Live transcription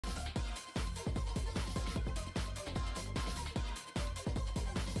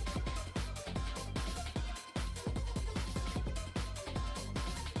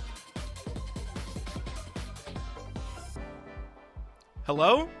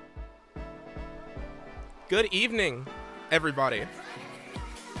Hello? Good evening, everybody.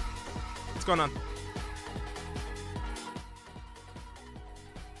 What's going on?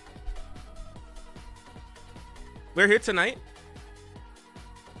 We're here tonight.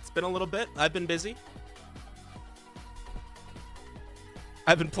 It's been a little bit. I've been busy.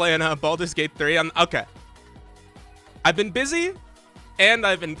 I've been playing Baldur's Gate 3. Okay. I've been busy, and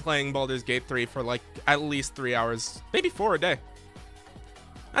I've been playing Baldur's Gate 3 for like at least 3 hours, maybe 4 a day.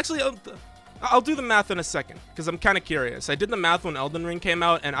 Actually, I'll do the math in a second, because I'm kind of curious. I did the math when Elden Ring came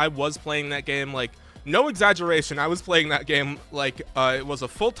out, and I was playing that game, like, no exaggeration, I was playing that game like it was a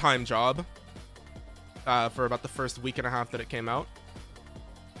full-time job for about the first week and a half that it came out.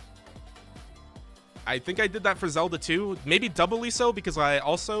 I think I did that for Zelda 2, maybe doubly so, because I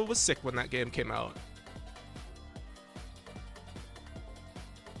also was sick when that game came out.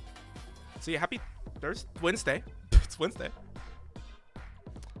 So yeah, happy Thursday, Wednesday. It's Wednesday.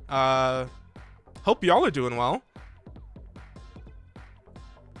 Hope y'all are doing well.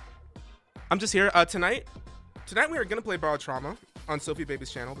 I'm just here tonight we are gonna play Borrowed Trauma on Sophie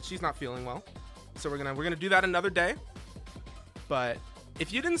Baby's channel, but she's not feeling well, so we're gonna do that another day. But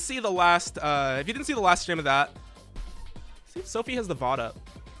if you didn't see the last stream of that, see if Sophie has the VOD up,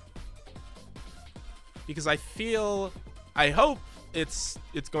 because I hope it's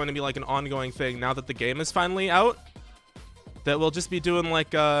going to be like an ongoing thing now that the game is finally out, that we'll just be doing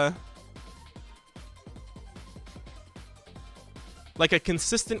like a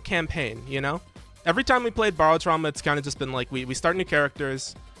consistent campaign, you know? Every time we played Borrowed Trauma, it's kind of just been like we start new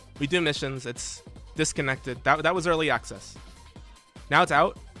characters, we do missions, it's disconnected. That was early access. Now it's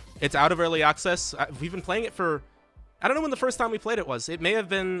out. It's out of early access. We've been playing it for, I don't know when the first time we played it was. It may have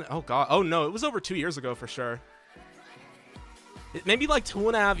been, oh god, oh no, it was over 2 years ago for sure. Maybe like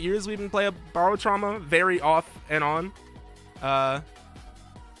 2.5 years we've been playing Borrowed Trauma, very off and on. But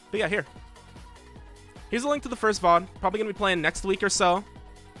yeah, here's a link to the first VOD. Probably gonna be playing next week or so.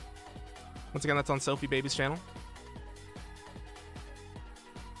 Once again, that's on Sophie Baby's channel.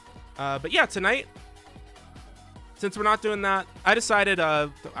 But yeah, tonight, since we're not doing that, I decided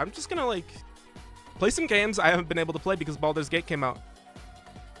I'm just gonna like play some games I haven't been able to play because Baldur's Gate came out.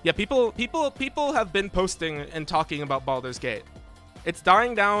 Yeah, people have been posting and talking about Baldur's Gate. It's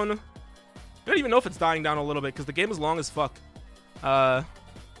dying down. I don't even know if it's dying down a little bit because the game is long as fuck.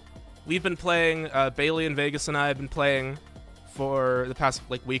 We've been playing, Bailey and Vegas and I have been playing for the past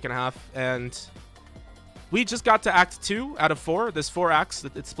like week and a half, and we just got to Act 2 out of 4. There's 4 acts.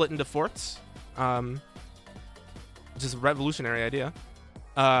 It's split into fourths. Which is a revolutionary idea.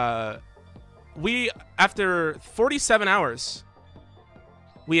 We, after 47 hours,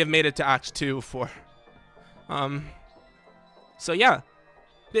 we have made it to Act 2 for. So yeah,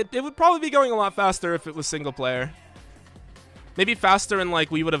 it would probably be going a lot faster if it was single player. Maybe faster, and like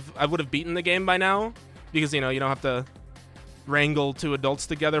I would have beaten the game by now, because you know you don't have to wrangle 2 adults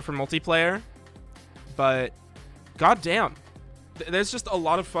together for multiplayer. But goddamn, there's just a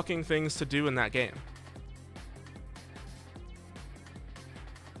lot of fucking things to do in that game.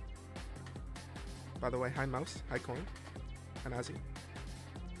 By the way, hi Mouse, hi Coin, hi Nazi.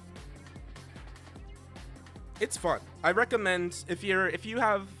 It's fun. I recommend if you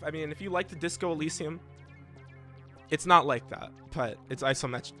like the Disco Elysium. It's not like that, but it's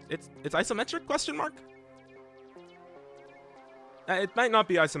isometric. It's isometric ? Question mark. It might not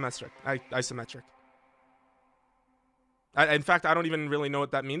be isometric. Isometric. In fact, I don't even really know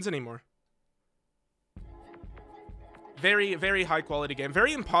what that means anymore. Very, very high quality game.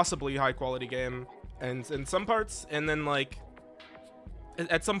 Very impossibly high quality game, and in some parts, and then like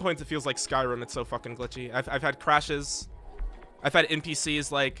at some points it feels like Skyrim. It's so fucking glitchy. I've had crashes. I've had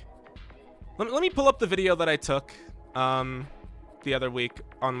NPCs like. Let me pull up the video that I took the other week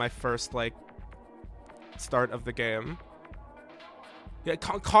on my first like start of the game. Yeah,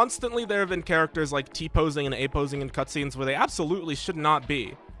 constantly there have been characters like T-posing and A-posing in cutscenes where they absolutely should not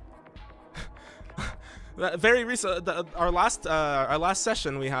be. Very recent, our last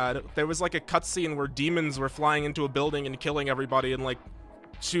session we had, there was like a cutscene where demons were flying into a building and killing everybody and like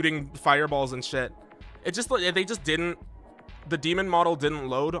shooting fireballs and shit. It just, they just didn't, the demon model didn't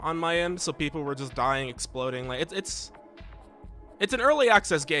load on my end, so people were just dying, exploding. Like it's an early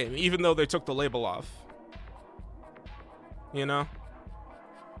access game, even though they took the label off. You know?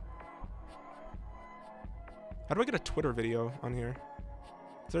 How do I get a Twitter video on here?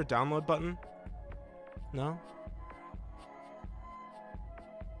 Is there a download button? No?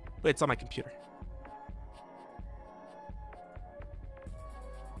 Wait, it's on my computer.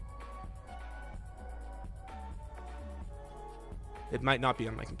 It might not be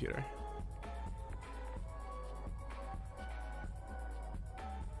on my computer.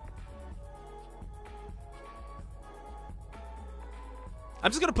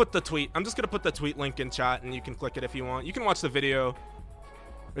 I'm just gonna put the tweet. I'm just gonna put the tweet link in chat, and you can click it if you want. You can watch the video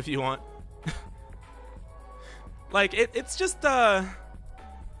if you want. Like it's just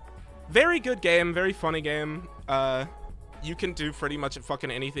very good game, very funny game. You can do pretty much fucking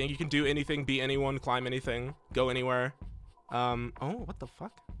anything. You can do anything, be anyone, climb anything, go anywhere. Oh, what the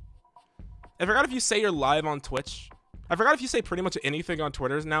fuck? I forgot if you say you're live on Twitch. I forgot if you say pretty much anything on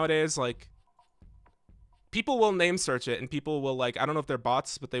Twitter nowadays. Like, people will name search it, and people will, like, I don't know if they're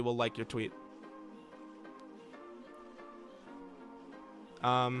bots, but they will like your tweet.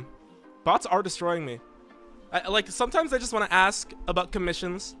 Bots are destroying me. Like, sometimes I just want to ask about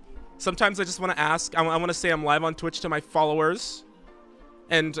commissions. Sometimes I just want to ask. I want to say I'm live on Twitch to my followers,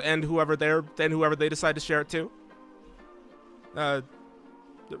 and whoever they decide to share it to.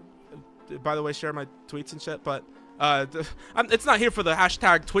 By the way, share my tweets and shit. But it's not here for the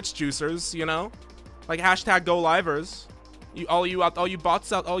hashtag Twitch juicers, you know, like hashtag go livers. All you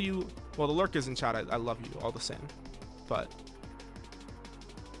bots out, well, the lurkers in chat. I love you all the same, but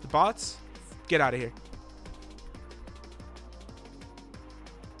the bots, get out of here.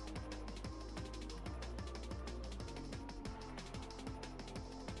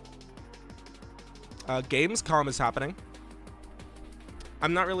 Gamescom is happening.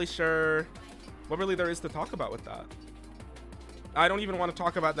 I'm not really sure what really there is to talk about with that. I don't even want to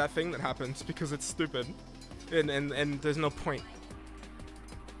talk about that thing that happened because it's stupid, and there's no point.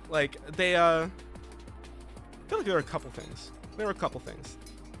 Like, they I feel like there were a couple things.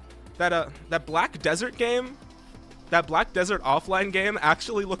 That Black Desert game, that Black Desert offline game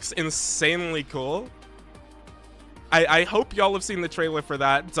actually looks insanely cool. I hope y'all have seen the trailer for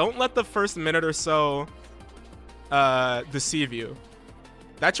that. Don't let the first minute or so deceive you.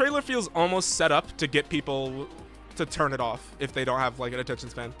 That trailer feels almost set up to get people to turn it off if they don't have like an attention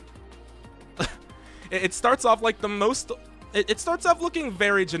span. It starts off like the most... It starts off looking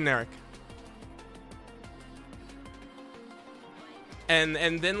very generic.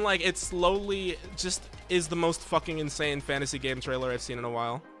 And then like it slowly just is the most fucking insane fantasy game trailer I've seen in a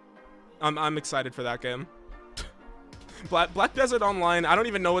while. I'm excited for that game. Black Desert Online, I don't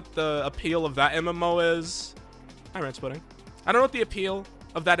even know what the appeal of that MMO is. Hi, Ranch Pudding. I don't know what the appeal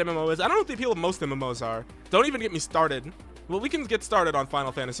of that MMO is. I don't know what the appeal of most MMOs are. Don't even get me started. Well, we can get started on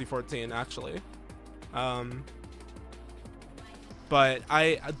Final Fantasy XIV, actually. But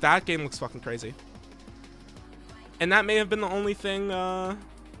that game looks fucking crazy. And that may have been the only thing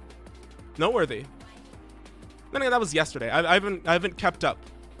noteworthy. Then again, that was yesterday. I haven't kept up.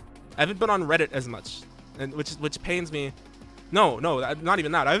 I haven't been on Reddit as much. And which pains me. No, not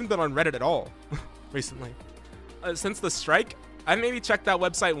even that. I haven't been on Reddit at all recently. Since the strike, I maybe checked that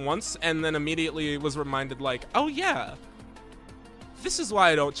website once and then immediately was reminded, like, oh yeah, this is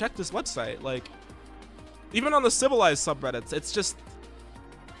why I don't check this website. Like, even on the civilized subreddits, it's just,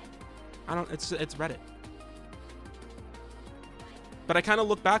 it's Reddit. But I kind of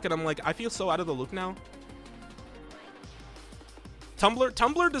look back and I'm like, I feel so out of the loop now.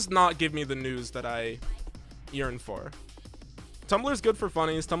 Tumblr does not give me the news that I yearn for. Tumblr's good for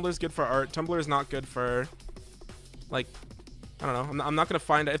funnies. Tumblr's good for art. Tumblr is not good for, like, I don't know. I'm not gonna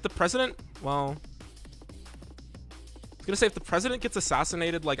find it. If the president, well, I was gonna say if the president gets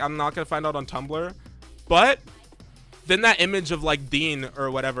assassinated, like, I'm not gonna find out on Tumblr. But then that image of like Dean or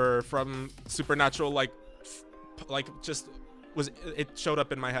whatever from Supernatural, like just was, it showed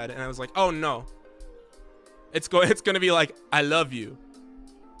up in my head, and I was like, oh no. It's gonna be like, I love you,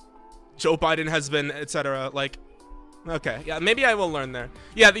 Joe Biden has been, etc. Like, okay, yeah, maybe I will learn there.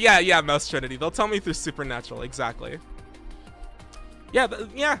 Yeah, Mouse Trinity. They'll tell me through Supernatural, exactly. Yeah,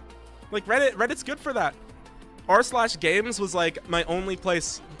 yeah, like Reddit's good for that. r/games was like my only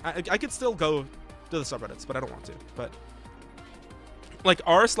place. I could still go to the subreddits, but I don't want to. But like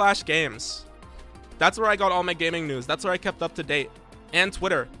r/games, that's where I got all my gaming news. That's where I kept up to date, and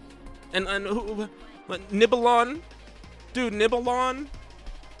Twitter, and who. Nibelon, dude,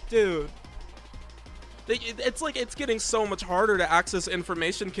 it's like it's getting so much harder to access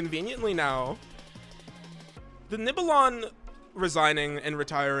information conveniently now. The Nibelon resigning and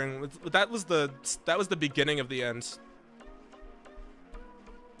retiring, that was the beginning of the end.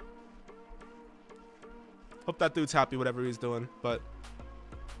 Hope that dude's happy whatever he's doing, but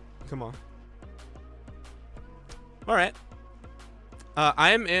come on. All right,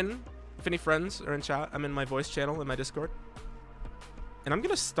 I am in. If any friends are in chat, I'm in my voice channel in my Discord. And I'm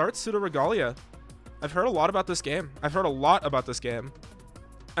gonna start Pseudoregalia. I've heard a lot about this game.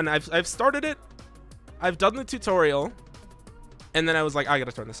 And I've started it. I've done the tutorial. And then I was like, I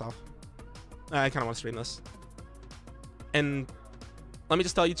gotta turn this off. I kinda wanna stream this. And let me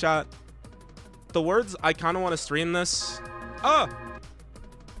just tell you, chat. The words I kinda wanna stream this.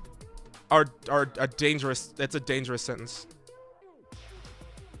 are a dangerous. It's a dangerous sentence.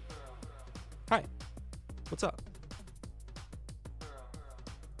 Hi, what's up?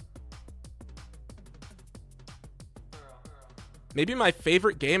 Maybe my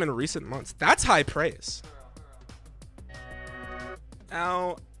favorite game in recent months. That's high praise.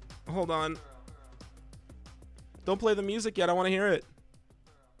 Ow. Hold on. Don't play the music yet. I want to hear it.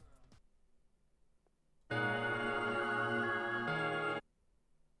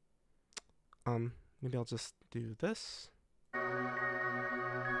 Maybe I'll just do this.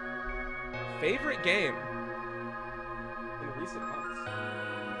 Favorite game in recent months.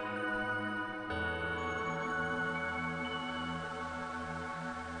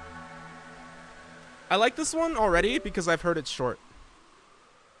 I like this one already because I've heard it's short.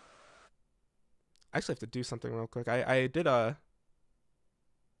 I actually have to do something real quick. I did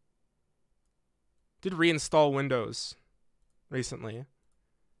reinstall Windows recently.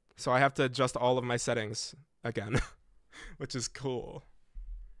 So I have to adjust all of my settings again, which is cool.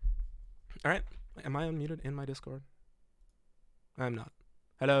 All right. Am I unmuted in my Discord? I'm not.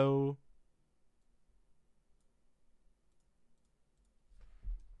 Hello.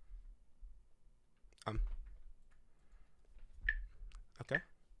 Okay.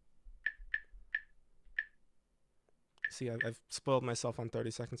 See, I've spoiled myself on 30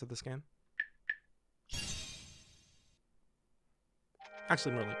 seconds of this game.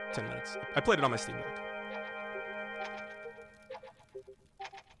 Actually, more like 10 minutes. I played it on my Steam Deck.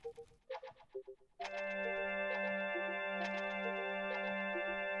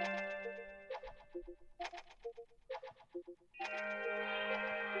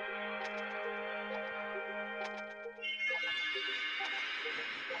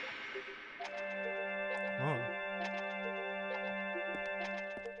 Oh.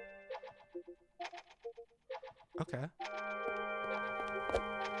 Okay.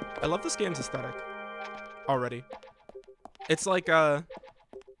 I love this game's aesthetic already. It's like the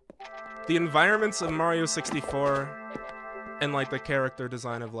environments of Mario 64 and like the character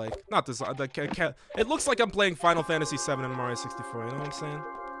design of like not design it looks like I'm playing Final Fantasy 7 in Mario 64, you know what I'm saying?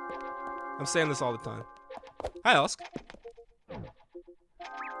 I'm saying this all the time. Hi, Elsk.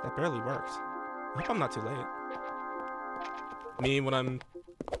 That barely worked. I hope I'm not too late. Me when I'm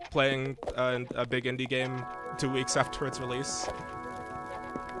playing a big indie game 2 weeks after its release.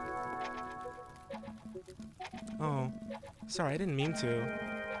 Oh, sorry, I didn't mean to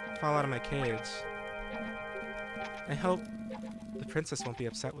fall out of my cage. I hope the princess won't be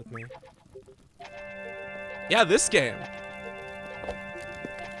upset with me. Yeah, this game.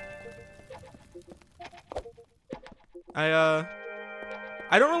 I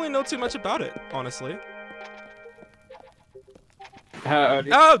don't really know too much about it, honestly.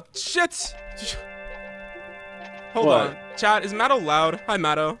 Oh, shit! Hold on. Chat, is Matto loud? Hi,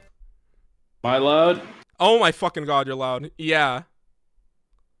 Matto. Am I loud? Oh my fucking god, you're loud. Yeah.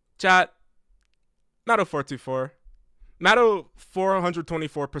 Chat. Matto 424. Matto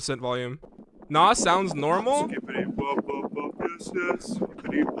 424% volume. Nah, sounds normal.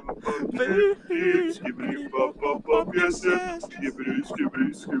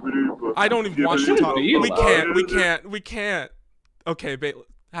 I don't even want to talk. We can't. Okay,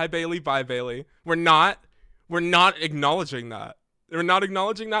 hi Bailey, bye Bailey. We're not acknowledging that. We're not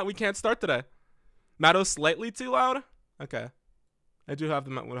acknowledging that we can't start today. Matto's slightly too loud? Okay. I do have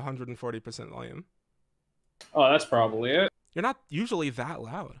them at 140% volume. Oh, that's probably it. You're not usually that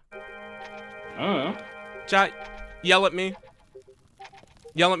loud. I don't know. Chat, yell at me.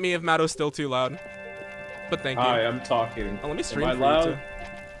 Yell at me if Matto's still too loud. But thank you. Hi, I'm talking. Oh, let me stream Am I for loud? you too.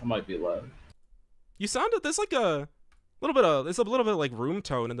 I might be loud. You sounded, there's like a little bit of, like room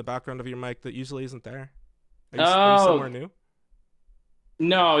tone in the background of your mic that usually isn't there. Are you somewhere new?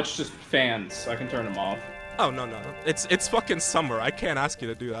 No, it's just fans. I can turn them off. Oh, no. It's fucking summer. I can't ask you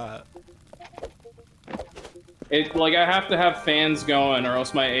to do that. Like, I have to have fans going or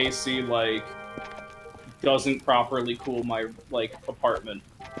else my AC, like, doesn't properly cool my, like, apartment.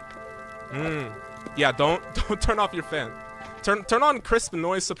 Yeah, don't turn off your fan. Turn on crisp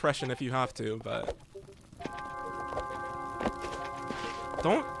noise suppression if you have to, but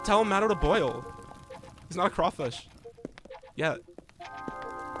don't tell Matto to boil. He's not a crawfish. Yet.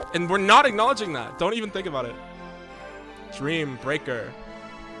 And we're not acknowledging that. Don't even think about it. Dream breaker.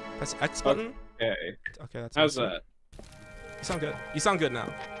 Press X button. Okay. Okay, that's how's that? You sound good. You sound good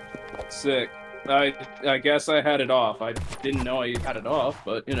now. Sick. I guess I had it off. I didn't know I had it off,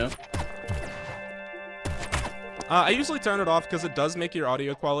 but you know. I usually turn it off because it does make your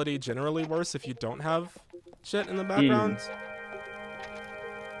audio quality generally worse if you don't have shit in the background.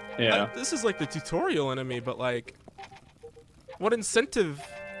 Yeah. This is like the tutorial enemy, but like, what incentive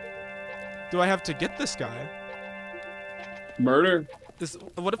do I have to get this guy? Murder.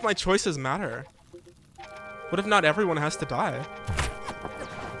 What if my choices matter? What if not everyone has to die?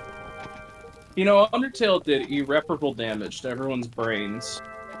 You know, Undertale did irreparable damage to everyone's brains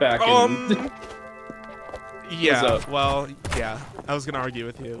back in... Yeah, well, yeah. I was gonna argue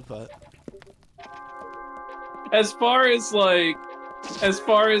with you, but... As far as the,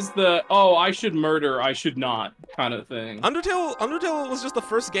 oh, I should murder, I should not kind of thing. Undertale was just the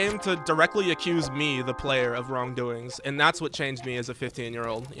first game to directly accuse me, the player, of wrongdoings, and that's what changed me as a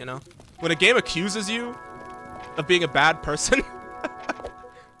 15-year-old, you know? When a game accuses you of being a bad person...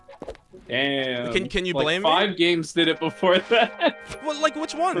 Damn. Can you blame me? 5 games did it before that. Well, like,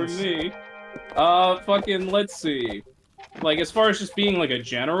 which ones? For me. Fucking, let's see. Like, as far as just being, like, a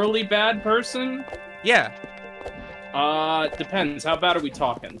generally bad person? Yeah. Depends. How bad are we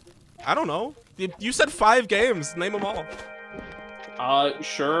talking? I don't know. You said 5 games. Name them all.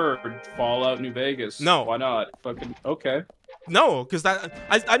 Sure. Fallout New Vegas. No. Why not? Fucking, okay. No, because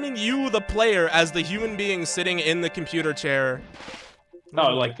I mean you, the player, as the human being sitting in the computer chair.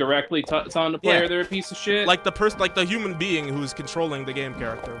 Oh, like directly telling the player they're a piece of shit? Like the human being who's controlling the game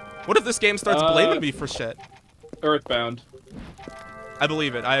character. What if this game starts blaming me for shit? Earthbound. I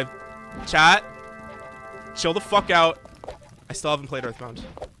believe it. Chat, chill the fuck out. I still haven't played Earthbound.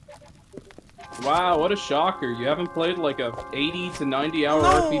 Wow, what a shocker. You haven't played like a 80 to 90 hour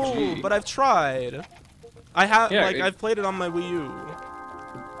RPG. But I've tried. I have, yeah, I've played it on my Wii U.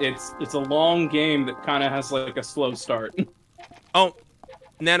 It's a long game that kind of has like a slow start. Oh,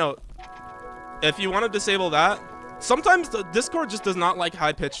 Nano, if you want to disable that, sometimes the Discord just does not like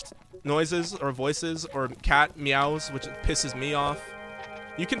high-pitched noises or voices or cat meows, which pisses me off.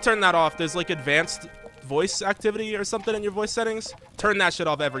 You can turn that off. There's like advanced voice activity or something in your voice settings. Turn that shit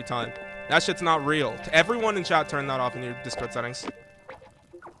off every time. That shit's not real. To everyone in chat, turn that off in your Discord settings.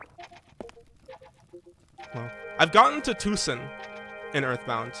 Well, I've gotten to Tucson in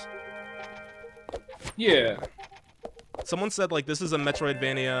Earthbound. Yeah. Someone said, like, this is a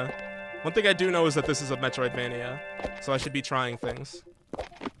Metroidvania. One thing I do know is that this is a Metroidvania, so I should be trying things.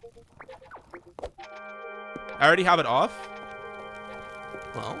 I already have it off?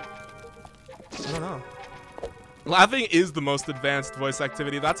 Well, I don't know. Laughing is the most advanced voice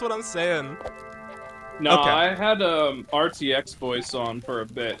activity. That's what I'm saying. No, okay. I had RTX voice on for a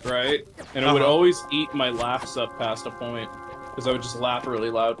bit, right? And it would always eat my laughs up past a point, because I would just laugh really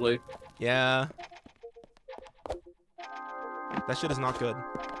loudly. Yeah. That shit is not good.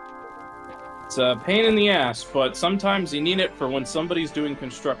 It's a pain in the ass, but sometimes you need it for when somebody's doing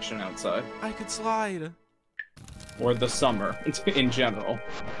construction outside. I could slide. Or the summer, in general.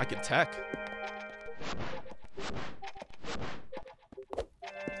 I could tech.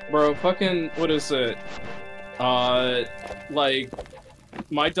 Bro, fucking, what is it? Like,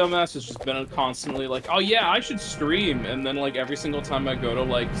 my dumbass has just been constantly like, oh yeah, I should stream, and then like every single time I go to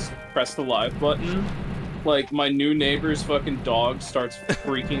like press the live button, like my new neighbor's fucking dog starts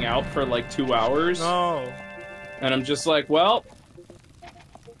freaking out for like 2 hours. No. And I'm just like, well,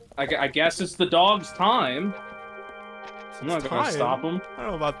 I guess it's the dog's time. I'm not gonna stop him. I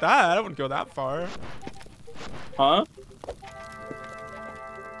don't know about that. I wouldn't go that far. Huh?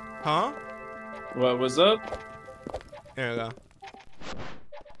 Huh? What was up? There we go.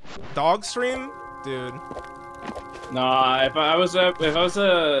 Dog stream? Dude. Nah, if I was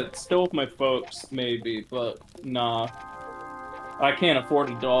still with my folks, maybe, but nah. I can't afford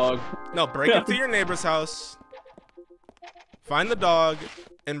a dog. No, break into your neighbor's house. Find the dog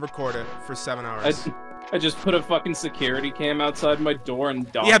and record it for 7 hours. I just put a fucking security cam outside my door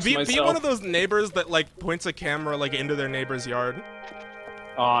and dox myself. Be one of those neighbors that like points a camera like into their neighbor's yard.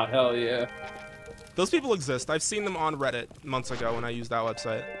 Aw, hell yeah. Those people exist. I've seen them on Reddit months ago when I used that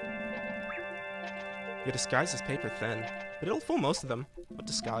website. Your disguise is paper thin, but it'll fool most of them. What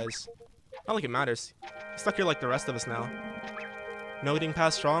disguise? Not like it matters. You're stuck here like the rest of us now. No getting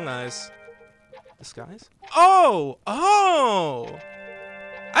past strong eyes. Disguise? Oh! Oh!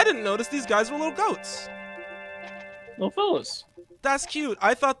 I didn't notice these guys were little goats. Little fellas. That's cute.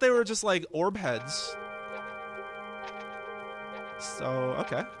 I thought they were just like orb heads. So,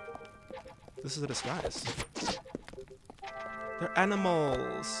 okay. This is a disguise. They're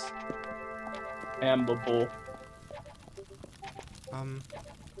animals. Ambable.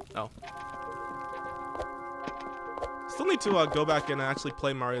 Oh. Still need to go back and actually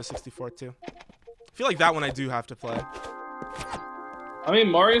play Mario 64 too. I feel like that one I do have to play. I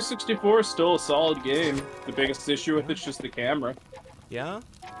mean, Mario 64 is still a solid game. The biggest issue with it's just the camera. Yeah?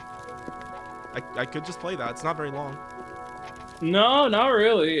 I could just play that. It's not very long. No, not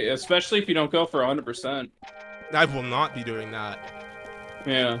really. Especially if you don't go for 100%. I will not be doing that.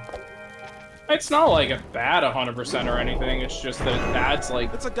 Yeah. It's not like a bad 100% or anything. It's just that it adds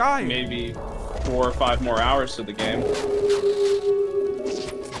like It's a guy. maybe 4 or 5 more hours to the game.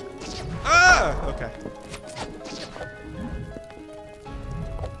 Ah! Okay.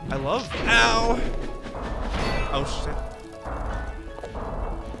 I love. Ow! Oh shit.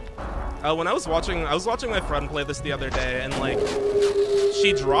 When I was watching my friend play this the other day, and like,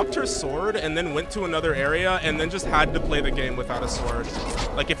 she dropped her sword and then went to another area and then just had to play the game without a sword.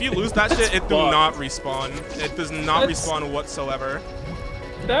 Like, if you lose that shit, it do not respawn. It does not respawn whatsoever.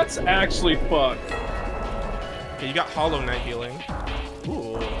 That's actually fucked. Okay, you got Hollow Knight healing.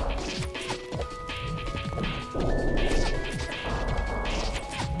 Ooh.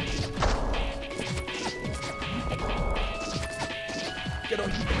 Get on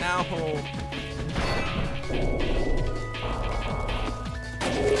now.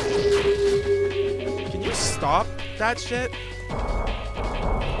 Can you stop that shit?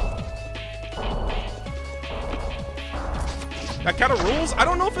 That kind of rules? I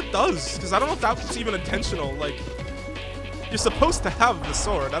don't know if it does, because I don't know if that's even intentional. Like, you're supposed to have the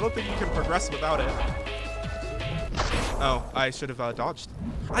sword. I don't think you can progress without it. Oh, I should have dodged.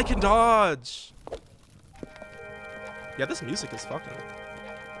 I can dodge! Yeah, this music is fucking.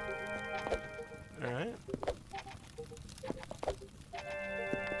 Alright.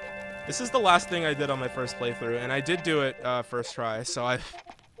 This is the last thing I did on my first playthrough, and I did do it first try, so I've...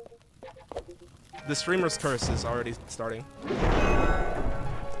 The streamer's curse is already starting. Okay.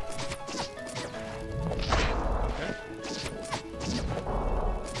 Is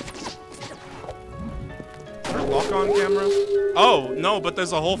there a lock-on camera? Oh, no, but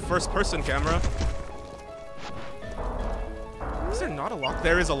there's a whole first-person camera. Is there not a lock?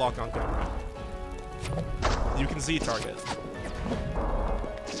 There is a lock-on camera. You can Z-target.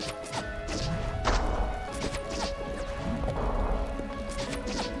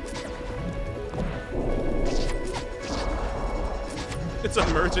 It's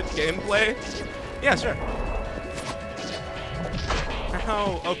emergent gameplay? Yeah, sure.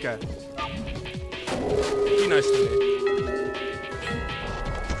 Ow, okay. Be nice to me.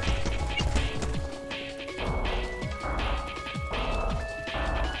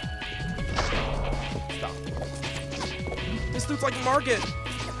 Stop. This dude's like Margit.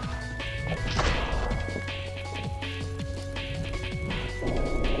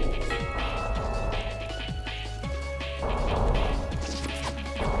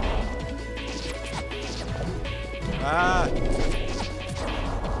 Ah.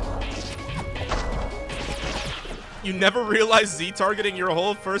 You never realized Z-targeting your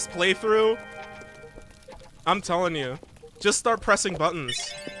whole first playthrough? I'm telling you. Just start pressing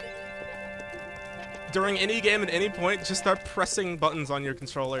buttons. During any game at any point, just start pressing buttons on your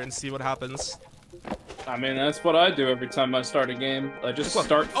controller and see what happens. I mean, that's what I do every time I start a game. I just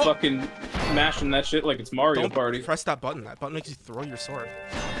start fucking mashing that shit like it's Mario Party. Don't press that button. That button makes you throw your sword.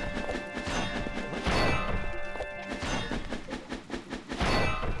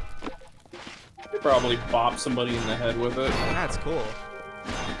 Probably bop somebody in the head with it. That's cool.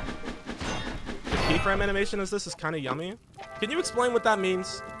 The keyframe animation is kind of yummy. Can you explain what that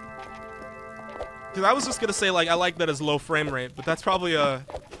means? Because I was just gonna say, like, I like that as low frame rate, but that's probably a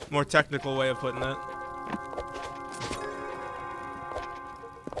more technical way of putting it.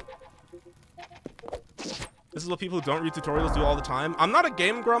 This is what people who don't read tutorials do all the time. I'm not a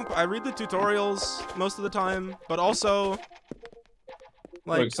game grump. I read the tutorials most of the time, but also...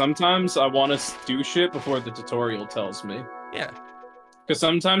 Like, sometimes I want to do shit before the tutorial tells me. Yeah. Because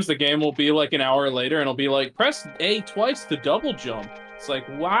sometimes the game will be like an hour later and it'll be like, press A twice to double jump. It's like,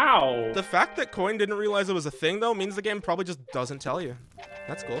 wow. The fact that Coin didn't realize it was a thing, though, means the game probably just doesn't tell you.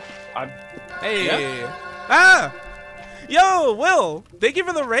 That's cool. Hey. Yeah. Ah! Yo, Will! Thank you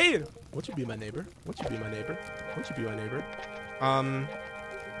for the raid! Won't you be my neighbor? Won't you be my neighbor? Won't you be my neighbor?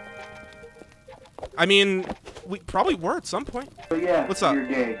 I mean, we probably were at some point. So yeah, what's up? You're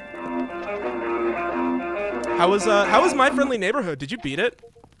gay. How was My Friendly Neighborhood? Did you beat it?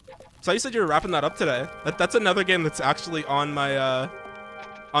 So you said you were wrapping that up today. That's another game that's actually on my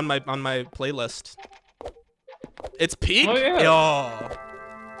on my playlist. It's peak. Oh yeah. Yo.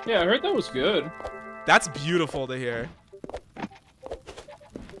 Yeah, I heard that was good. That's beautiful to hear.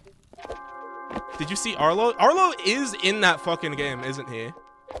 Did you see Arlo? Arlo is in that fucking game, isn't he?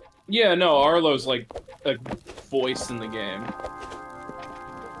 Yeah, no, Arlo's like a voice in the game.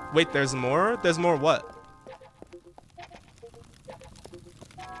 Wait, there's more? There's more what?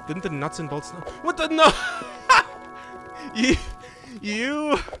 Didn't the nuts and bolts know? What the no?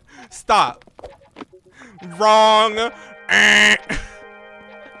 you stop. Wrong.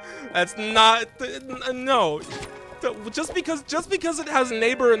 That's not no. Just because it has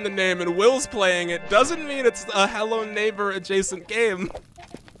neighbor in the name and Will's playing it doesn't mean it's a Hello Neighbor adjacent game.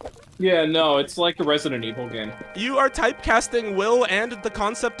 Yeah, no, it's like a Resident Evil game. You are typecasting Will and the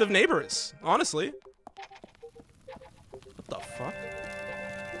concept of neighbors, honestly. What the fuck?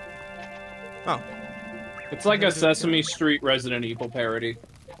 Oh. It's like a Sesame Street Resident Evil parody.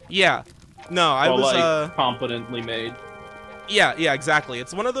 Yeah. No, I was like, competently made. Yeah, exactly.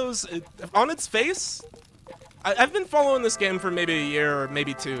 It's one of those on its face. I've been following this game for maybe a year or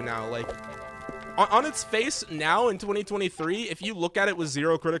maybe two now. Like, on its face now in 2023, if you look at it with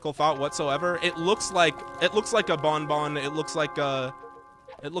zero critical thought whatsoever, it looks like a bonbon. It looks like a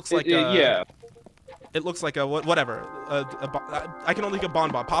yeah. It looks like a whatever. I can only get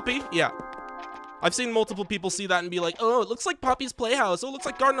bonbon. Poppy? Yeah. I've seen multiple people see that and be like, oh, it looks like Poppy's Playhouse. Oh, it looks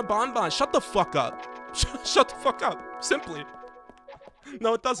like Garden of Bonbon. Shut the fuck up. Shut the fuck up. Simply.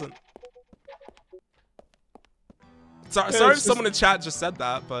 No, it doesn't. Sorry if someone in chat just said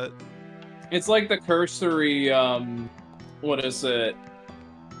that, but... It's like the cursory, what is it?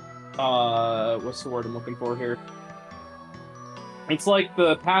 What's the word I'm looking for here? It's like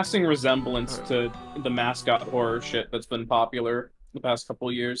the passing resemblance to the mascot horror shit that's been popular the past couple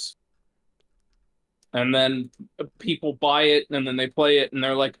of years. And then people buy it, and then they play it, and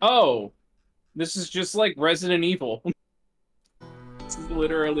they're like, oh, this is just like Resident Evil. It's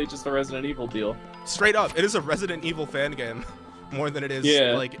literally just a Resident Evil deal. Straight up, it is a Resident Evil fan game more than it is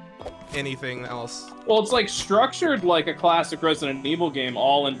like anything else. Well, it's like structured like a classic Resident Evil game,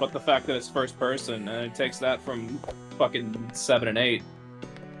 all in but the fact that it's first person, and it takes that from fucking 7 and 8.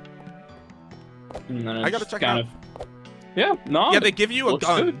 And then I gotta check it out. Yeah, no. Yeah, they give you a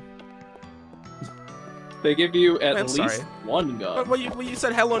gun. Good. They give you at least one gun. Well, you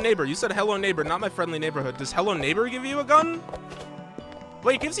said Hello Neighbor. You said Hello Neighbor, not my friendly neighborhood. Does Hello Neighbor give you a gun?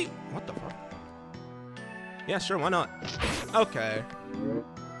 Wait, it gives you... What the fuck? Yeah, sure, why not? Okay.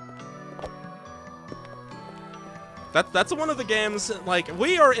 That's one of the games, like,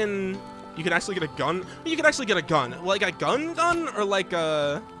 we are in... You can actually get a gun? You can actually get a gun. Like a gun? Or like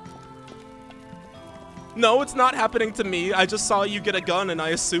a... No, it's not happening to me. I just saw you get a gun and I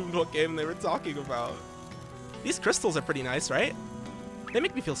assumed what game they were talking about. These crystals are pretty nice, right? They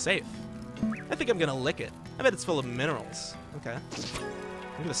make me feel safe. I think I'm gonna lick it. I bet it's full of minerals. Okay.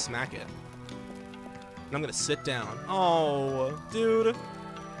 I'm gonna smack it. And I'm gonna sit down. Oh, dude.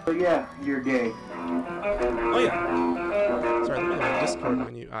 Oh yeah, you're gay. Oh yeah. Sorry, let me get the Discord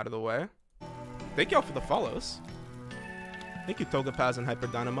menu out of the way. Thank y'all for the follows. Thank you, Togapaz and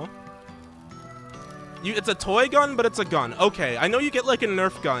Hyperdynamo. It's a toy gun, but it's a gun. Okay, I know you get like a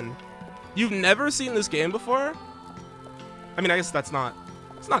Nerf gun. You've never seen this game before? I mean, I guess it's not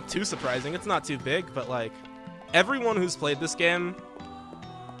too surprising. It's not too big, but like everyone who's played this game,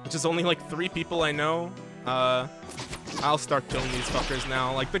 which is only like 3 people I know, I'll start killing these fuckers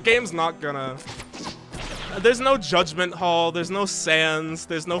now. Like the game's not gonna... There's no judgment hall, there's no sands,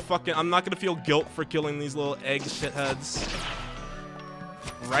 there's no fucking... I'm not gonna feel guilt for killing these little egg shitheads.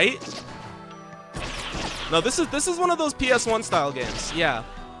 Right? No, this is one of those PS1 style games. Yeah.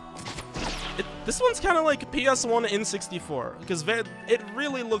 This one's kind of like PS1 in 64 because it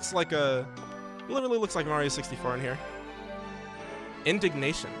really looks like Mario 64 in here.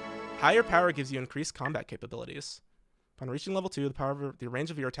 Indignation. Higher power gives you increased combat capabilities. Upon reaching level 2, the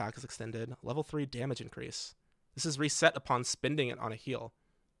range of your attack is extended. Level 3 damage increase. This is reset upon spending it on a heal.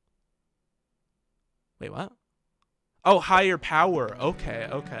 Wait, what? Oh, higher power. Okay,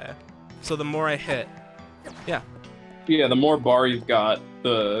 okay. So the more I hit. Yeah. Yeah, the more bar you've got,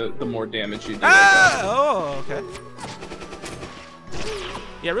 the more damage you do. Ah! Oh, okay.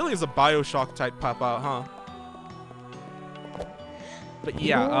 Yeah, it really is a Bioshock type pop out, huh? But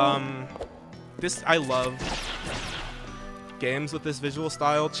yeah, I love games with this visual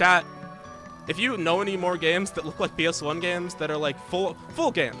style. Chat, if you know any more games that look like PS1 games that are like full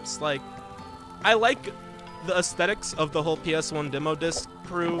games, like I like the aesthetics of the whole PS1 demo disc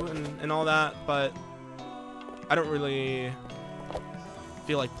crew and all that, but I don't really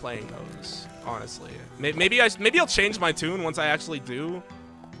feel like playing those, honestly. Maybe I'll change my tune once I actually do.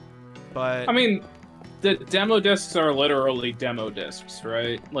 But I mean, the demo discs are literally demo discs,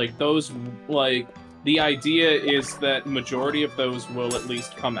 right? Like those, like the idea is that majority of those will at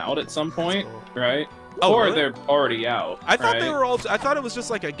least come out at some point, right? Oh, or really? They're already out. I thought right? they were all. I thought it was just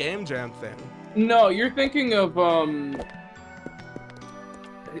like a game jam thing. No, you're thinking of I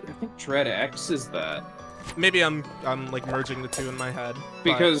think Dread X is that. Maybe I'm like merging the two in my head.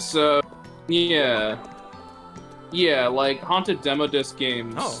 Because yeah, like haunted demo disc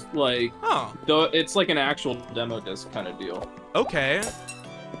games, like it's like an actual demo disc kind of deal. Okay.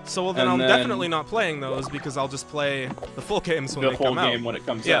 So well, then And I'm then- definitely not playing those because I'll just play the full games when The they full come out. game when it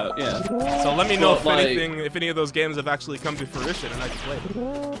comes Yeah. out. Yeah. So let me know But, like- if any of those games have actually come to fruition and I can play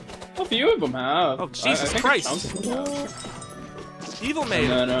them. A few of them have. Oh, Jesus I think Christ. a chunk of them have. Evil Maid.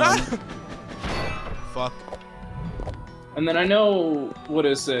 And then, Fuck. And then I know, what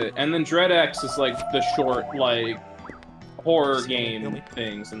is it? And then Dread X is like the short, like, horror game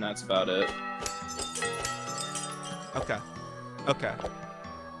things, and that's about it. Okay. Okay.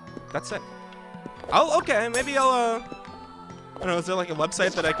 That's it. Okay, maybe I'll, I don't know, is there like a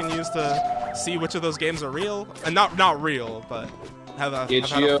website that I can use to see which of those games are real? And not real, but have had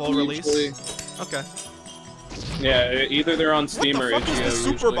a full release? Usually. Okay. Yeah, either they're on Steam What or the fuck is itch.io the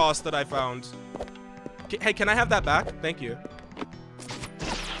super usually. boss that I found? Hey, can I have that back? Thank you.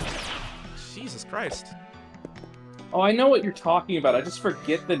 Jesus Christ. Oh, I know what you're talking about. I just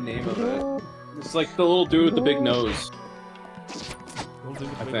forget the name of it. It's like the little dude with the big nose. Little dude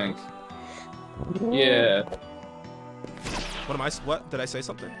with the I big think. nose. Yeah. What am I? What did I say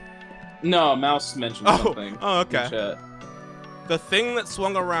something? No, Mouse mentioned something. Oh, in okay. chat. The thing that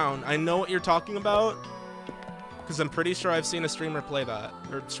swung around. I know what you're talking about, because I'm pretty sure I've seen a streamer play that,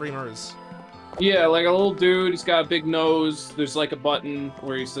 or streamers. Yeah, like a little dude. He's got a big nose. There's like a button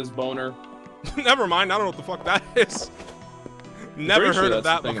where he says boner. Never mind. I don't know what the fuck that is. Never Pretty sure heard of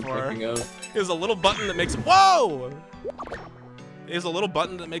that's that the thing I'm before. thinking of. There's a little button that makes him. Whoa! There's a little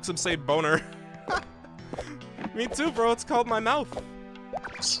button that makes him say boner. Me too, bro. It's called my mouth.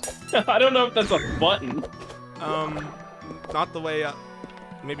 I don't know if that's a button. Not the way.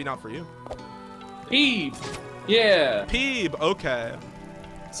 Maybe not for you. Peeb. Yeah. Peeb. Okay.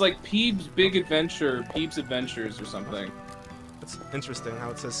 It's like Peeb's Big Adventure, Peeb's Adventures or something. It's interesting how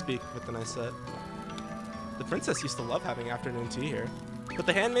it says speak with the nice set. The princess used to love having afternoon tea here, but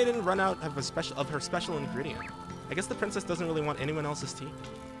the handmaiden run out of her special ingredient. I guess the princess doesn't really want anyone else's tea.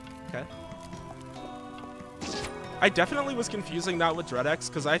 Okay. I definitely was confusing that with Dread X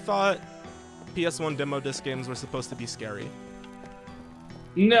because I thought PS1 demo disc games were supposed to be scary.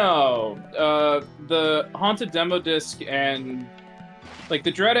 No, the Haunted Demo Disc and like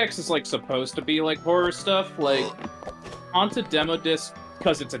the Dread X is like supposed to be like horror stuff. Like Haunted Demo Disc,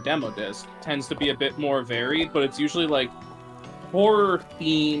 because it's a demo disc, tends to be a bit more varied, but it's usually like horror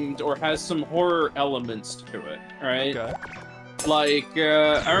themed or has some horror elements to it, right? Okay. Like,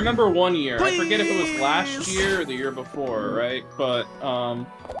 I remember one year, I forget if it was last year or the year before, right? But,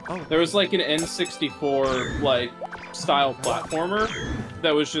 there was like an N64, like, style platformer that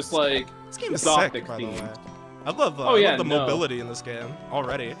was just like, This game is Gothic sick, by the way. themed. I love, Oh, yeah, I love the no. mobility in this game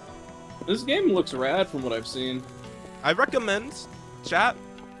already. This game looks rad from what I've seen. I recommend, chat,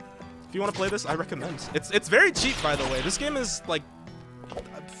 if you want to play this, I recommend. It's very cheap, by the way. This game is like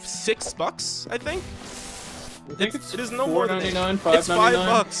 $6, I think. I think it's It is no more than $4.99, It's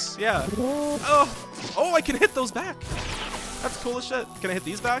 $5.99. $5, yeah. Oh, I can hit those back. That's cool as shit. Can I hit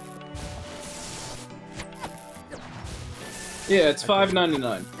these back? Yeah, it's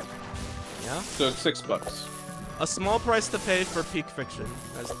 $5.99, Yeah. so it's $6. A small price to pay for peak fiction,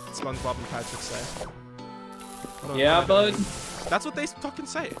 as SpongeBob and Patrick say. Yeah, bud. That's what they fucking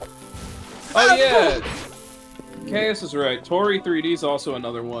say. Oh yeah, Chaos is right. Tori 3D is also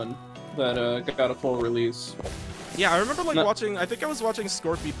another one that got a full release. Yeah, I remember like No. watching. I think I was watching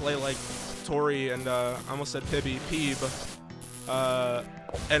Scorpy play like Tori and I almost said Peeb.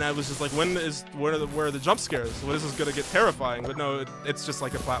 And I was just like, where are the jump scares? When is this gonna get terrifying? But no, it's just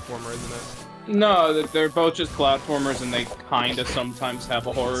like a platformer, isn't it? No, they're both just platformers, and they kinda sometimes have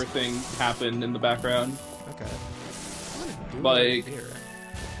a horror thing happen in the background. Okay. What am I doing Like- here?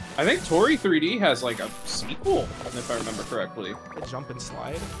 I think Tori 3D has like a sequel, if I remember correctly. I jump and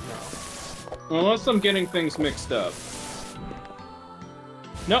slide? No. Unless I'm getting things mixed up.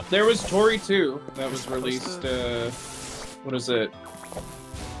 Nope, there was Tori 2 that was released, what is it?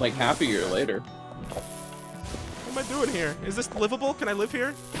 Like half a year later. What am I doing here? Is this livable? Can I live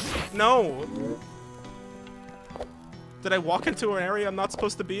here? No. Did I walk into an area I'm not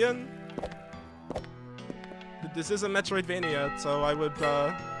supposed to be in? This is a Metroidvania, so I would,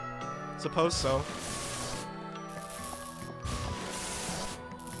 suppose so.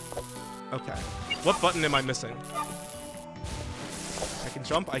 Okay. What button am I missing? I can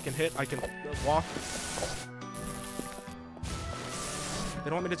jump, I can hit, I can walk. They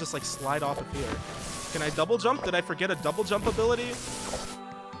don't want me to just, like, slide off of here. Can I double jump? Did I forget a double jump ability?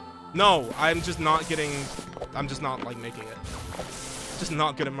 No, I'm just not, like, making it. Just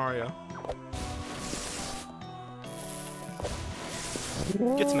not good at Mario.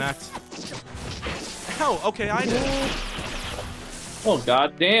 Get smacked. Ow, okay, I did. Oh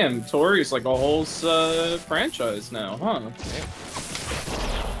goddamn, Tori's like a whole franchise now, huh?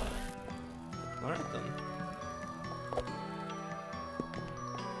 something.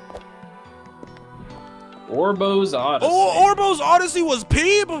 Orbo's Odyssey. Oh, Orbo's Odyssey was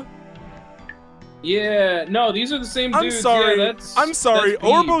Peeb? Yeah, no, these are the same dudes. I'm sorry. Yeah, I'm sorry. that's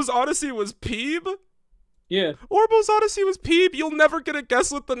Peeb. Orbo's Odyssey was Peeb? Yeah. Orbo's Odyssey was Peeb? You'll never get a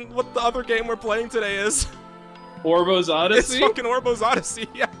guess what the other game we're playing today is. Orbo's Odyssey? It's fucking Orbo's Odyssey,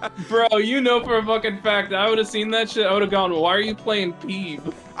 yeah. Bro, you know for a fucking fact, I would have seen that shit, I would have gone, why are you playing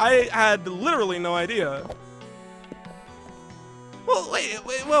Peeb? I had literally no idea. Well,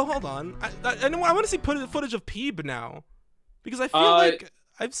 well, hold on. I want to see footage of Peeb now. Because I feel like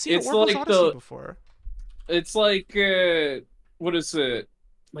I've seen Orbo's Odyssey before. It's like, what is it?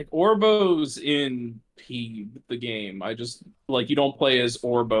 Like, Orbo's in Peeb, the game. I just, like, you don't play as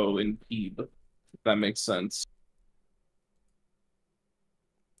Orbo in Peeb, if that makes sense.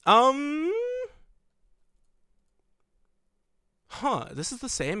 Huh, this is the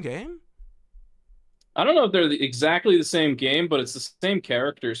same game? I don't know if they're exactly the same game, but it's the same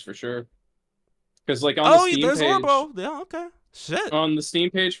characters for sure. Because, like, on the Steam there's page... Orbo. Yeah, okay. Shit. On the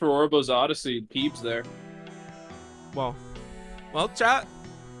Steam page for Orbo's Odyssey, Peeb's there. Well, chat.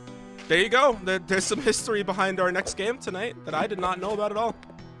 There you go. There's some history behind our next game tonight that I did not know about at all.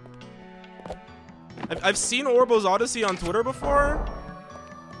 I've seen Orbo's Odyssey on Twitter before,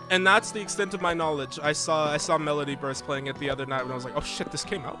 and that's the extent of my knowledge. I saw Melody Burst playing it the other night when I was like, oh shit, this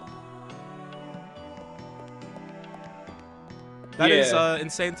came out. That is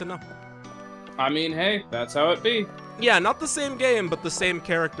insane to know. I mean, hey, that's how it be. Yeah, not the same game, but the same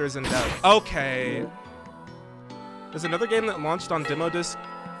characters in depth. Okay. There's another game that launched on demo disc.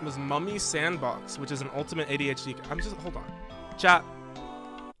 It was Mummy Sandbox, which is an ultimate ADHD. Hold on. Chat.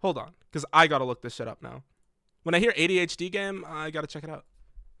 Hold on, because I gotta look this shit up now. When I hear ADHD game, I gotta check it out.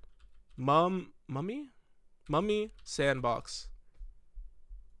 Mummy Sandbox.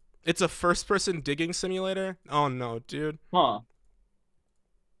 It's a first-person digging simulator? Oh no, dude. Huh.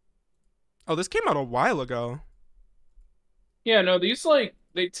 Oh, this came out a while ago. Yeah, no, these, like,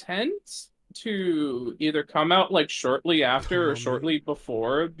 they tend to either come out, like, shortly after or shortly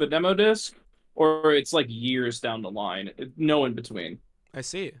before the demo disc, or it's, like, years down the line. No in between. I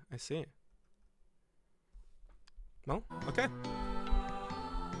see. Well, okay.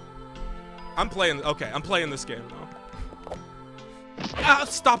 I'm playing this game, though. Ah,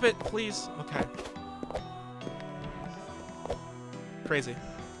 stop it, please. Okay. Crazy.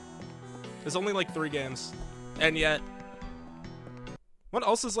 There's only like 3 games, and yet, what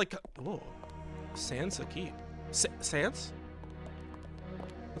else is like? Oh, Sans Akit. Sans?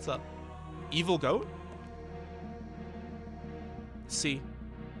 What's up? Evil Goat? C.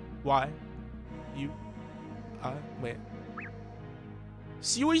 Y. U. I. Wait.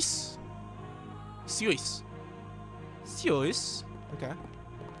 Suis. Okay.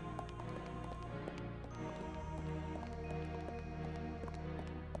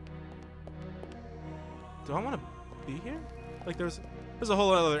 Do I want to be here? Like, there's a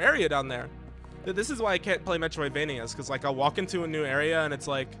whole other area down there. This is why I can't play Metroidvanias, because, like, I'll walk into a new area and it's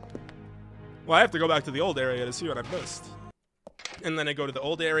like, well, I have to go back to the old area to see what I missed. And then I go to the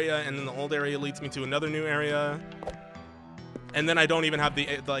old area, and then the old area leads me to another new area. And then I don't even have the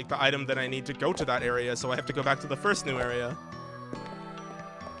item that I need to go to that area, so I have to go back to the first new area.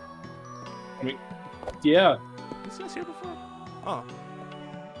 I mean, yeah. This guy's here before? Oh.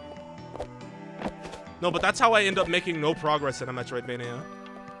 No, but that's how I end up making no progress in a Metroidvania.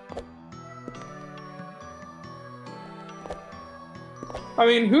 I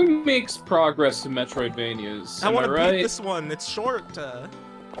mean, who makes progress in Metroidvanias? I want to right? beat this one. It's short.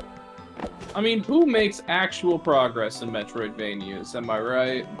 I mean, who makes actual progress in Metroidvanias? Am I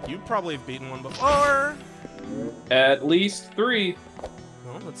right? You probably have beaten one before. At least 3.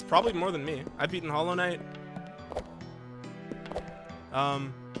 Well, that's probably more than me. I've beaten Hollow Knight.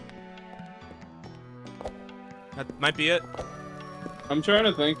 That might be it. I'm trying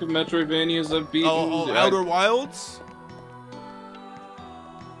to think of Metroidvanias I've beaten. Oh, Outer Wilds?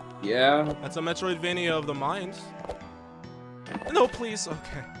 Yeah. That's a Metroidvania of the mind. No, please.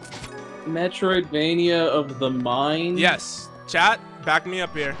 Okay. Metroidvania of the mind? Yes. Chat, back me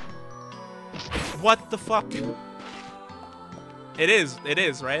up here. What the fuck? It is,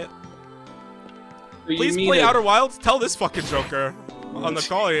 right? Please play Outer Wilds? Tell this fucking joker on the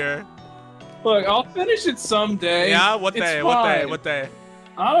call here. Look, I'll finish it someday. Yeah? What day? What day?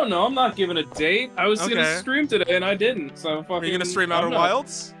 I don't know. I'm not giving a date. I was gonna stream today and I didn't. So fucking. Are you gonna stream Outer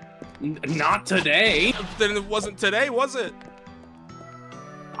Wilds? Not today. Then it wasn't today, was it?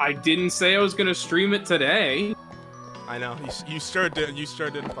 I didn't say I was gonna stream it today. I know. You sure did. You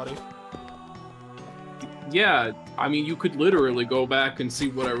sure didn't, buddy. Yeah, I mean, you could literally go back and see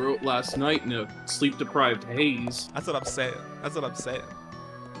what I wrote last night in a sleep-deprived haze. That's what I'm saying. That's what I'm saying.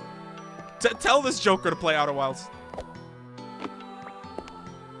 Tell this Joker to play Outer Wilds.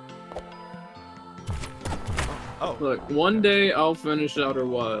 Oh. Look, one day I'll finish Outer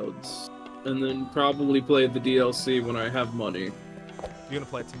Wilds, and then probably play the DLC when I have money. You're gonna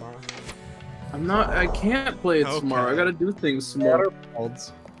play it tomorrow? I can't play it tomorrow. I gotta do things tomorrow. Outer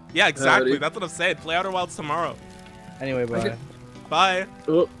Wilds. Yeah, exactly. That's what I'm saying. Play Outer Wilds tomorrow. Anyway, bye. Bye.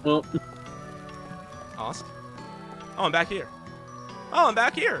 Oh, oh. Ask. Oh, I'm back here. Oh, I'm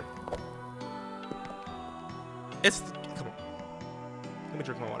back here. Come on. Let me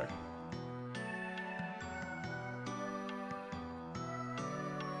drink my water.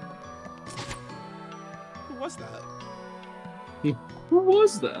 Who was that? Who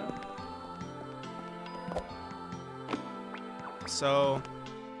was that? So,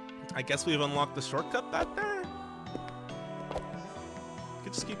 I guess we've unlocked the shortcut back there?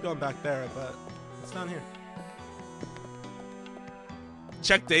 Could just keep going back there, but it's down here.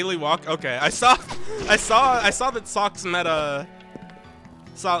 Check daily walk. Okay, I saw that Socks met I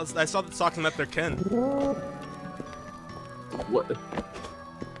saw that Socks met their kin. What?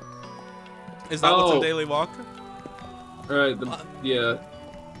 Is that what's a daily walk? Alright, yeah.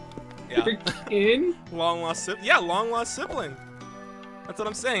 Yeah. In? Long lost sibling. Yeah, long lost sibling. That's what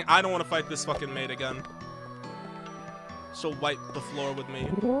I'm saying. I don't want to fight this fucking maid again. She'll wipe the floor with me.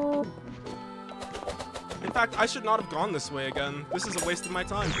 In fact, I should not have gone this way again. This is a waste of my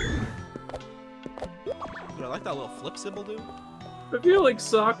time. Dude, I like that little flip Sybil do. I feel like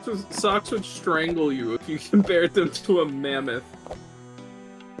Socks would strangle you if you compared them to a mammoth.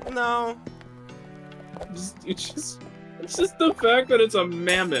 No. It's just the fact that it's a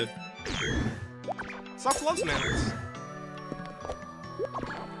mammoth. Socks loves mammoths.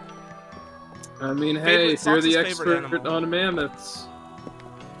 I mean, hey, if you're the Socks' favorite expert animal. on mammoths,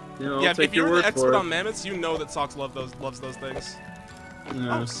 you know, Yeah, I'll take if you're your the word expert for it. on mammoths, you know that Socks loves those things.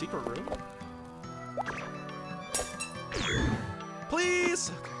 Yeah. Oh, secret room.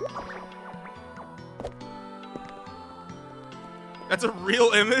 Please. That's a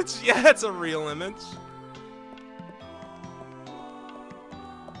real image? Yeah, it's a real image.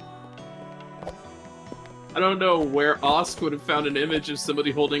 I don't know where Osk would have found an image of somebody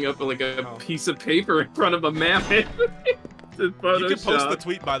holding up like a piece of paper in front of a mammoth. You can post the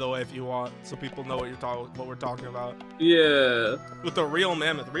tweet, by the way, if you want, so people know what we're talking about. Yeah. With the real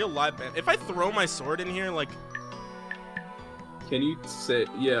mammoth, real live mammoth. If I throw my sword in here, like, can you say?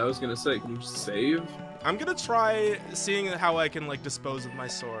 Yeah, I was gonna say, can you save? I'm gonna try seeing how I can like dispose of my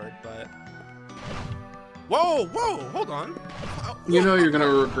sword, but. Whoa, whoa, hold on. You know you're gonna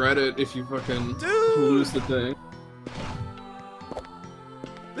regret it if you fucking lose the thing.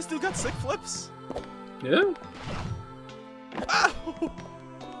 This dude got sick flips. Yeah. Ow!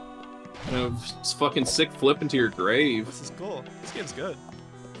 You know, just fucking sick flip into your grave. This is cool. This game's good.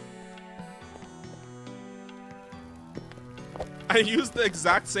 I used the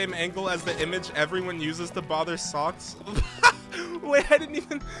exact same angle as the image everyone uses to bother Socks. Wait, I didn't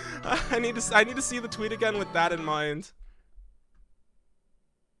even. I need to see the tweet again with that in mind.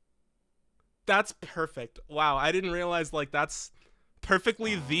 That's perfect. Wow, I didn't realize like that's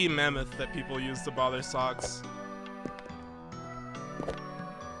perfectly the mammoth that people use to bother Socks.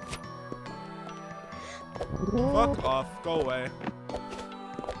 Fuck off. Go away.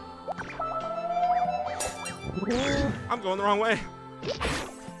 I'm going the wrong way.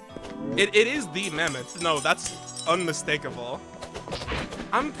 It is the mammoth. No, that's unmistakable.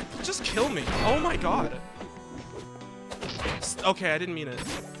 Just kill me. Oh my god. Okay, I didn't mean it.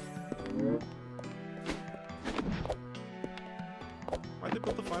 Why'd they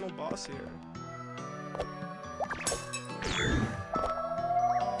put the final boss here?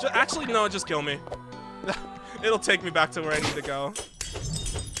 Actually, no, just kill me. It'll take me back to where I need to go.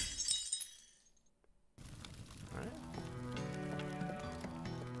 Alright.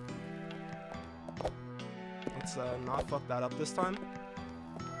 Let's not fuck that up this time.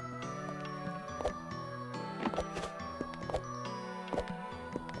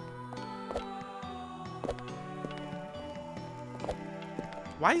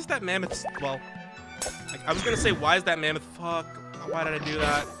 Why is that mammoth, well, like, I was gonna say, why is that mammoth, fuck, why did I do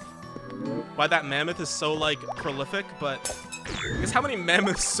that? Why that mammoth is so, like, prolific, but I guess how many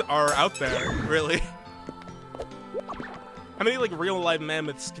mammoths are out there, really? How many, like, real-life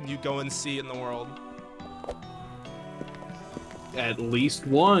mammoths can you go and see in the world? At least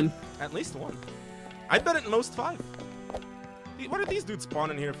one. At least one. I bet at most 5. What are these dudes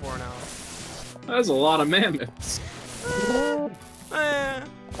spawning here for now? That's a lot of mammoths.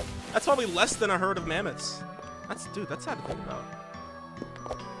 I That's probably less than a herd of mammoths. Dude, that's sad to think about.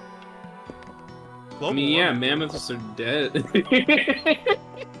 I mean, yeah, mammoths are dead.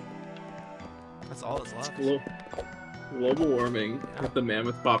 That's all that's left. Global warming hit the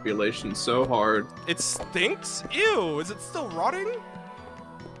mammoth population so hard. It stinks? Ew, is it still rotting?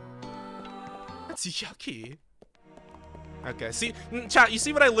 That's yucky. Okay, see, chat, you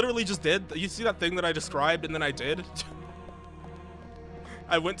see what I literally just did? You see that thing that I described and then I did?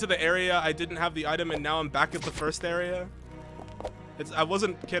 I went to the area, I didn't have the item, and now I'm back at the first area. I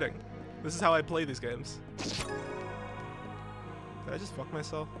wasn't kidding. This is how I play these games. Did I just fuck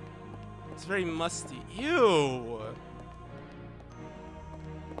myself? It's very musty. Ew!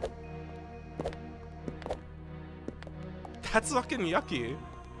 That's fucking yucky.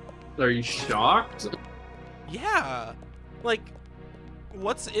 Are you shocked? Yeah! Like,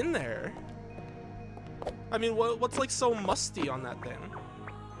 what's in there? I mean, what's like so musty on that thing?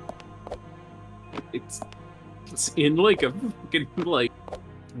 It's in like a fucking like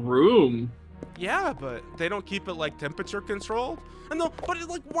room. Yeah, but they don't keep it like temperature controlled. And no, but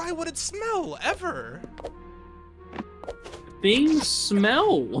like, why would it smell ever? Things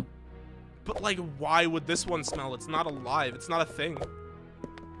smell. But like, why would this one smell? It's not alive. It's not a thing.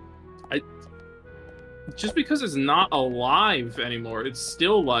 Just because it's not alive anymore, it's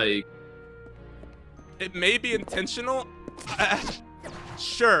still like... It may be intentional.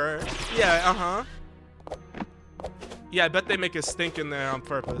 Sure. Yeah, uh-huh. Yeah, I bet they make a stink in there on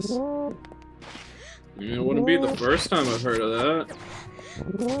purpose. It wouldn't be the first time I've heard of that.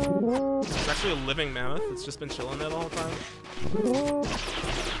 It's actually a living mammoth. It's just been chilling there the whole time.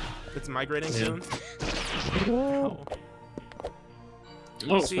 It's migrating soon. Oh.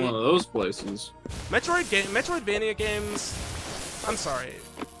 Oh, it's one of those places. Metroidvania games, I'm sorry.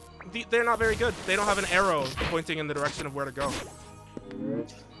 They're not very good. They don't have an arrow pointing in the direction of where to go.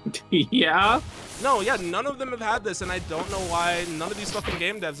 Yeah? No, yeah, none of them have had this, and I don't know why none of these fucking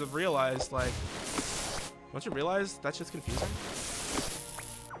game devs have realized, like... Don't you realize that shit's confusing?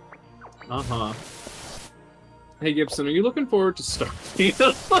 Uh-huh. Hey, Gibson, are you looking forward to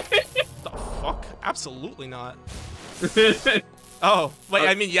Starfield? The fuck? Absolutely not. Oh, wait,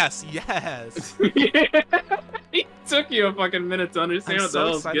 I mean, yes. Yes! Yeah. It took you a fucking minute to understand what the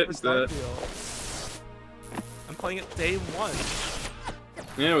hell's getting to that. I'm playing it day one.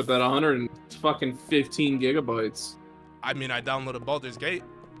 Yeah, with that 115 gigabytes. I mean, I downloaded Baldur's Gate.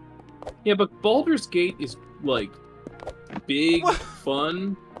 Yeah, but Baldur's Gate is, like, big,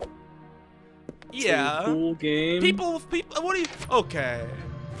 fun. Yeah. Cool game. People, what do you... Okay.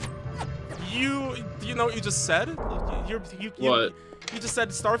 You know what you just said? What? You just said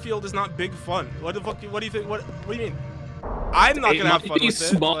Starfield is not big fun. What the fuck? What do you think? What do you mean? I'm not gonna have fun with it. It's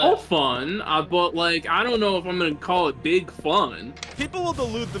small fun, but like I don't know if I'm gonna call it big fun. People will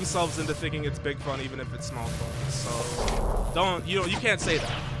delude themselves into thinking it's big fun even if it's small fun. So you can't say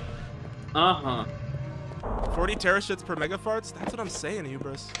that. 40 terashits per megafarts? That's what I'm saying,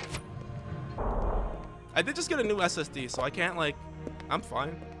 Hubris. I did just get a new SSD, so I can't like. I'm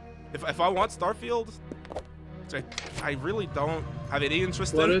fine. If I want Starfield, which I really don't have any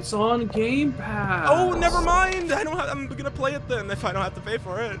interest in. But it's on Game Pass. Oh, never mind. I'm gonna play it then if I don't have to pay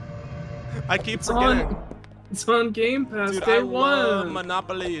for it. I keep forgetting. It's on Game Pass. Dude, Day I one. love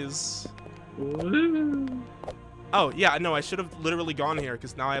Monopolies. Woo. Oh yeah, no, I should have literally gone here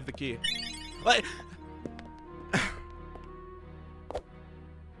because now I have the key. Like,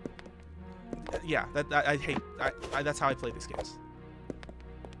 yeah, I hate. That's how I play these games.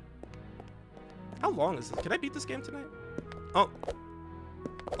 How long is this? Can I beat this game tonight? Oh.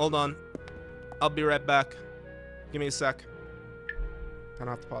 Hold on. I'll be right back. Give me a sec. I don't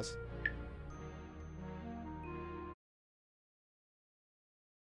have to pause.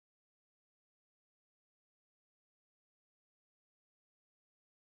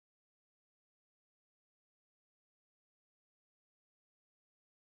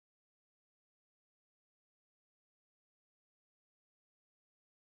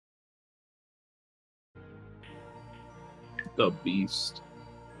 The beast.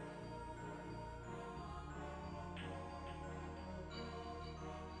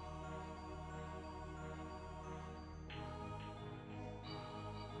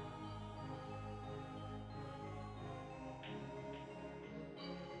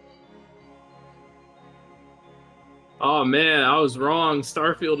 Oh man, I was wrong.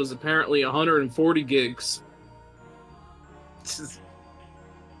 Starfield is apparently 140 gigs.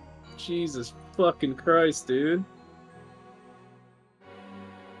 Jesus fucking Christ, dude.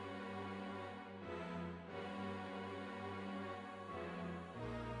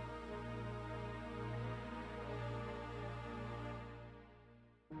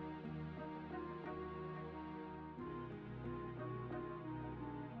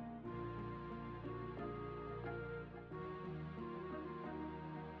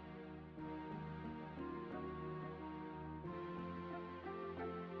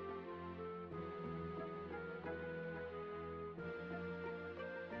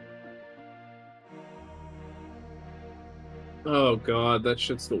 Oh god, that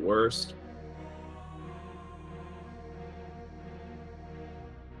shit's the worst.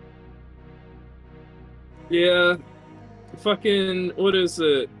 Yeah, fucking, what is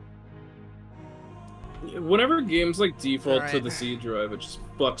it? Whenever games like default to Alright. the C drive, it just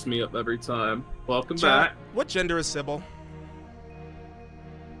fucks me up every time. Welcome Chat, back. what gender is Sybil?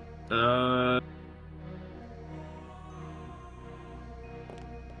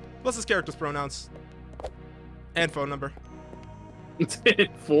 What's his character's pronouns? And phone number.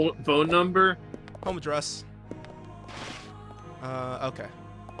 Phone number? Home address. Okay.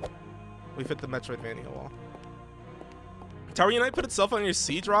 We fit the Metroidvania wall. Tower Unite put itself on your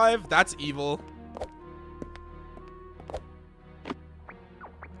C drive? That's evil.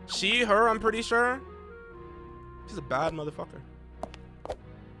 She, her, I'm pretty sure. She's a bad motherfucker.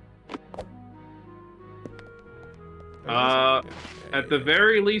 At the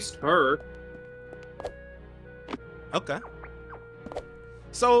very least, her. Okay.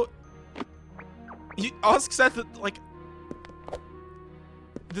 So, you ask Seth, like,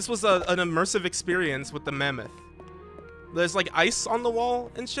 this was an immersive experience with the mammoth. There's like ice on the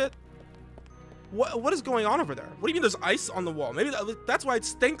wall and shit. What is going on over there? What do you mean there's ice on the wall? Maybe that's why it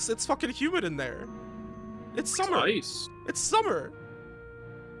stinks. It's fucking humid in there. It's summer. It's ice. It's summer.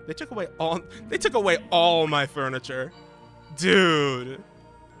 They took away all my furniture. Dude.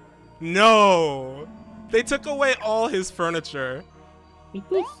 No. They took away all his furniture. What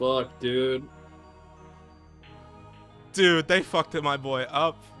the fuck, dude? Dude, they fucked my boy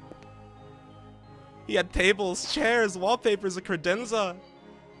up. He had tables, chairs, wallpapers, a credenza.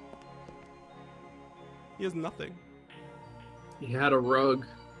 He has nothing. He had a rug.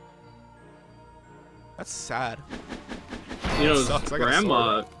 That's sad. You know, Sucks.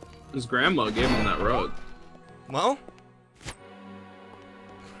 his grandma gave him that rug. Well,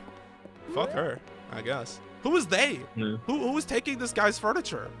 fuck her, I guess. Who was they? Yeah. Who was taking this guy's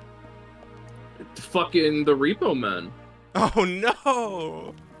furniture? Fucking the repo men. Oh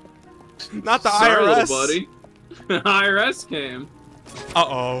no! Not the Sorry, IRS, little buddy. The IRS came.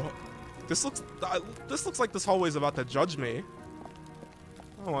 Uh-oh. This looks like this hallway's about to judge me.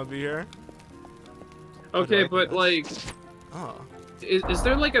 I don't want to be here. Okay, but like, Oh. is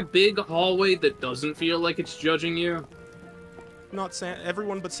there like a big hallway that doesn't feel like it's judging you? Not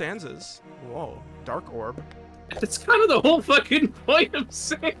everyone but Sans's. Whoa, dark orb. It's kind of the whole fucking point of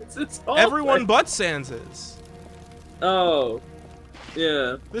Sans. It's all Everyone but Sans's. Oh,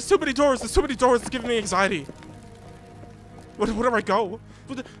 yeah. There's too many doors. There's too many doors. It's giving me anxiety. Where do I go?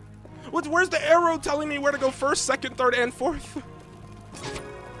 Where's the arrow telling me where to go first, second, third, and fourth?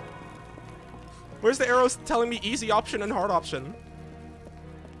 Where's the arrows telling me easy option and hard option?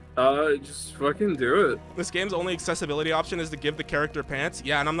 Just fucking do it. This game's only accessibility option is to give the character pants.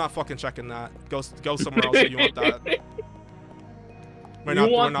 Yeah, and I'm not fucking checking that. Go somewhere else if you want that. We're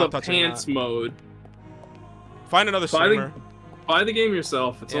want not the touching pants that. mode. Find another streamer. Buy the game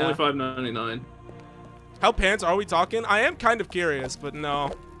yourself. It's Yeah. only $5.99. How pants are we talking? I am kind of curious, but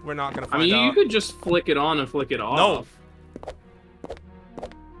no, we're not gonna I find mean, out. you could just flick it on and flick it off.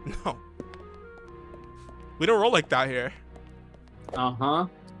 No. We don't roll like that here. Uh-huh.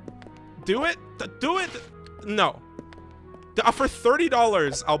 Do it? Do it? No. For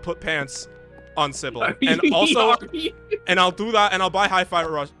 $30, I'll put pants on Sybil. And also, and I'll do that, and I'll buy Hi-Fi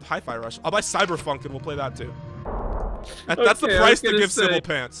Rush. I'll buy Cyberfunk, and we'll play that too. That's the Okay, I price was to gonna give say- Sybil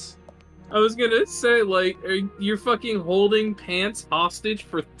pants. I was gonna say, like, you're fucking holding pants hostage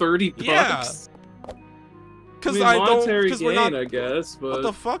for 30 bucks? Yeah. Because mean, I don't. monetary Because we're gain, not. I guess, but What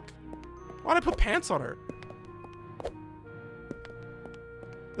the fuck? Why'd I put pants on her?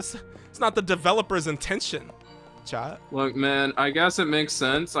 It's not the developer's intention, chat. look, man, I guess it makes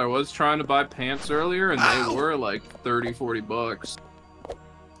sense. I was trying to buy pants earlier, and Ow! they were like 30, 40 bucks.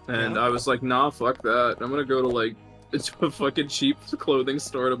 And Yeah. I was like, nah, fuck that. I'm gonna go to like a fucking cheap clothing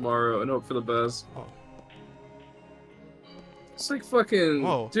store tomorrow and hope for the best. Oh. It's like fucking,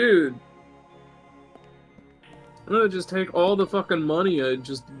 Whoa. dude. I'm gonna just take all the fucking money I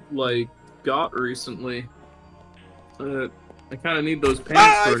just like got recently. I kind of need those pants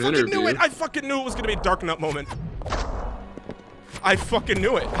Ah, for I an fucking interview. knew it! I fucking knew it was gonna be a dark nut moment. I fucking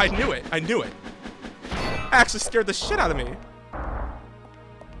knew it. I knew it. I knew it. Actually scared the shit out of me.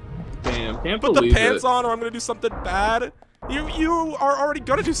 Damn, can't Put the believe pants it. on or I'm gonna do something bad. You are already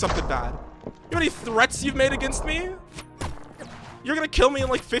gonna do something bad. You know how many threats you've made against me? You're gonna kill me in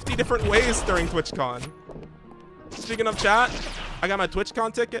like 50 different ways during TwitchCon. Speaking of chat, I got my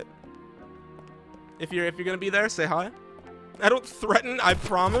TwitchCon ticket. If you're gonna be there, say hi. I don't threaten, I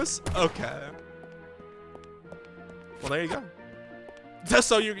promise. Okay. Well, there you go. Just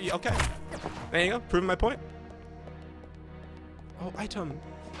so you okay. There you go. Proving my point. Oh, item.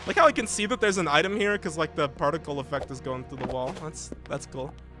 Like how I can see that there's an item here because like the particle effect is going through the wall. That's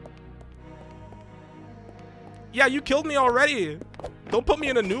cool. Yeah, you killed me already. Don't put me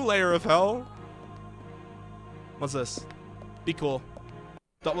in a new layer of hell. What's this? Be cool.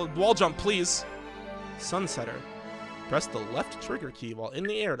 Double wall jump, please. Sunsetter. Press the left trigger key while in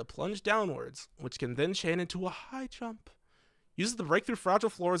the air to plunge downwards, which can then chain into a high jump. Use it to break through fragile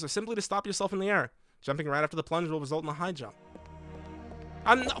floors or simply to stop yourself in the air. Jumping right after the plunge will result in a high jump.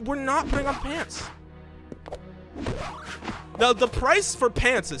 We're not putting on pants. The price for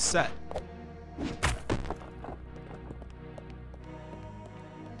pants is set.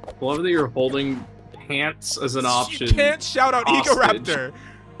 Love that you're holding pants as an option. You can't shout out Egoraptor.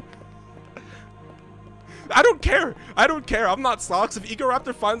 I don't care. I don't care. I'm not socks. If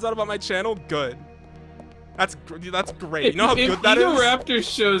Egoraptor finds out about my channel, good. That's great. You know how good that is? If Egoraptor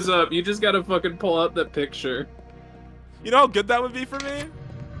shows up, you just gotta fucking pull out that picture. You know how good that would be for me?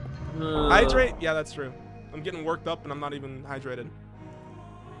 Hydrate? Yeah, that's true. I'm getting worked up and I'm not even hydrated.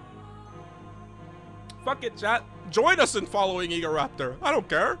 Fuck it, chat. Join us in following Egoraptor. I don't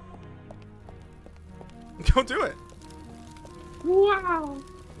care. Go do it. Wow.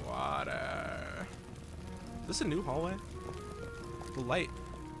 Water. Is this a new hallway? The light.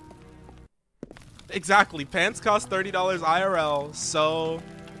 Exactly. Pants cost $30 IRL, so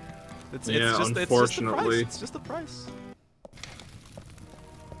it's just unfortunately. It's just the price.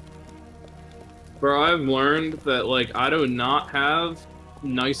 Bro, I've learned that like I do not have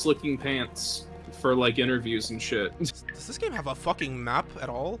nice looking pants for like interviews and shit. Does this game have a fucking map at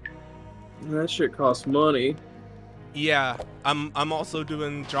all? That shit costs money. Yeah, I'm also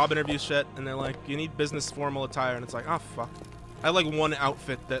doing job interview shit, and they're like, you need business formal attire, and it's like, oh fuck. I have like one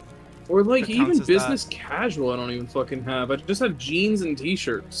outfit that. Or like even business casual, I don't even fucking have. I just have jeans and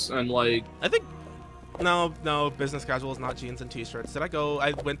t-shirts, and like. I think. No, business casual is not jeans and t-shirts. Did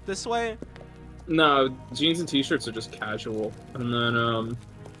I went this way? No, jeans and t-shirts are just casual, and then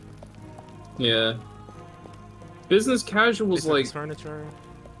yeah. Business casual is like furniture,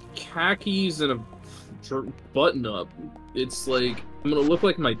 khakis and a button up. It's like I'm gonna look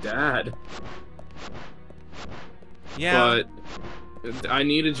like my dad. Yeah. But I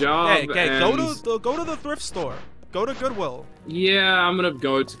need a job. Hey, and... go to the thrift store. Go to Goodwill. Yeah, I'm gonna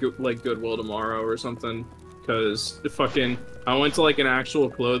go to like Goodwill tomorrow or something. Cause I went to like an actual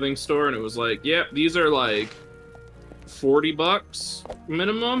clothing store and it was like, yep, these are like $40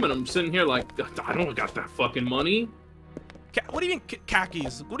 minimum, and I'm sitting here like, I don't got that fucking money. What do you mean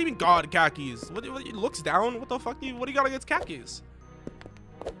khakis? What do you mean God khakis? What looks down? What the fuck what do you got against khakis?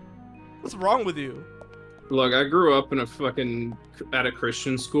 What's wrong with you? Look, I grew up in at a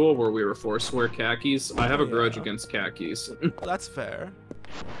Christian school where we were forced to wear khakis. I have a grudge against khakis. That's fair.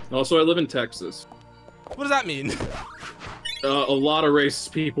 Also, I live in Texas. What does that mean? A lot of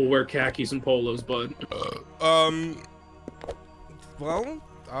racist people wear khakis and polos, bud. Well,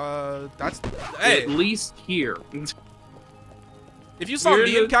 that's... Hey. At least here. If you saw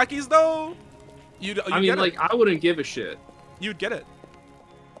me in khakis, though, you'd I mean, like, I wouldn't give a shit. You'd get it.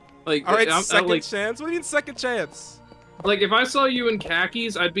 Like, all right, second chance? What do you mean second chance? Like, if I saw you in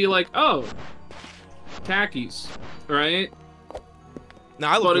khakis, I'd be like, oh, khakis, right?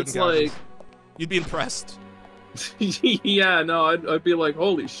 Nah, I look good in khakis. Like... You'd be impressed. Yeah, no, I'd be like,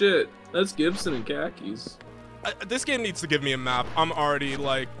 holy shit, that's Gibson in khakis. This game needs to give me a map. I'm already,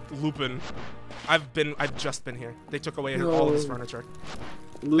 like, looping. I've just been here. They took away all of his furniture.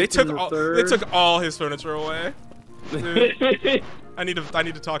 They took all his furniture away. Dude, I need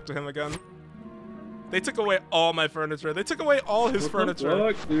to talk to him again. They took away all my furniture. They took away all his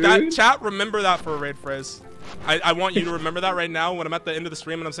furniture. That chat, remember that for a raid phrase. I want you to remember that right now when I'm at the end of the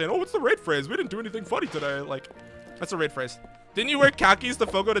stream and I'm saying, oh, what's the raid phrase? We didn't do anything funny today. Like, that's a raid phrase. Didn't you wear khakis to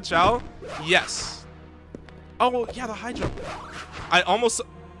Fogo de Chao? Yes. Oh, yeah, the high jump. I almost...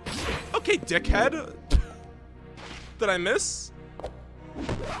 Okay, dickhead. Did I miss?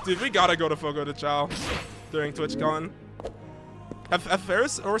 Dude, we gotta go to Fogo de Chao during TwitchCon. Have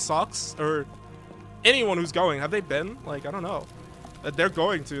Ferris or Socks or anyone who's going, have they been? Like, I don't know. They're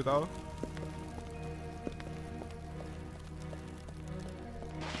going to, though.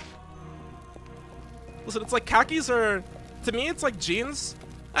 Listen, it's like khakis are... To me, it's like jeans.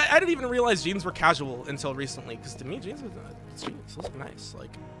 I didn't even realize jeans were casual until recently, because to me, jeans look nice.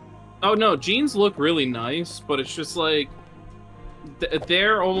 Like, oh no, jeans look really nice, but it's just like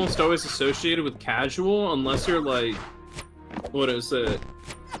they're almost always associated with casual, unless you're like, what is it?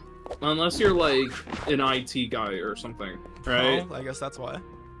 Unless you're like an IT guy or something, right? Oh, I guess that's why.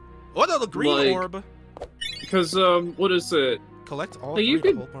 What the green orb? Because what is it? Collect all like, three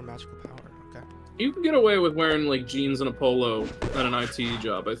to hold more magical power. Okay. you can get away with wearing like jeans and a polo at an IT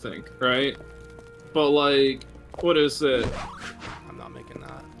job, I think, right? But like, what is it? I'm not making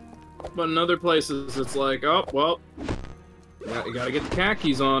that. But in other places, it's like, oh well, yeah, you gotta get the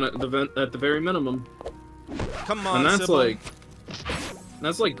khakis on at the very minimum. Come on, And that's sibling.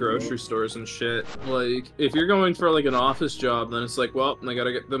 like grocery stores and shit. Like, if you're going for like an office job, then it's like, well, I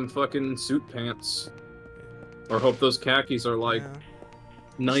gotta get them fucking suit pants, or hope those khakis are like Yeah.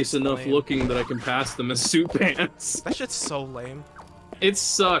 nice enough lame. looking that I can pass them as suit pants. That shit's so lame. It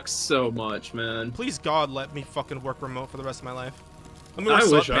sucks so much, man. Please God, let me fucking work remote for the rest of my life. I'm I gonna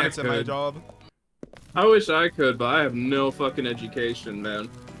wear wish I sweatpants at my could. job. I wish I could, but I have no fucking education, man.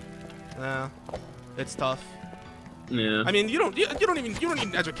 Yeah, it's tough. Yeah. I mean, you don't need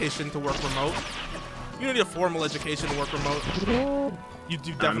an education to work remote. You don't need a formal education to work remote. You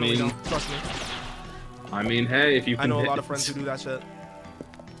do definitely don't. Trust me. I mean, hey, if you can I know a lot of friends who do that shit.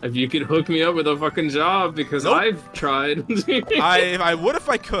 If you could hook me up with a fucking job, because Nope. I've tried. I would if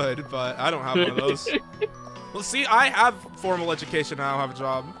I could, but I don't have one of those. Well, see, I have formal education and I don't have a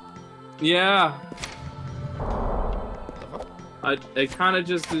job. Yeah. The fuck? It kind of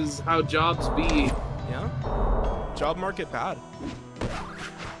just is how jobs be. Yeah? Job market bad.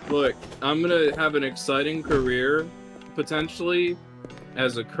 Look, I'm gonna have an exciting career, potentially,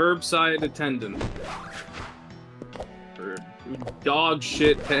 as a curbside attendant. For dog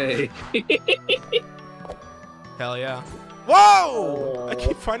shit pay. Hell yeah. Whoa! I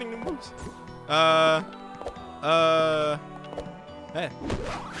keep finding new moves. Hey,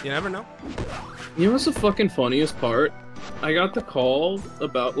 you never know. You know what's the fucking funniest part? I got the call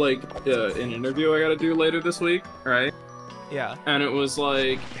about, like, an interview I gotta do later this week, right? Yeah. And it was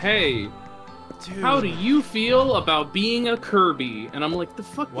like, hey, Dude. how do you feel about being a Kirby? And I'm like, the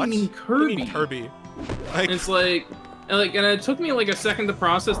fuck What? do you mean What do Kirby? you mean Kirby? Like, And it's like, and it took me like a second to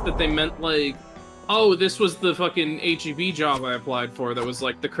process that they meant like, oh, this was the fucking HEB job I applied for that was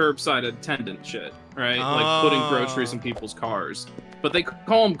like the curbside attendant shit, right? Like putting groceries in people's cars. But they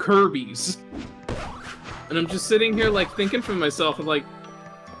call them Kirby's. And I'm just sitting here like thinking for myself, I'm like,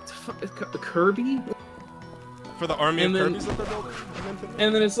 Kirby? for the army and of then- Kirby's that they're building?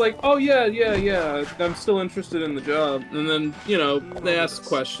 And then it's like, oh yeah, I'm still interested in the job. And then, you know, they ask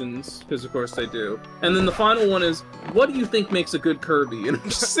questions, because of course they do. And then the final one is, what do you think makes a good Kirby? And I'm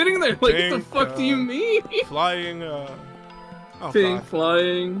just sitting there like, what the Think, fuck do you mean? Flying, oh, Think, God.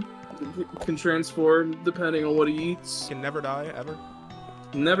 flying, can transform depending on what he eats. Can never die, ever.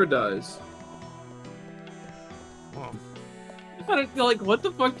 Never dies. Oh. I don't, like, what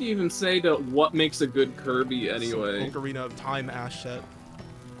the fuck do you even say to what makes a good Kirby anyway? Some Ocarina of Time ass shit.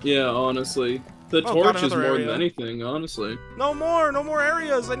 Yeah, honestly. The Oh, got torch is another more area. than anything, honestly. No more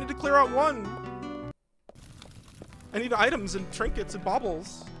areas. I need to clear out one. I need items and trinkets and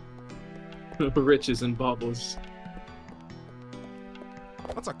baubles. Riches and baubles.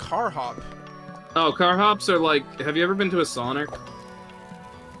 That's a car hop. Oh, car hops are like, have you ever been to a Sonic?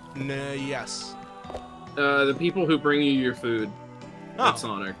 Nah, yes. The people who bring you your food Oh. at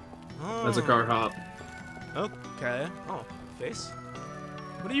Sonic. That's a car hop. Okay. Oh, face.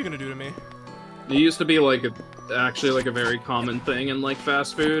 What are you gonna do to me? It used to be like actually like a very common thing in like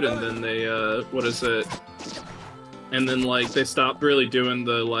fast food, and then they what is it? And then like they stopped really doing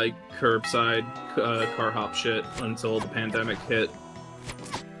the like curbside car hop shit until the pandemic hit.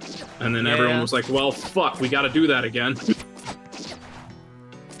 And then everyone Yeah. was like, well, fuck, we gotta do that again.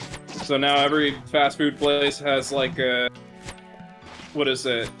 So now every fast food place has like a, what is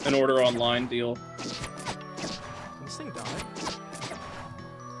it, an order online deal. Can this thing die?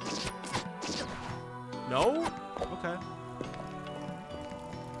 No? Okay.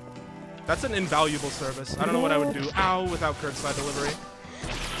 That's an invaluable service. I don't know what I would do. Ow, without curbside delivery.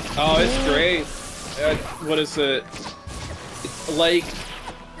 Oh, it's great. What is it? Like,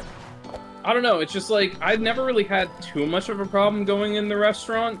 I don't know, it's just like, I've never really had too much of a problem going in the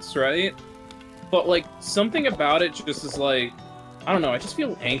restaurants, right? But like, something about it just is like, I don't know, I just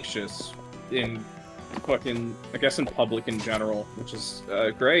feel anxious in fucking, I guess in public in general, which is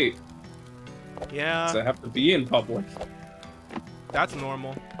great, Yeah, 'cause I have to be in public. that's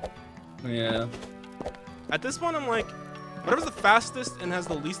normal. Yeah. At this point, I'm like, whatever's the fastest and has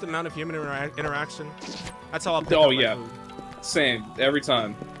the least amount of human interaction, that's how I'll pick Oh, up my yeah. food. Same, every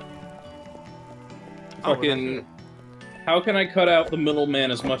time. Oh, Fucking, how can I cut out the middleman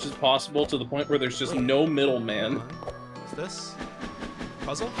as much as possible to the point where there's just no middleman? Is this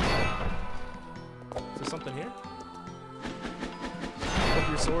puzzle? Is there something here? Put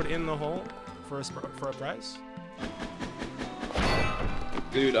your sword in the hole for a prize.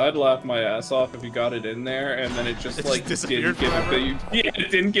 Dude, I'd laugh my ass off if you got it in there and then it just It like just disappeared didn't give it forever? to you. Yeah, it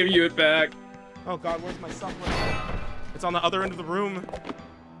didn't give you it back. Oh god, where's my supplement? It's on the other end of the room.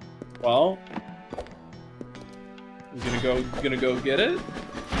 Well, you gonna go get it?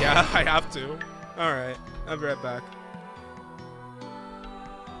 Yeah, I have to. All right, I'll be right back.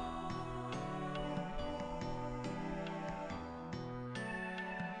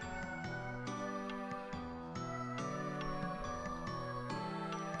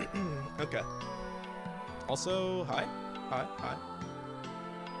 Okay. Also, hi. Hi.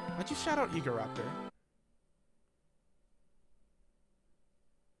 Why'd you shout out Egoraptor?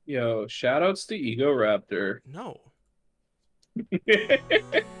 Yo, shoutouts to Egoraptor. No.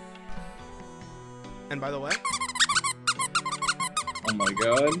 And by the way, Oh my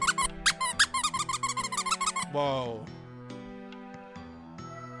god. whoa.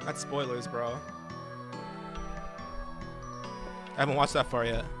 That's spoilers, bro. I haven't watched that far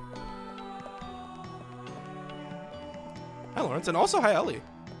yet. Hi, Lawrence, and also hi, Ellie.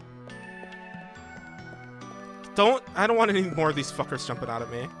 I don't want any more of these fuckers jumping out at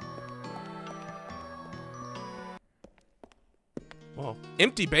me. Whoa.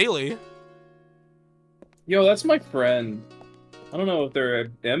 Empty Bailey? Yo, that's my friend. I don't know if they're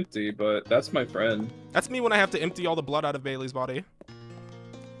empty, but that's my friend. That's me when I have to empty all the blood out of Bailey's body.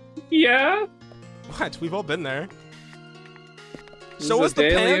 Yeah? What? We've all been there. This So is what's a the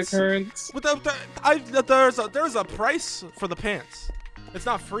daily pants? occurrence. With there's a price for the pants. It's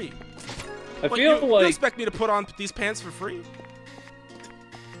not free. I But feel you like expect me to put on these pants for free?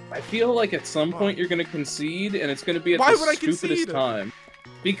 at some point you're gonna concede, and it's gonna be at Why the would I stupidest concede? time.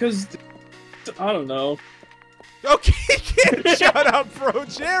 Because I don't know. Okay, can't shout out Pro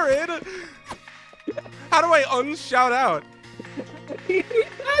Jared. How do I unshout out? How do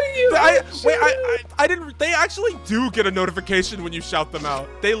you? I didn't. They actually do get a notification when you shout them out.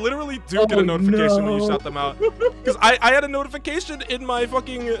 They literally do get a notification when you shout them out. Because I had a notification in my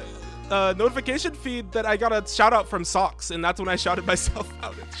fucking notification feed that I got a shout out from Socks, and that's when I shouted myself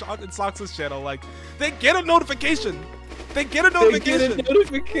out in Socks' channel. Like, they get a notification. They get a notification. They get a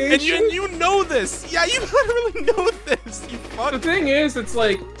notification. And you know this. Yeah, you literally know this. You fuck. The thing is, it's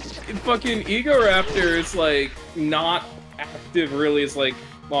like fucking Egoraptor is like not active really. It's like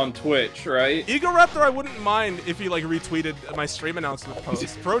on Twitch, right? Egoraptor, I wouldn't mind if he like retweeted my stream announcement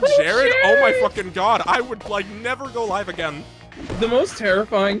post. Pro Jared, oh my fucking god, I would like never go live again. The most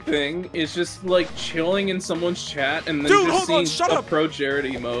terrifying thing is just like chilling in someone's chat and then Dude, just hold on, seeing shut a up. Pro Jared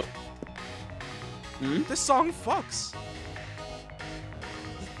emote. This song fucks.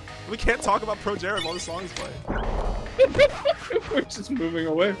 We can't talk about Pro Jared while the song's playing. We're just moving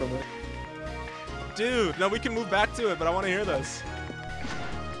away from it. Dude, no, we can move back to it, but I want to hear this.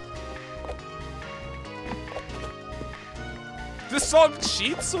 This song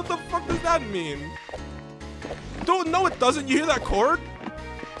cheats? What the fuck does that mean? Dude, no it doesn't. You hear that chord?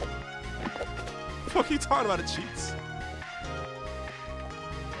 What are you talking about? It cheats.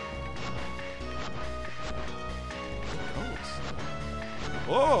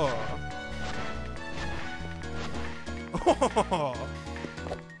 Oh. Oh.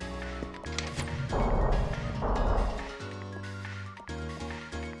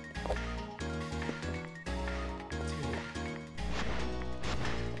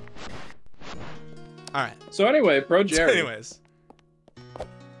 All right. So anyway, Pro Jared. Anyways.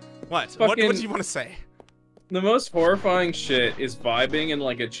 What Fucking- do you want to say? The most horrifying shit is vibing in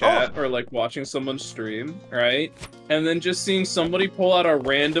like a chat or like watching someone stream, right? And then just seeing somebody pull out a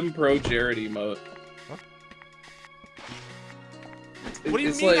random Pro Jared emote. Huh? What do you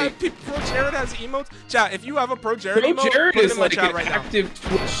It's mean? like- Pro Jared has emotes? Chat, if you have a Pro Jared Pro emote, Jared put it is in my like chat an right now. active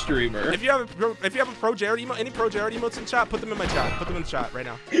Twitch streamer. If you have a Pro Jared emote, any Pro Jared emotes in chat, put them in my chat. Put them in the chat right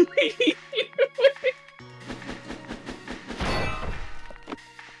now.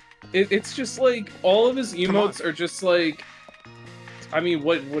 It's just like all of his emotes are just like, I mean,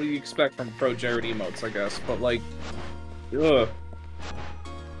 what do you expect from Pro Jared emotes, I guess? But like, ugh.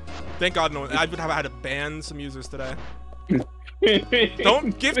 Thank God no. I would have had to ban some users today.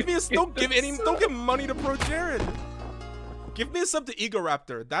 Don't give money to Pro Jared. Give me a sub to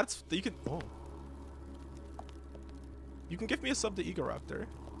Egoraptor. That's you can. Oh. You can give me a sub to Egoraptor.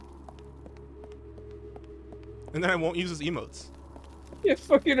 And then I won't use his emotes. Yeah,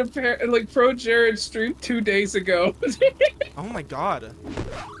 fucking like Pro Jared streamed 2 days ago. Oh my god.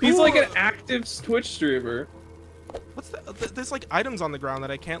 He's like an active Twitch streamer. What's that? There's like items on the ground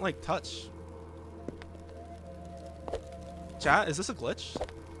that I can't like touch. Chat, is this a glitch?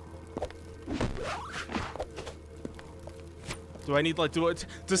 Do I need like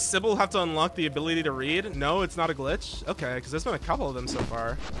does Sybil have to unlock the ability to read? No, it's not a glitch. Okay, because there's been a couple of them so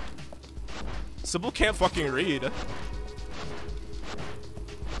far. Sybil can't fucking read.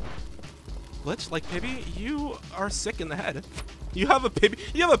 Glitch? Like, Pibby, you are sick in the head. You have a Pibby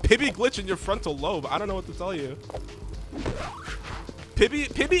glitch in your frontal lobe. I don't know what to tell you.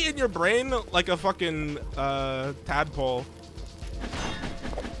 Pibby in your brain like a fucking tadpole.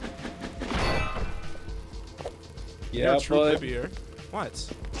 Yeah, You're a true but Pibbier.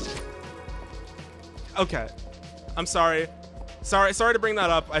 What? Okay. I'm sorry. Sorry to bring that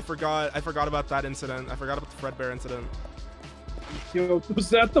up. I forgot about that incident. I forgot about the Fredbear incident. yo, was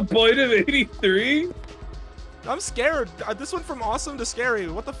that the point of 83? I'm scared. This went from awesome to scary.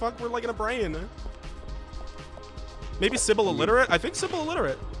 What the fuck? We're like in a brain. Maybe Sybil illiterate? I think Sybil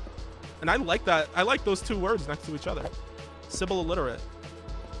illiterate. And I like that. I like those two words next to each other. Sybil illiterate.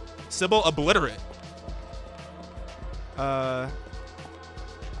 Sybil obliterate.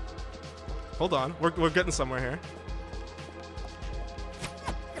 Hold on. We're getting somewhere here.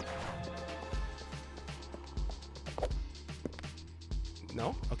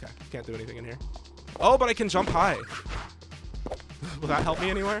 No? Okay. Can't do anything in here. Oh, but I can jump high. Will that help me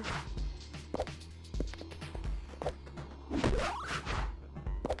anywhere?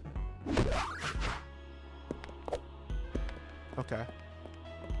 Okay.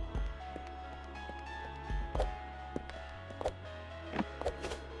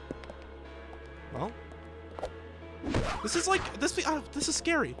 Well, this is like this is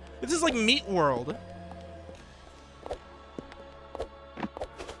scary. This is like Meat World.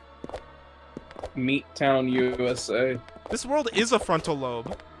 Meat Town, USA. This world is a frontal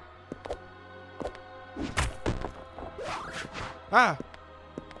lobe. Ah.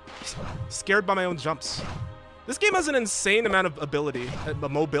 Scared by my own jumps. This game has an insane amount of ability,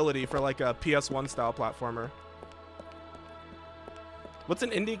 mobility for like a PS1 style platformer. What's an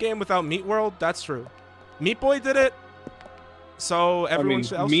indie game without Meat World? That's true. Meat Boy did it, so everyone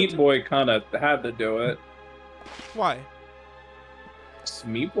else Meat Boy kind of had to do it. Why? It's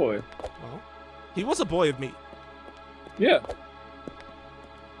Meat Boy. Well, he was a boy of meat. Yeah.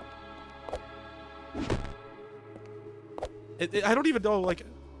 I don't even know, like,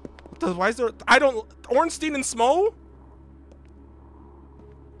 why is there? I don't. Ornstein and Smo?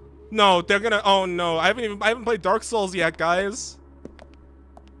 No, they're gonna. Oh no, I haven't played Dark Souls yet, guys.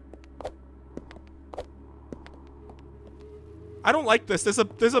 I don't like this. There's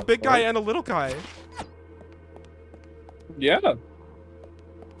a big guy and a little guy. Yeah.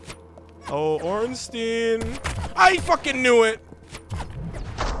 Oh, Ornstein. I fucking knew it.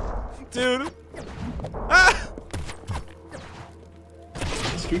 Dude. Ah!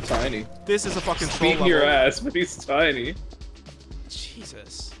 He's too tiny. This is a fucking troll Beating level. your ass, but he's tiny.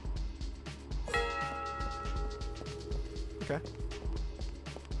 Jesus. Okay.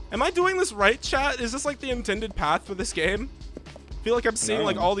 Am I doing this right, chat? Is this like the intended path for this game? I feel like I'm seeing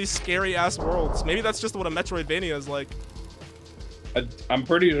like all these scary ass worlds. Maybe that's just what a Metroidvania is like. I'm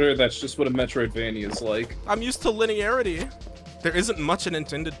pretty sure that's just what a Metroidvania is like. I'm used to linearity. There isn't much an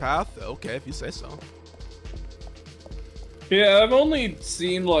intended path. Okay, if you say so. Yeah, I've only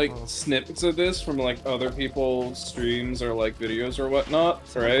seen like snippets of this from like other people's streams or like videos or whatnot,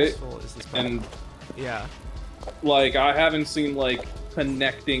 right? And yeah, like I haven't seen like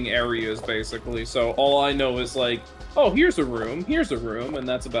connecting areas basically. So all I know is like, oh, here's a room, and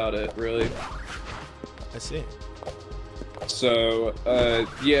that's about it, really. I see. So,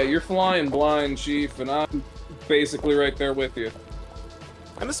 yeah, you're flying blind, Chief, and I'm basically right there with you.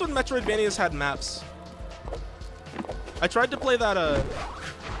 I miss when Metroidvanias had maps. I tried to play that,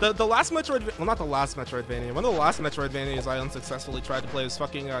 the last Metroid, well, not the last Metroidvania, one of the last Metroidvanias I unsuccessfully tried to play was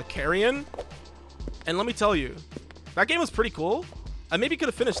fucking, Carrion. And let me tell you, that game was pretty cool. I maybe could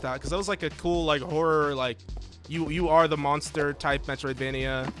have finished that, because that was like a cool, like, horror, like, you are the monster type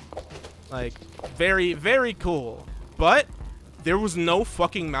Metroidvania. Like, very, very cool. But there was no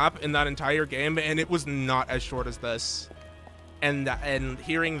fucking map in that entire game, and it was not as short as this. And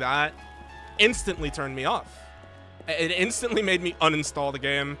hearing that instantly turned me off. It instantly made me uninstall the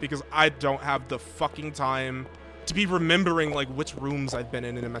game because I don't have the fucking time to be remembering like which rooms I've been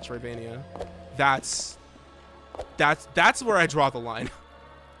in a Metroidvania. That's where I draw the line.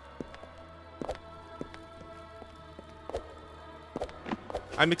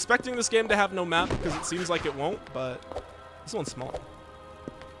 I'm expecting this game to have no map because it seems like it won't, but this one's small.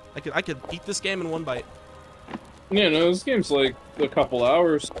 I could eat this game in one bite. Yeah, no, this game's like a couple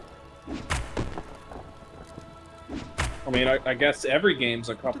hours. I mean, I guess every game's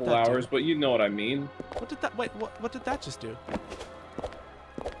a couple hours, but you know what I mean. What did that, wait, what did that just do?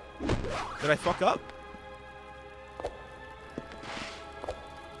 Did I fuck up?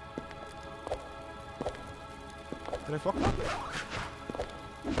 Did I fuck up?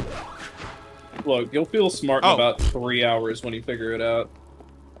 Look, you'll feel smart in about 3 hours when you figure it out.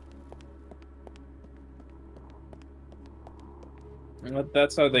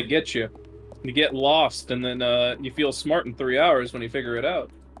 That's how they get you. You get lost, and then you feel smart in 3 hours when you figure it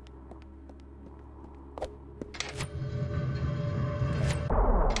out.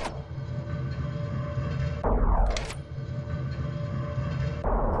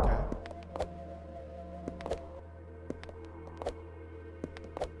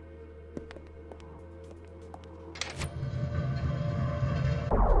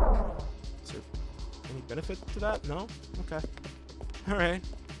 Benefit to that? No? Okay. Alright.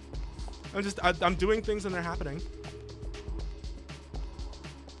 I'm doing things and they're happening.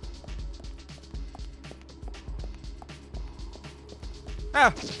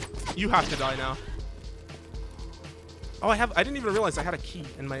 Ah! You have to die now. Oh, I didn't even realize I had a key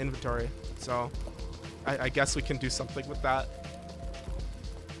in my inventory. So, I guess we can do something with that.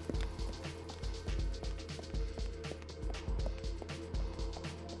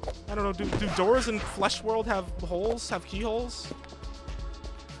 I don't know, do doors in Flesh World have holes? Have keyholes?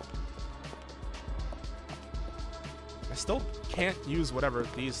 I still can't use whatever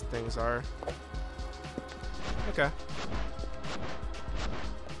these things are. Okay.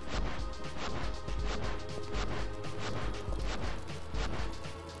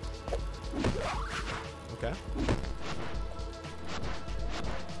 Okay.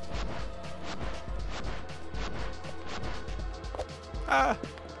 Ah!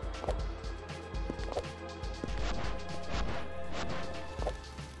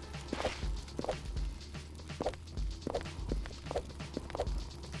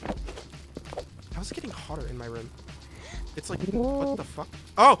 How's it getting hotter in my room? It's like, what the fuck?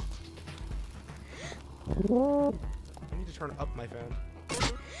 Oh! I need to turn up my fan.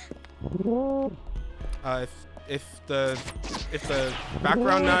 If the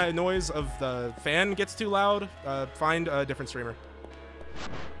background noise of the fan gets too loud, find a different streamer.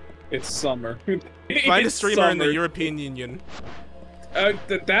 It's summer. Find a streamer in the European Union.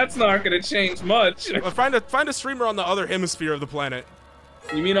 That's not gonna change much. Find a streamer on the other hemisphere of the planet.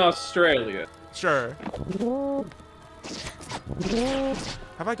 You mean Australia? Sure.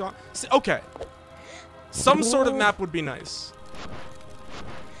 Have I gone? Okay. Some sort of map would be nice.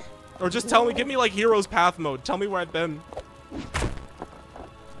 Or just tell me, give me like Hero's Path mode. Tell me where I've been.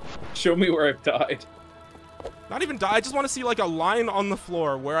 Show me where I've died. Not even die. I just want to see like a line on the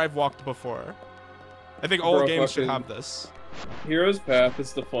floor where I've walked before. I think all games should have this. Hero's Path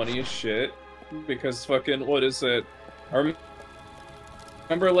is the funniest shit because fucking what is it? I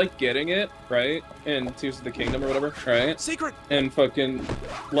remember like getting it right in Tears of the Kingdom or whatever, right? Secret. And fucking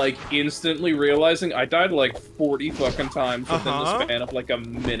like instantly realizing I died like 40 fucking times within the span of like a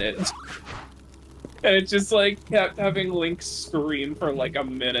minute. And it just like kept having Link scream for like a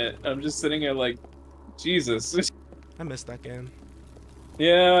minute. I'm just sitting here like, Jesus. I missed that game.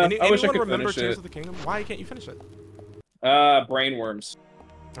 Yeah, I wish I could remember finish Tears it. of the Kingdom? Why can't you finish it? Brainworms.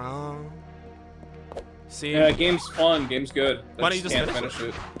 Oh. See. Yeah, game's fun. Game's good. Why don't you just can't finish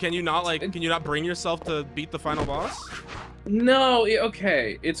it? Can you not like? Can you not bring yourself to beat the final boss? No.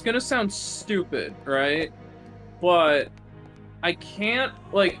 Okay. It's gonna sound stupid, right? But I can't.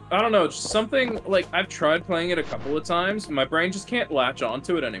 Like, I don't know. Just something like I've tried playing it a couple of times. My brain just can't latch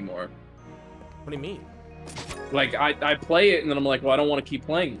onto it anymore. What do you mean? Like I play it and then I'm like, well, I don't want to keep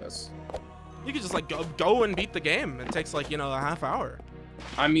playing this. You could just like go and beat the game. It takes like, you know, a half hour.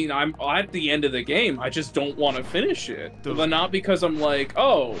 I mean, I'm at the end of the game. I just don't want to finish it. But not because I'm like,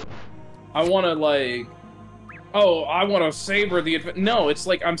 oh, I want to like, oh, I want to savor the adventure. No, it's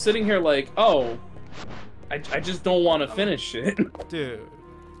like I'm sitting here like, oh, I just don't want to finish it. Dude.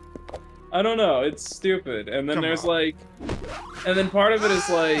 I don't know. It's stupid. And then there's like, and then part of it is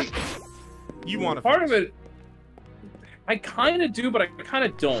like, you want to part of it. I kind of do, but I kind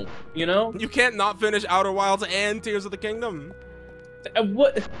of don't, you know? You can't not finish Outer Wilds and Tears of the Kingdom.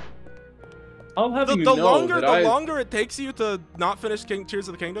 What? I'll have you the know longer it takes you to not finish Tears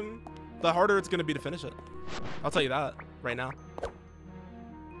of the Kingdom, the harder it's going to be to finish it. I'll tell you that right now.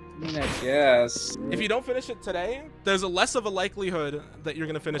 I mean, I guess. If you don't finish it today, there's a less of a likelihood that you're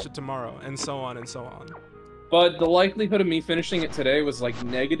going to finish it tomorrow, and so on and so on. But the likelihood of me finishing it today was like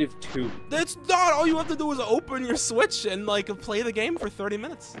 -2. That's not all you have to do is open your Switch and like play the game for 30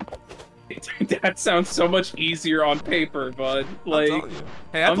 minutes. That sounds so much easier on paper, bud. Like,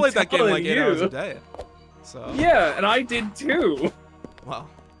 hey, I played that game like 8 hours a day. So yeah, and I did too. Well,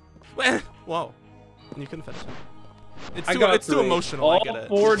 whoa, and you couldn't finish it. It's too emotional. All I get it.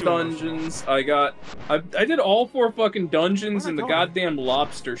 4 dungeons. I did all 4 fucking dungeons in the goddamn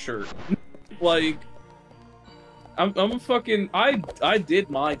lobster shirt. Like. I'm a fucking. I did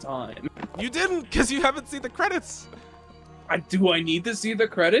my time. You didn't, because you haven't seen the credits. Do I need to see the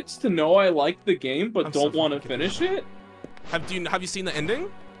credits to know I like the game but don't want to finish it? Have you seen the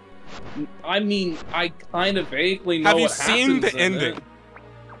ending? I mean, I kind of vaguely know Have you what seen the happens in ending?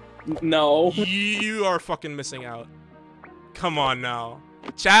 it. No. You are fucking missing out. Come on now,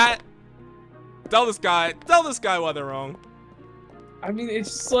 chat. Tell this guy why they're wrong. I mean, it's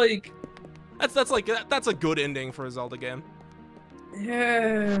just like, that's a good ending for a Zelda game.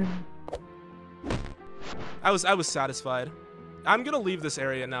 yeah. I was satisfied. I'm gonna leave this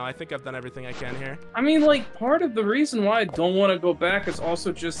area now. I think I've done everything I can here. I mean, like, part of the reason why I don't want to go back is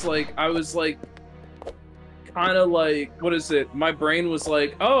also just like, I was like, kind of like, what is it? My brain was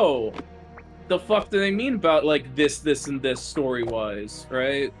like, oh, the fuck do they mean about like this, and this story-wise,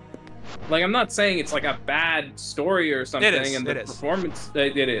 right? Like, I'm not saying it's like a bad story or something, and the performance,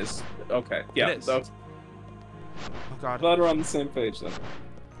 it is. Okay, yeah. It is. So, Oh god. glad we're on the same page then.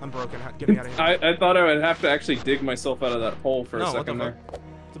 I'm broken. Get me out of here. I thought I would have to actually dig myself out of that hole for a second there.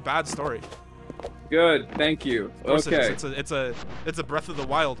 It's a bad story. Good, thank you. Okay. It's a Breath of the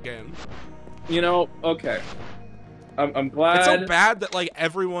Wild game. You know, okay. I'm glad. It's so bad that like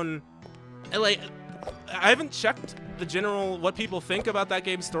everyone, like, I haven't checked the general what people think about that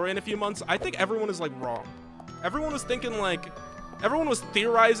game's story in a few months. I think everyone is like wrong. Everyone was thinking like. Everyone was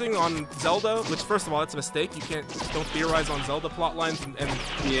theorizing on Zelda, which, first of all, that's a mistake. You don't theorize on Zelda plot lines and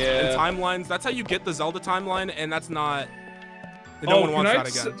timelines. That's how you get the Zelda timeline, and that's not. No one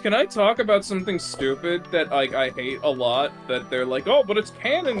wants that again. Can I talk about something stupid that like I hate a lot? That they're like, oh, but it's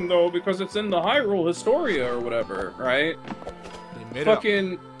canon though because it's in the Hyrule Historia or whatever, right? They made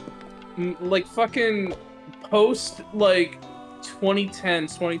fucking, like fucking post like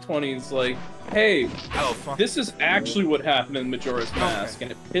 2010s, 2020s, like. Hey, this is actually what happened in Majora's Mask,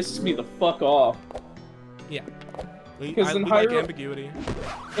 and it pisses me the fuck off. Yeah. Because in like ambiguity.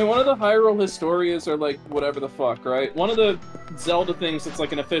 In one of the Hyrule Historias, or like whatever the fuck, right? One of the Zelda things, it's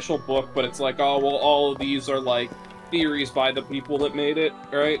like an official book, but it's like, oh, well, all of these are like theories by the people that made it,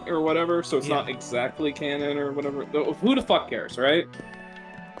 right? Or whatever, so it's not exactly canon or whatever. Who the fuck cares, right?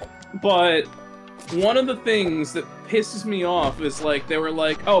 But one of the things that pisses me off is like they were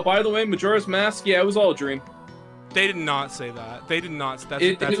like, oh, by the way, Majora's Mask, yeah, it was all a dream. They did not say that. They did not. That's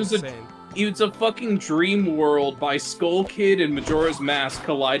insane. It's a fucking dream world by Skull Kid and Majora's Mask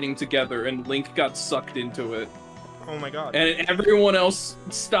colliding together, and Link got sucked into it. Oh my god. And everyone else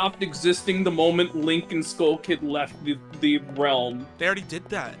stopped existing the moment Link and Skull Kid left the realm. They already did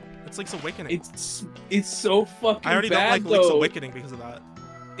that. It's Link's Awakening. It's so fucking bad, I already don't like Link's Awakening because of that.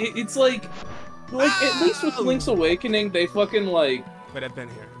 It's like at least with Link's Awakening, they fucking like. But I've been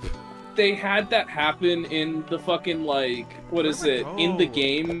here. They had that happen in the fucking like in the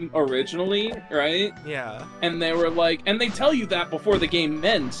game originally, right? Yeah. And they were like, and they tell you that before the game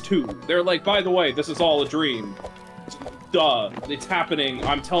ends too. They're like, by the way, this is all a dream. Duh, it's happening.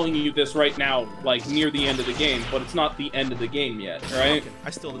 I'm telling you this right now, like near the end of the game, but it's not the end of the game yet, right? I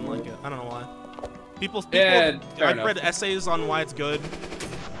still didn't like it. I don't know why. People I've read essays on why it's good.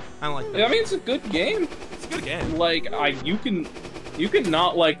 I don't like that. I mean, it's a good game. It's a good game. Like, you can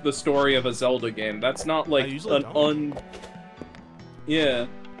not like the story of a Zelda game. That's not like Yeah.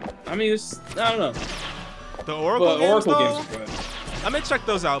 I mean, I don't know. The Oracle games are good. I may check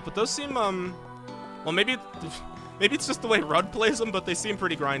those out, but those seem well, maybe it's just the way Rudd plays them, but they seem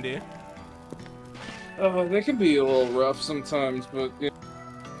pretty grindy. They can be a little rough sometimes, but yeah.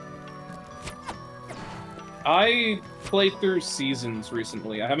 I played through Seasons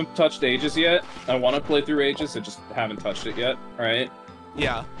recently. I haven't touched Ages yet. I want to play through Ages, I just haven't touched it yet, right?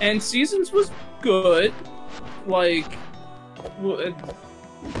 Yeah. And Seasons was good, like,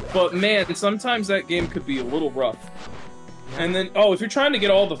 but man, sometimes that game could be a little rough. Yeah. And then, if you're trying to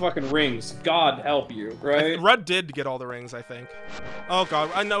get all the fucking rings, God help you, right? Rudd did get all the rings, I think. Oh god,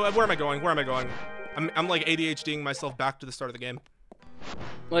 I know. Where am I going? Where am I going? I'm like ADHDing myself back to the start of the game.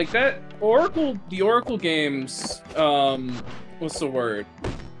 Like that the Oracle games, what's the word?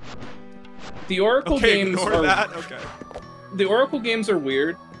 The Oracle games are that? Okay. The Oracle games are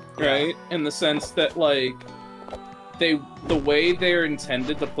weird, right? In the sense that like the way they're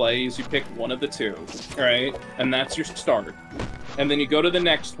intended to play is you pick one of the two, right? And that's your start. And then you go to the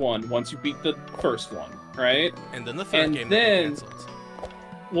next one once you beat the first one, right? And then the third game then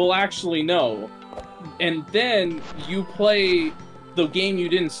well, actually no. And then you play the game you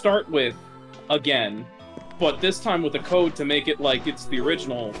didn't start with again, but this time with a code to make it like it's the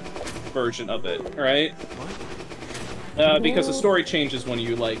original version of it, right? What? Because the story changes when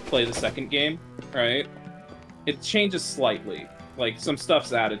you like play the second game, right? It changes slightly. Like some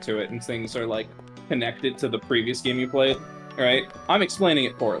stuff's added to it and things are like connected to the previous game you played, right? I'm explaining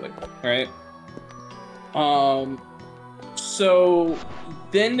it poorly, right? So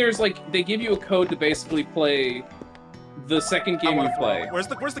then there's like they give you a code to basically play the second game you play. Where's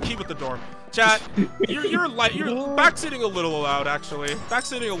the key with the door? Chat, you're backseating a little allowed, actually.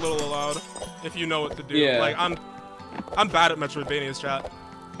 Backseating a little allowed, if you know what to do. Yeah. Like I'm bad at Metroidvanias, chat.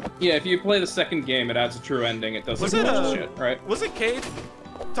 Yeah, if you play the second game, it adds a true ending. It doesn't shit, right? Was it Kate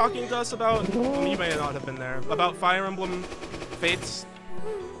talking to us about? You may not have been there. About Fire Emblem Fates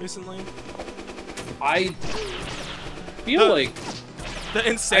recently. I feel like the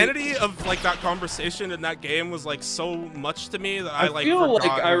insanity of like that conversation in that game was like so much to me that I like feel like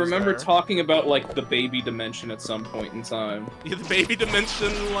forgot I it was remember there. talking about like the baby dimension at some point in time. Yeah, the baby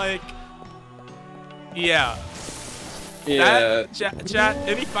dimension, like, yeah. Yeah. That, chat,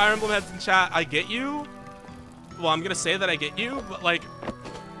 any Fire Emblem heads in chat, I get you. Well, I'm gonna say that I get you, but like,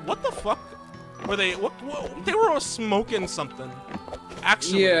 what the fuck were they? What they were all smoking something.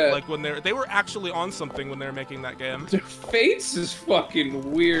 Actually, Yeah. like when they were actually on something when they were making that game. Fates is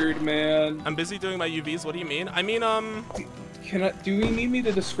fucking weird, man. I'm busy doing my UVs. What do you mean? I mean, Do we need me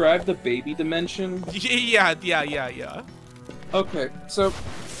to describe the baby dimension? yeah. Okay, so,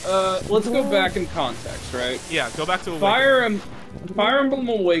 let's go back in context, right? Yeah, go back to Awakening. Fire Emblem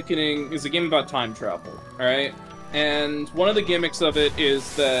Awakening is a game about time travel, alright? And one of the gimmicks of it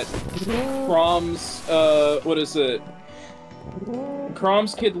is that Crom's,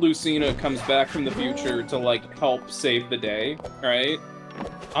 Crom's kid Lucina comes back from the future to, like, help save the day, right?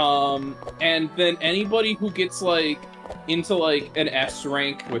 And then anybody who gets, like, into, like, an S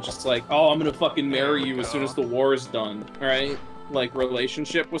rank, which is like, oh, I'm gonna fucking marry you as soon as the war is done, right? Like,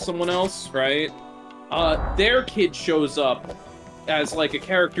 relationship with someone else, right? Their kid shows up as, like, a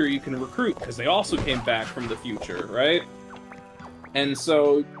character you can recruit, because they also came back from the future, right? And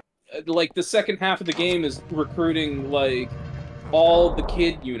so, like, the second half of the game is recruiting, like, all the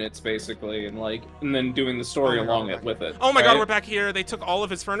kid units, basically, and, like, and then doing the story along it with it. Oh my god, right? we're back here. They took all of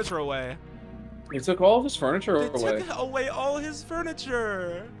his furniture away. They took all of his furniture They away. took away all his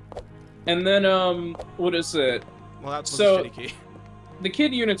furniture. And then, what is it? Well, that's So- a shitty key. The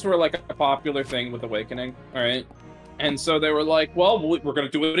kid units were, like, a popular thing with Awakening, alright? And so they were like, well, we're gonna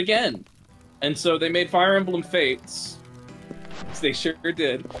do it again. And so they made Fire Emblem Fates. They sure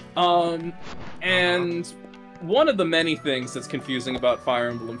did. And one of the many things that's confusing about Fire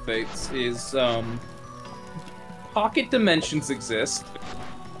Emblem Fates is, pocket dimensions exist.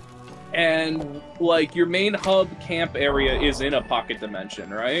 And, like, your main hub camp area is in a pocket dimension,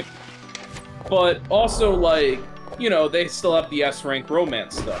 right? But also, like, you know, they still have the S-rank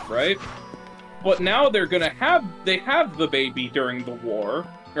romance stuff, right? But now they have the baby during the war,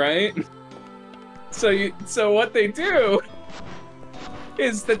 right? So what they do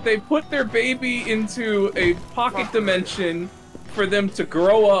is that they put their baby into a pocket dimension for them to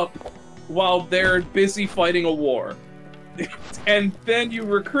grow up while they're busy fighting a war. And then you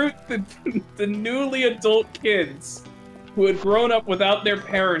recruit the newly adult kids who had grown up without their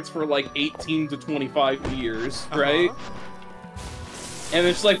parents for like 18 to 25 years, right? And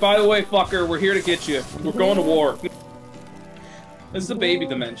it's like, by the way, fucker, we're here to get you. We're going to war. This is the baby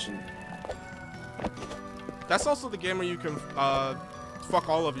dimension. That's also the game where you can fuck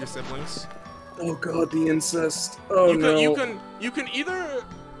all of your siblings. Oh god, the incest. Oh You can either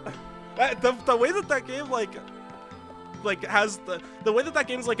the way that game like has the way that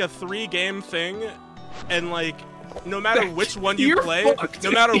game's like a 3-game thing, and like no matter which one you play,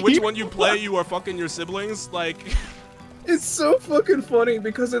 you are fucking your siblings. Like, it's so fucking funny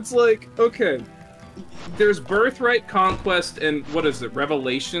because it's like, okay, there's Birthright, Conquest, and what is it,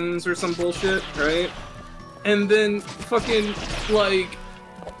 Revelations or some bullshit, right? And then fucking, like,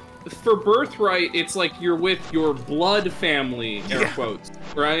 for Birthright, it's like you're with your blood family, air quotes,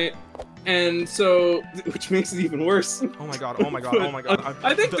 right? And so, which makes it even worse. oh my god, oh my god, oh my god.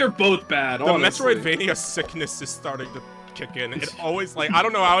 I think they're both bad, The honestly. Metroidvania sickness is starting to kick in. It always, like, I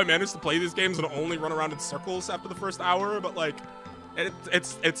don't know how I managed to play these games and only run around in circles after the first hour, but like,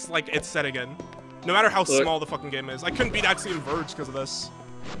 it's like, it's setting in. No matter how small the fucking game is. I couldn't beat Axiom Verge because of this.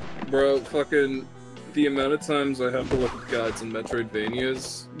 Bro, fucking, the amount of times I have to look at guides in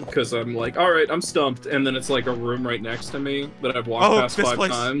Metroidvanias, because I'm like, alright, I'm stumped, and then it's like a room right next to me that I've walked past this 5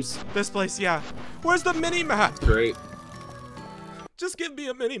 place. times. This place, yeah. Where's the mini-map? Great. Just give me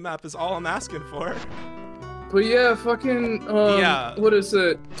a mini-map is all I'm asking for. But yeah, fucking, Yeah. what is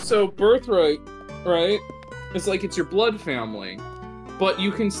it? So, Birthright, right? It's like, it's your blood family, but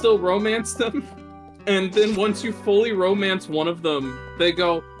you can still romance them, and then once you fully romance one of them, they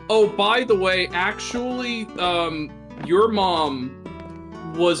go, oh, by the way, actually, your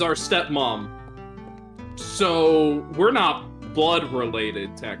mom was our stepmom, so we're not blood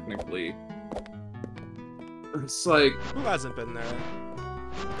related, technically. It's like... Who hasn't been there?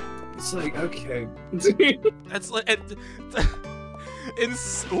 It's like, okay. That's like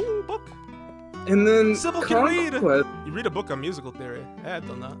ooh, book. And then Sybil can read. Conquest. You read a book on musical theory. Yeah, I've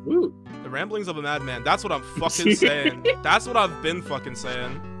done that. Ooh. The Ramblings of a Madman. That's what I'm fucking saying. That's what I've been fucking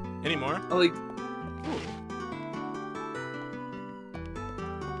saying. Any more? I like.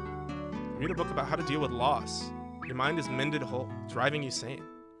 Read a book about how to deal with loss. Your mind is mended whole, driving you sane.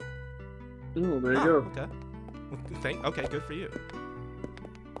 Oh, there you go. Okay. Okay, good for you.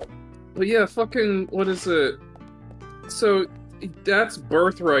 But yeah, fucking, what is it? So, that's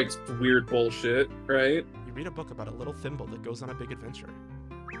Birthright's weird bullshit, right? You read a book about a little thimble that goes on a big adventure.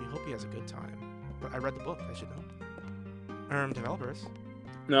 You hope he has a good time. But I read the book, I should know. Developers.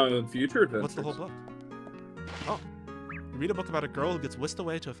 No, Future Adventures. What's the whole book? Oh. You read a book about a girl who gets whisked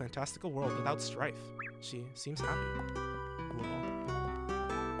away to a fantastical world without strife. She seems happy.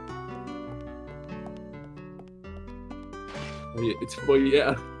 Well,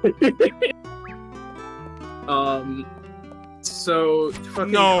 yeah. So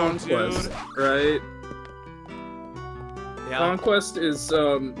fucking Conquest, dude. right? Yeah. Conquest is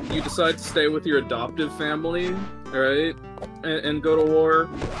you decide to stay with your adoptive family, right? And go to war,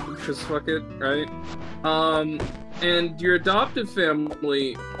 because fuck it, right? And your adoptive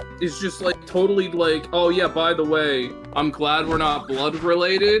family is just like totally like, oh yeah, by the way, I'm glad we're not blood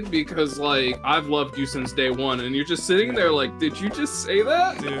related because like I've loved you since day one, and you're just sitting there like, did you just say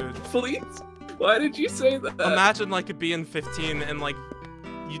that? Dude. Please? Why did you say that? Imagine like it being 15 and like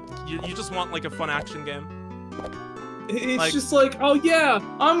you just want like a fun action game. It's like, just like, oh yeah,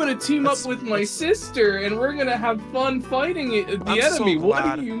 I'm gonna team up with my sister and we're gonna have fun fighting the enemy. So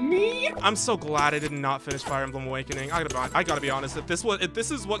what do you mean? I'm so glad I did not finish Fire Emblem Awakening. I gotta be honest. If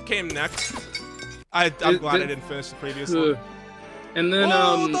this is what came next, I'm glad I didn't finish the previous one. And then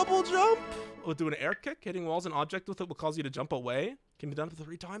double jump. We'll do an air kick. Hitting walls and object with it will cause you to jump away. Can be done up to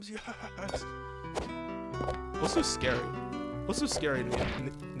 3 times. Yes. What's so scary? What's so scary,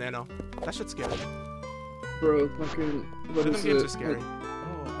 Nano? That shit's scary. bro, fucking. What Rhythm is games it? are scary.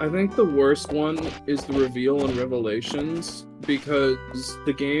 I think the worst one is the reveal in Revelations, because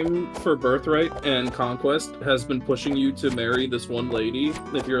the game for Birthright and Conquest has been pushing you to marry this one lady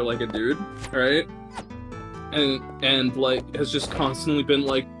if you're like a dude, right? And like has just constantly been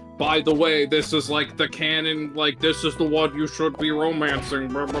like, by the way, this is like the canon, like this is the one you should be romancing,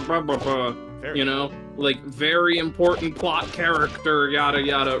 blah, blah, blah, blah, blah. You know, like very important plot character, yada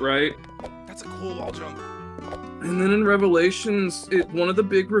yada, right? That's a cool wall jump. And then in Revelations, one of the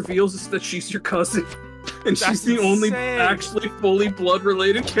big reveals is that she's your cousin. And That's she's the only insane. actually fully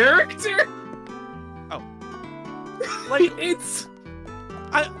blood-related character! Oh. Like, it's...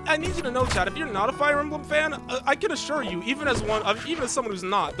 I need you to know, Chad, if you're not a Fire Emblem fan, I can assure you, even as someone who's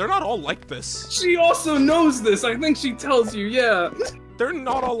not, they're not all like this. She also knows this, I think she tells you, yeah. They're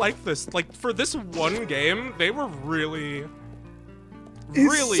not all like this. Like, for this one game, they were really...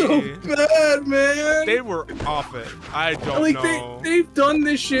 It's so bad, man. They were off it. I don't like, know. They've done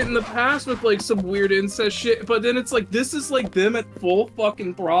this shit in the past with like some weird incest shit, but then it's like this is like them at full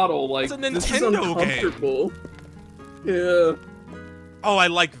fucking throttle. Like it's a Nintendo this is uncomfortable. Yeah. Oh, I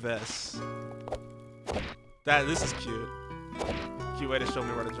like this. This is cute. Cute way to show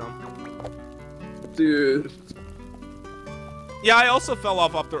me where to jump. Dude. Yeah, I also fell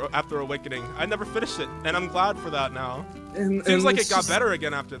off after Awakening. I never finished it, and I'm glad for that now. Seems like it got better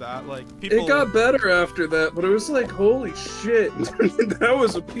again after that. Like people. It got better after that, but it was like, holy shit, that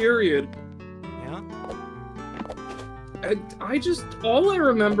was a period. Yeah. All I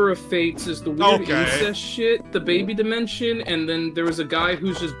remember of Fates is the weird incest shit, the baby dimension, and then there was a guy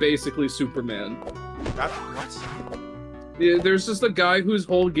who's just basically Superman. What? Yeah, there's just a guy whose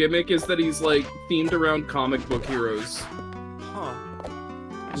whole gimmick is that he's like themed around comic book heroes. Huh.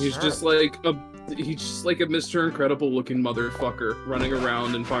 He's just like a Mr. Incredible looking motherfucker running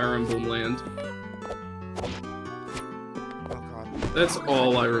around in Fire Emblem Land. Oh god. That's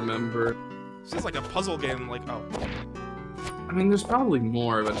all I remember. It's just like a puzzle game, like, oh. I mean, there's probably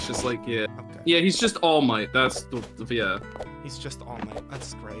more, but it's just like, yeah. Okay. Yeah, he's just All Might. That's yeah. He's just All Might.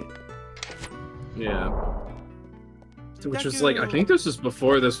 That's great. Yeah. Which was like, I think this was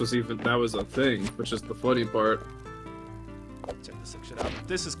before this was even, that was a thing, which is the funny part. Check this shit out.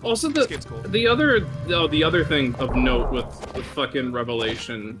 This is cool. Also, this game's cool. the other thing of note with fucking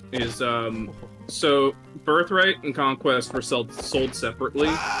Revelation is, so Birthright and Conquest were sold separately,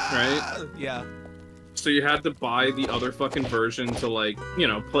 right? Yeah. So you had to buy the other fucking version to, like, you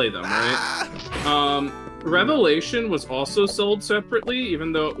know, play them, right? Revelation was also sold separately,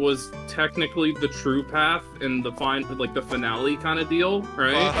 even though it was technically the true path and the finale kind of deal,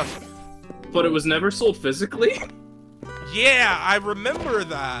 right? But it was never sold physically. Yeah, I remember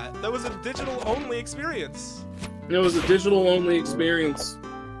that. That was a digital-only experience. It was a digital-only experience.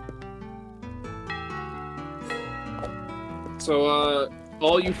 So,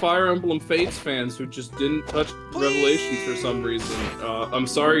 all you Fire Emblem Fates fans who just didn't touch Revelations for some reason, I'm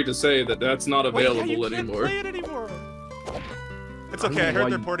sorry to say that that's not available you can't anymore. play it anymore. It's okay. I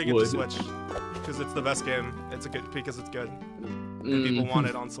heard they're porting it to would. Switch because it's the best game. It's a good because it's good. And people want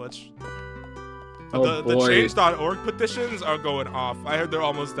it on Switch. Oh, the boy. change.org petitions are going off. I heard they're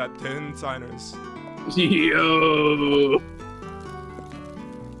almost at 10 signers. Yo.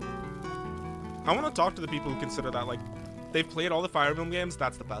 I want to talk to the people who consider that like they've played all the Fire Emblem games.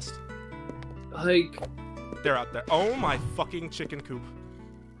 That's the best. Like, They're out there. Oh my fucking chicken coop.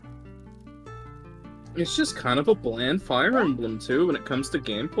 it's just kind of a bland Fire Emblem too when it comes to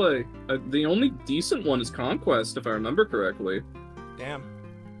gameplay. The only decent one is Conquest, if I remember correctly. Damn.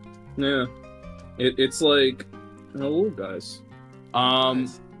 Yeah. It's like, hello guys.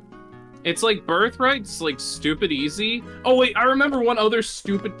 Nice. It's like Birthright's like stupid easy. Oh wait, I remember one other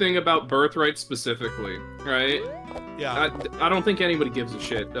stupid thing about Birthright specifically, right? Yeah. I don't think anybody gives a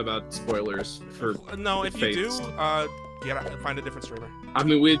shit about spoilers for No, if you do, Fates. you gotta find a different streamer. I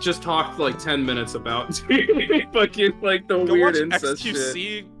mean, we had just talked like 10 minutes about fucking like the Go weird watch incest XQC,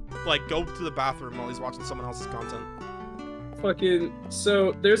 shit. like go to the bathroom while he's watching someone else's content. Fucking,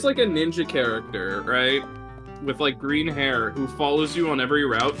 so there's like a ninja character, right? With like green hair who follows you on every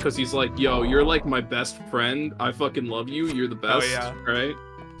route because he's like, yo, you're like my best friend. I fucking love you. You're the best. Oh, yeah. Right?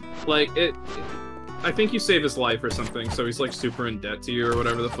 Like I think you save his life or something, so he's like super in debt to you or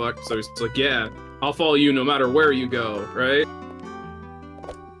whatever the fuck. So he's like, yeah, I'll follow you no matter where you go, right?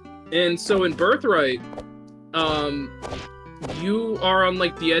 And so in Birthright, you are on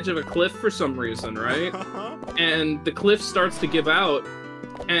like the edge of a cliff for some reason, right? And the cliff starts to give out,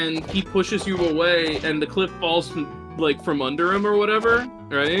 and he pushes you away, and the cliff falls from under him or whatever,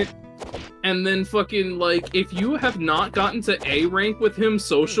 right? And then fucking, like, if you have not gotten to A rank with him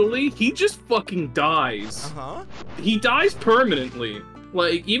socially, he just fucking dies. Uh-huh. He dies permanently.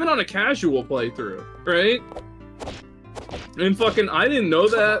 Like, even on a casual playthrough, right? And fucking, I didn't know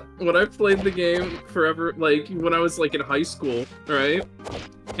that when I played the game forever, like, when I was, like, in high school, right?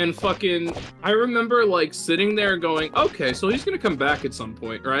 And fucking, I remember, like, sitting there going, okay, so he's gonna come back at some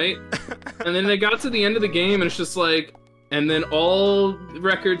point, right? And then they got to the end of the game, and it's just like, and then all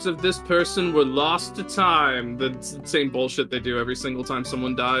records of this person were lost to time. The same bullshit they do every single time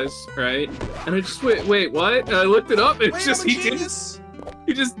someone dies, right? And I just, wait, what? And I looked it up, and it's just, he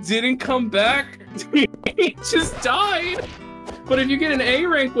just didn't come back. He just died. But if you get an A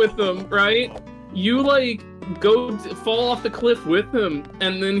rank with him, right, you, like, go fall off the cliff with him,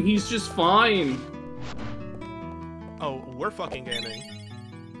 and then he's just fine. Oh, we're fucking gaming.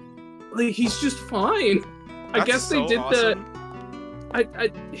 Like, he's just fine. That's I guess they so did awesome.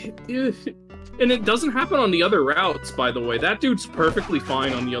 that. And it doesn't happen on the other routes, by the way. That dude's perfectly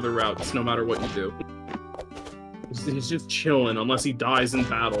fine on the other routes, no matter what you do. He's just chilling, unless he dies in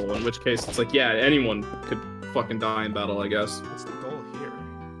battle, in which case it's like, yeah, anyone could fucking die in battle, I guess. What's the goal here?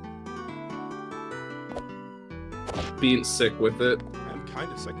 Being sick with it. I'm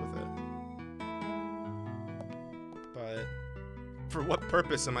kind of sick with it. But for what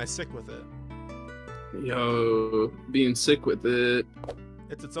purpose am I sick with it? Yo, being sick with it.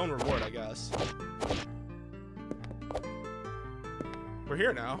 It's its own reward, I guess. We're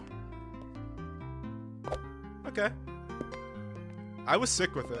here now. Okay. I was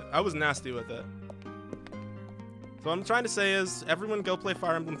sick with it. I was nasty with it. So what I'm trying to say is, everyone go play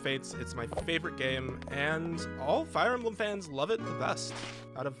Fire Emblem Fates. It's my favorite game, and all Fire Emblem fans love it the best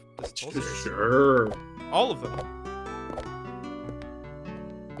out of this whole series. Sure. All of them.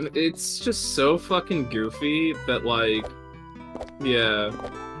 It's just so fucking goofy that, like, yeah.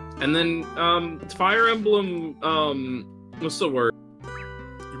 And then, Fire Emblem, what's the word?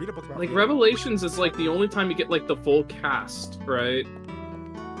 You read a book about Like, me. Revelations is, like, the only time you get, like, the full cast, right?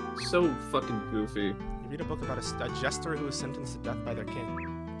 So fucking goofy. You read a book about a jester who is sentenced to death by their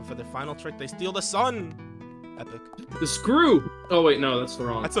king. But for their final trick, they steal the sun! Epic. The screw! Oh, wait, no, that's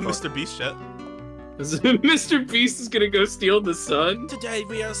wrong. That's some Mr. Beast shit. Mr. Beast is gonna go steal the sun? Today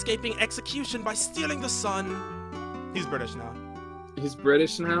we are escaping execution by stealing the sun! He's British now. He's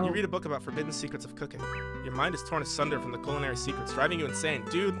British now? You read a book about forbidden secrets of cooking. Your mind is torn asunder from the culinary secrets, driving you insane.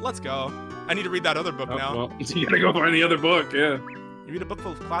 Dude, let's go. I need to read that other book now. Well, you gotta go find the other book, yeah. You read a book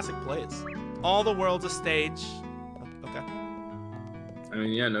full of classic plays. All the world's a stage. Okay. I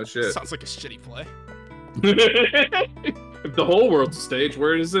mean, yeah, no shit. Sounds like a shitty play. If the whole world's a stage,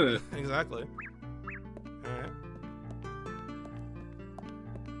 where isn't it? Exactly. Alright.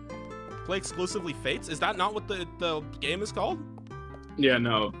 play exclusively Fates? Is that not what the game is called? Yeah,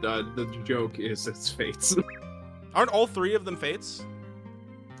 no, the joke is it's Fates. Aren't all 3 of them Fates?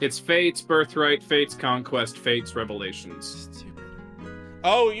 It's Fates, Birthright, Fates, Conquest, Fates, Revelations. Stupid.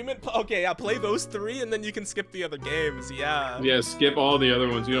 Oh, you meant okay? Yeah, play those 3 and then you can skip the other games. Yeah. Yeah, skip all the other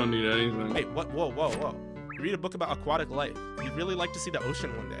ones. You don't need anything. Wait, what? Whoa, whoa, whoa! You read a book about aquatic life. You'd really like to see the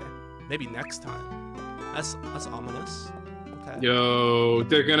ocean one day. Maybe next time. That's ominous. Okay. Yo,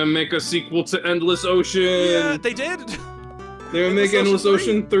 they're gonna make a sequel to Endless Ocean. Yeah, they did. They're gonna make Endless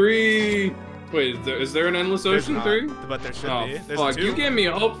Ocean 3. Wait, is there an Endless Ocean 3? But there should be. Oh, fuck, you gave me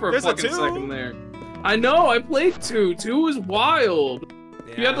hope for a fucking 2. second there. I know, I played 2. 2 was wild.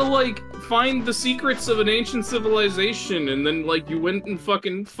 Yeah. You had to, like, find the secrets of an ancient civilization, and then, like, you went and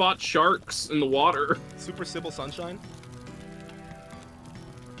fucking fought sharks in the water. Super Sybil Sunshine.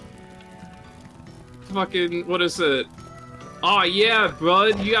 Fucking, what is it? Oh yeah,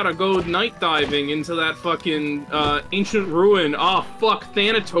 bud, you gotta go night diving into that fucking, ancient ruin. Oh fuck,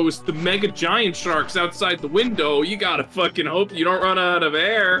 Thanatos, the mega giant sharks outside the window. You gotta fucking hope you don't run out of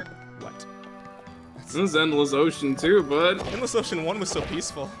air. What? This is Endless Ocean too, bud. Endless Ocean 1 was so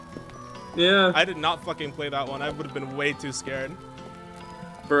peaceful. Yeah. I did not fucking play that one. I would have been way too scared.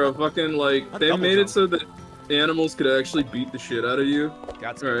 For a fucking, like, they made it so that animals could actually beat the shit out of you.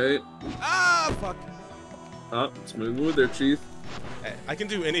 Alright. Ah, fuck. Oh, it's moving with their chief. Hey, I can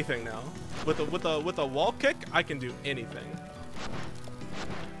do anything now. With a wall kick, I can do anything.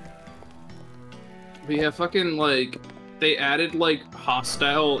 But yeah, fucking, like, they added, like,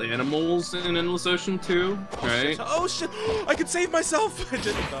 hostile animals in Endless Ocean 2, right? Oh shit! I could save myself! I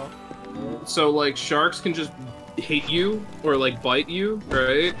didn't though. So, like, sharks can just hit you, or, like, bite you,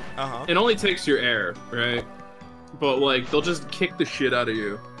 right? Uh-huh. It only takes your air, right? But, like, they'll just kick the shit out of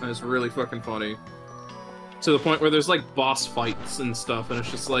you, and it's really fucking funny. To the point where there's, like, boss fights and stuff, and it's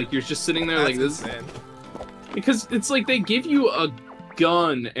just, like, you're just sitting there like this. Insane. Because it's like they give you a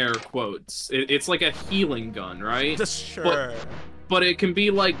gun, air quotes. It's like a healing gun, right? Just sure. But it can be,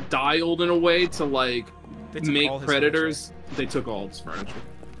 like, dialed in a way to, like, make all his predators... furniture. They took all his furniture.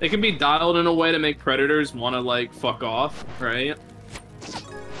 It can be dialed in a way to make predators want to, like, fuck off, right?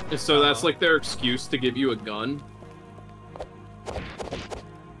 So that's, like, their excuse to give you a gun.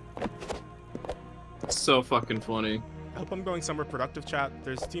 It's so fucking funny. I hope I'm going somewhere productive, chat.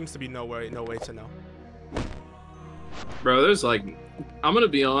 There seems to be no way to know. Bro, there's, like... I'm gonna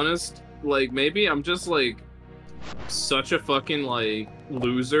be honest. Like, maybe I'm just, like... such a fucking, like,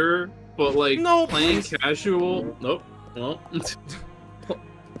 loser. But, like, No, playing please. casual... Nope. Well...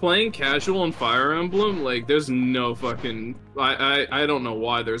 playing casual in Fire Emblem, like, there's no fucking... I don't know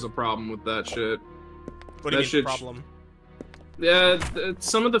why there's a problem with that shit. What do you mean, problem? Yeah,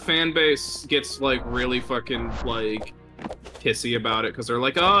 some of the fan base gets, like, really fucking, like, pissy about it, because they're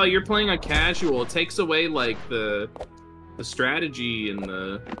like, oh, you're playing on casual, it takes away, like, the strategy and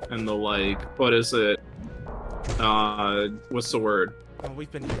the, like, what is it? What's the word? Oh,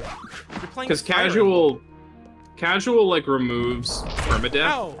 we've been here. You're playing Because Fire casual, like, removes permadeath,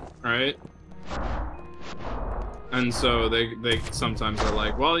 Ow. right? And so they sometimes are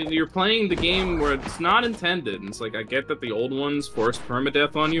like, well, you're playing the game where it's not intended. And it's like, I get that the old ones force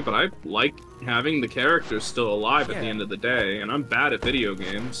permadeath on you, but I like having the characters still alive at the end of the day, and I'm bad at video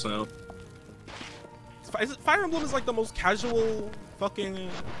games, so... Fire Emblem is like the most casual fucking,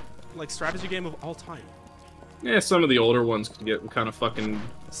 like, strategy game of all time. Yeah, some of the older ones can get kind of fucking...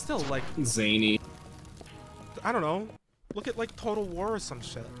 Still, like... zany. I don't know. Look at, like, Total War or some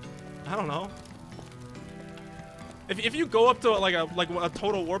shit. I don't know. If you go up to like a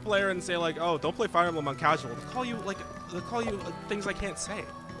Total War player and say like, oh, don't play Fire Emblem on casual, they'll call you things I can't say.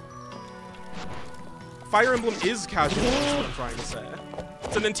 Fire Emblem is casual. Is what I'm trying to say.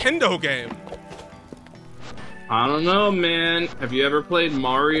 It's a Nintendo game. I don't know, man. Have you ever played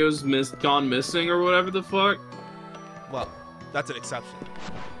Mario's Gone Missing or whatever the fuck? Well, that's an exception.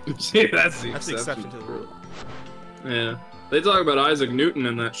 Yeah, that's the exception to the rule. Yeah, they talk about Isaac Newton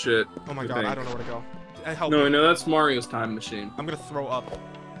and that shit. Oh my god, I don't know where to go. Help no, me. no, that's Mario's time machine. I'm gonna throw up.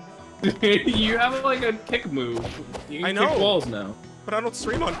 You have like a kick move. You can kick balls now. But I don't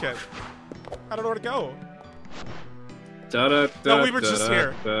stream on kick. I don't know where to go. No, we were just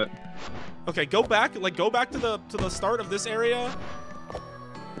here. Okay, go back to the start of this area,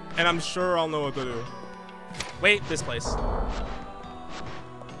 and I'm sure I'll know what to do. Wait, this place.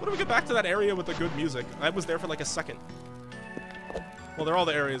 What do we get back to that area with the good music? I was there for like a second. Well, they're all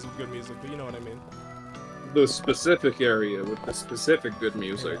the areas with good music, but you know what I mean. The specific area with the specific good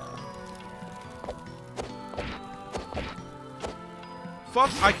music. Yeah.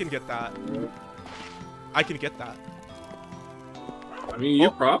 Fuck, I can get that. I can get that. I mean,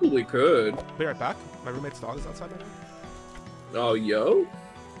 you probably could. Be right back. My roommate's dog is outside my room. Oh, yo.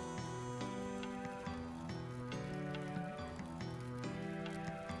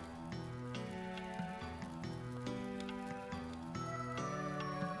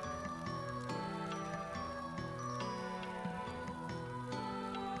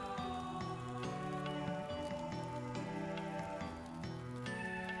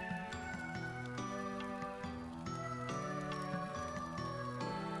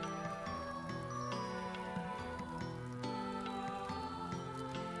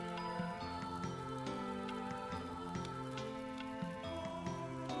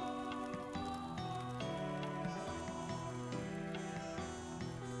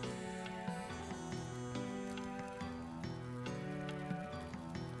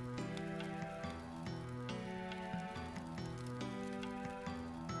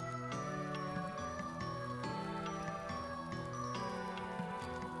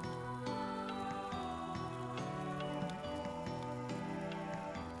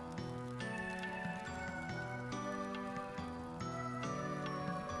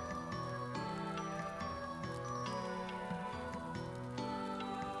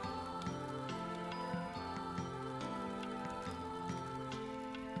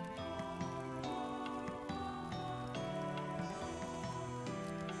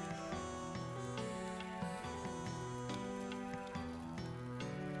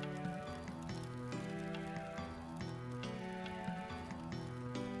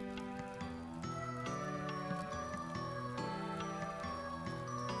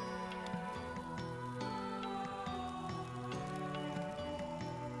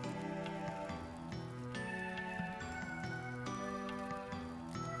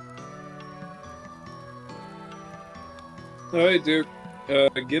 Oh, hey, Duke.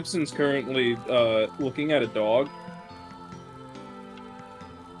 Gibson's currently looking at a dog.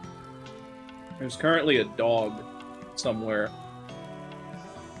 There's currently a dog somewhere.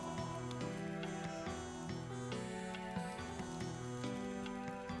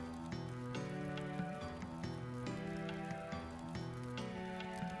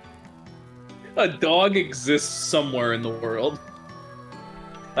 A dog exists somewhere in the world.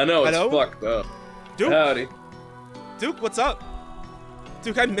 I know, it's fucked up. Duke? Howdy. Duke, what's up?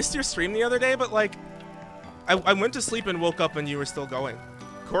 Duke, I missed your stream the other day, but like, I went to sleep and woke up and you were still going.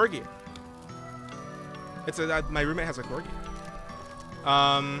 Corgi. It's a, my roommate has a corgi.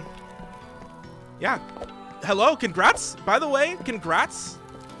 Yeah. Hello, congrats. By the way, congrats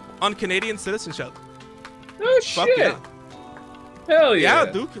on Canadian citizenship. Oh, Fuck shit. yeah. Hell yeah.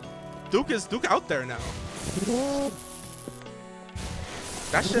 Yeah, Duke is out there now.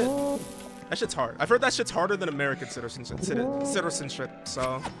 That shit's hard. I've heard that shit's harder than American citizenship,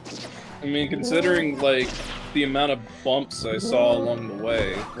 so. I mean, considering, like, the amount of bumps I saw along the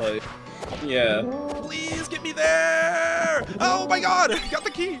way, like, yeah. Please get me there! Oh my god! Got the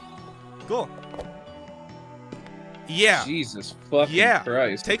key! Cool. Yeah. Jesus fucking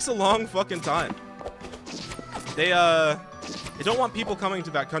Christ. Takes a long fucking time. They don't want people coming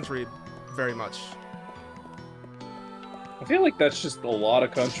to that country very much. I feel like that's just a lot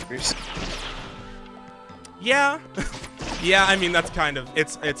of countries. Yeah. Yeah, I mean, that's kind of,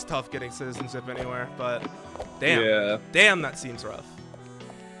 it's tough getting citizenship anywhere, but damn. Yeah. Damn, that seems rough.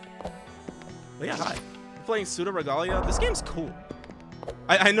 But yeah, hi. I'm playing Pseudoregalia. This game's cool.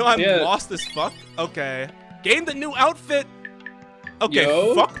 I know I'm lost as fuck. Okay. Gained a new outfit. Okay,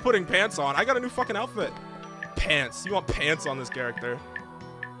 Yo. fuck putting pants on. I got a new fucking outfit. Pants. You want pants on this character.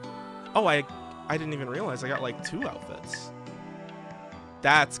 Oh, I didn't even realize I got like 2 outfits.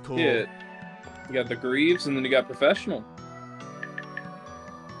 That's cool. Yeah. You got the Greaves and then you got Professional.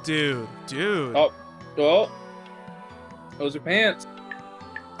 Dude. Oh. Well. Those are pants.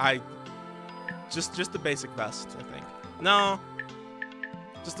 Just the basic vest, I think. No.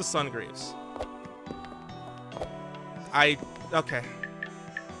 Just the Sun Greaves. Okay.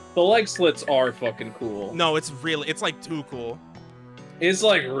 The leg slits are fucking cool. No, it's like too cool. It's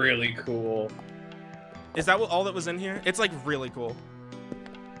like really cool. Is that all that was in here? It's like really cool.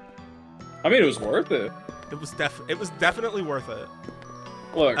 I mean, it was worth it. It was definitely worth it.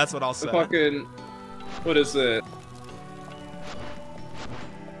 Look, that's what I'll say. Fucking, what is it?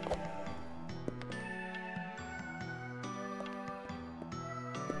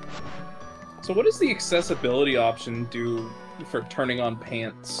 So what does the accessibility option do for turning on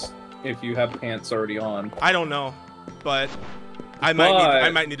pants if you have pants already on? I don't know, but I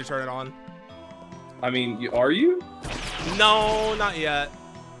might need to turn it on. I mean, are you? No, not yet.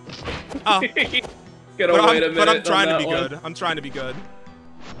 Oh. Gotta wait a minute. But I'm trying to be one. good. I'm trying to be good.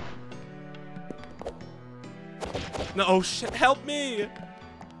 No, oh shit, help me!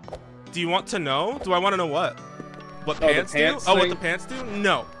 Do you want to know? Do I want to know what? What Oh, the pants do? pants Oh, what thing? the pants do?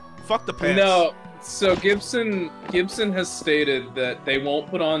 No. Fuck the pants. No. So Gibson has stated that they won't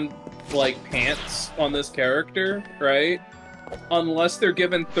put on like pants on this character, right? Unless they're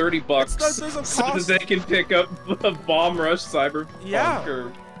given $30 There's a so that cost. they can pick up Bomb Rush Cyberpunk Yeah.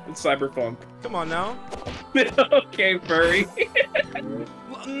 or Cyberpunk. Come on now. Okay, furry.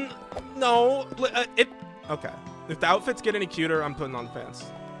 No. Okay. If the outfits get any cuter, I'm putting on the pants.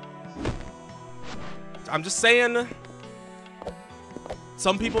 I'm just saying.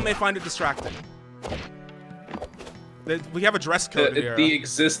 Some people may find it distracting. We have a dress code here. The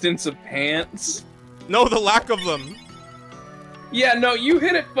existence of pants. No, the lack of them. Yeah, no, you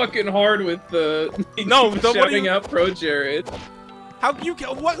hit it fucking hard with the No, shouting out Pro Jared. How you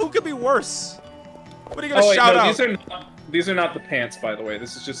what? Who could be worse? What are you gonna Oh wait, shout no, out? these are not the pants, by the way.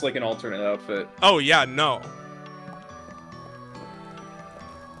 This is just like an alternate outfit. Oh yeah, no.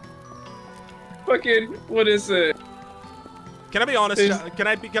 Fucking, what is it? Can I be honest? Can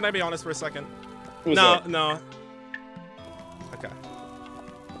I be honest for a second? What was No, that? no. Okay.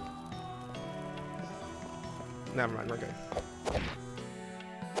 Never mind. We're good.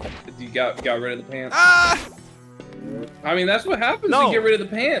 You got rid of the pants. Ah! I mean, that's what happens No. when you get rid of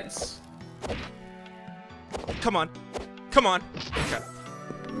the pants. Come on. Come on. Okay.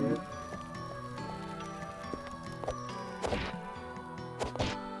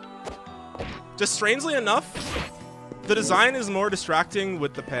 Just strangely enough, the design is more distracting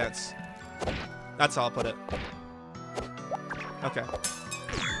with the pants. That's how I'll put it. Okay.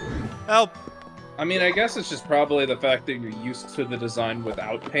 Help. I mean, I guess it's just probably the fact that you're used to the design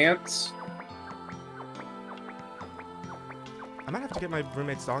without pants. I might have to get my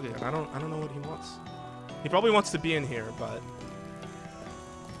roommate's dog in. I don't know what he wants. He probably wants to be in here, but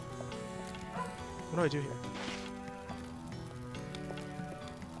what do I do here?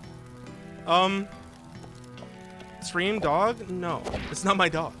 Stream dog? No, it's not my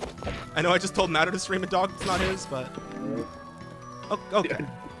dog. I know I just told Matter to stream a dog. It's not his, but okay.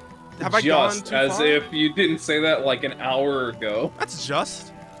 Have I gone Just too as far? if you didn't say that like an hour ago. That's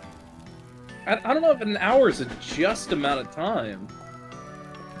just. I don't know if an hour is a just amount of time.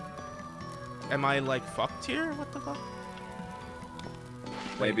 Am I like fucked here? What the fuck?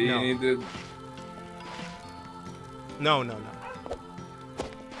 Wait, Maybe no. you need to. No.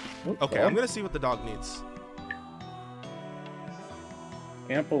 Okay, I'm gonna see what the dog needs.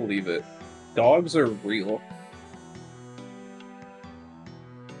 Can't believe it. Dogs are real.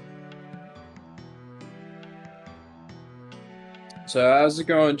 So how's it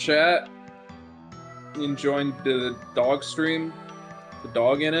going, chat? You enjoying the dog stream? The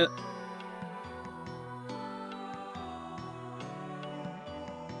dog in it?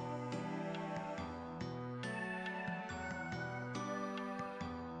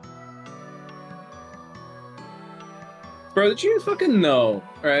 Bro, did you fucking know,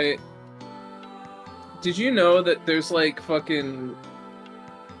 right? Did you know that there's like fucking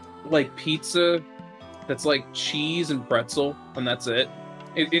like pizza that's like cheese and pretzel and that's it?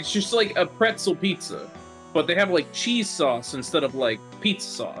 It's just like a pretzel pizza, but they have like cheese sauce instead of like pizza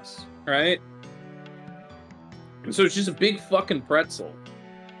sauce, right? So it's just a big fucking pretzel.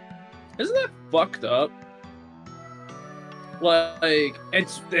 Isn't that fucked up? Like,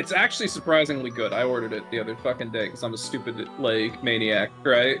 it's actually surprisingly good. I ordered it the other fucking day because I'm a stupid, like, maniac,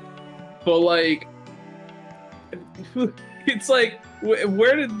 right? But, like, it's like,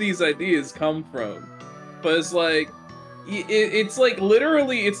 where did these ideas come from? But it's like, it's like,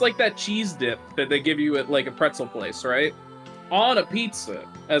 literally, it's like that cheese dip that they give you at, like, a pretzel place, right? On a pizza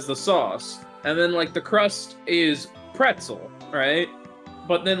as the sauce. And then, like, the crust is pretzel, right?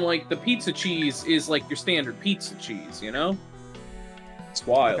 But then, like, the pizza cheese is, like, your standard pizza cheese, you know? It's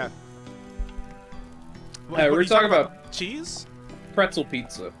wild. Okay. Hey, we're talking about cheese? pretzel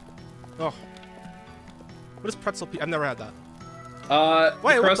pizza. Oh. What is pretzel pizza? I've never had that.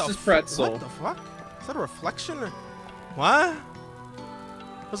 Wait, what crust the is pretzel. What the fuck? Is that a reflection or what?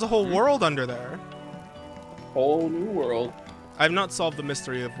 There's a whole world under there. Whole new world. I have not solved the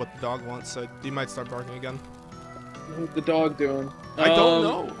mystery of what the dog wants, so he might start barking again. What's the dog doing? I don't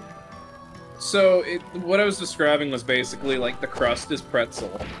know. So, what I was describing was basically like the crust is pretzel,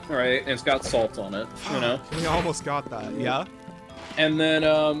 right? And it's got salt on it, you know? We almost got that, yeah? And then,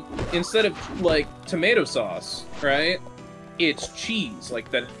 instead of like tomato sauce, right? It's cheese, like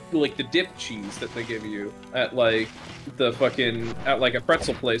that, like the dip cheese that they give you at like the fucking, at like a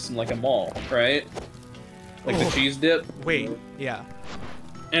pretzel place in like a mall, right? Like the cheese dip. Wait, yeah.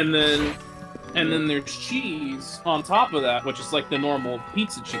 And then there's cheese on top of that, which is like the normal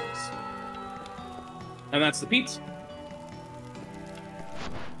pizza cheese. And that's the pizza.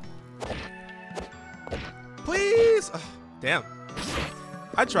 Damn.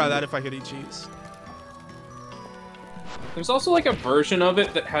 I'd try that if I could eat cheese. There's also like a version of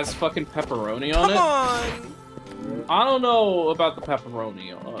it that has fucking pepperoni on Come it. on! I don't know about the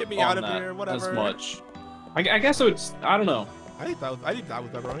pepperoni Get me on out of that here, whatever. as much. I guess it would. I don't know. I'd eat that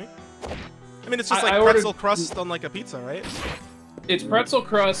with pepperoni. I mean, it's just I like pretzel ordered- crust on like a pizza, right? It's pretzel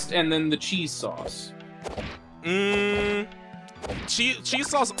crust and then the cheese sauce. Cheese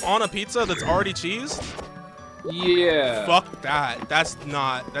sauce on a pizza that's already cheesed? Yeah. Fuck that. That's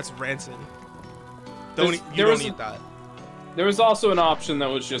rancid. You don't eat that. There was also an option that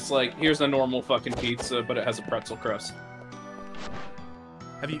was just like, here's a normal fucking pizza, but it has a pretzel crust.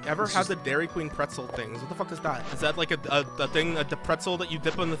 Have you ever had the Dairy Queen pretzel things? What the fuck is that? Is that like a thing, a pretzel that you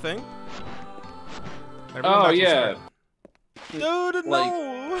dip in the thing? Oh, yeah. Dude, Like-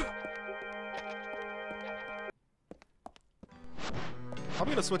 no! I'm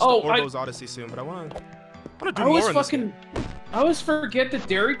gonna switch Oh, to Orbo's Odyssey soon, but I wanna do I more always in this game. I always forget that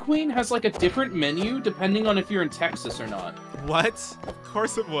Dairy Queen has like a different menu depending on if you're in Texas or not. What? Of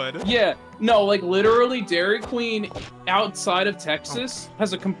course it would. Yeah, no, like literally Dairy Queen outside of Texas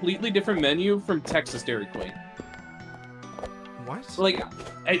has a completely different menu from Texas Dairy Queen. What? Like,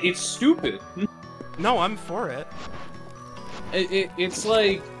 it's stupid. No, I'm for it. It's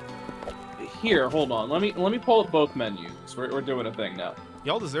like, here, hold on, let me pull up both menus. We're doing a thing now.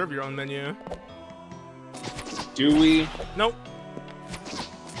 Y'all deserve your own menu. Do we? Nope.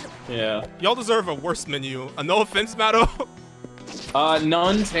 Yeah. Y'all deserve a worse menu. No offense, Matto.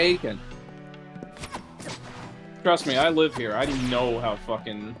 None taken. Trust me, I live here. I know how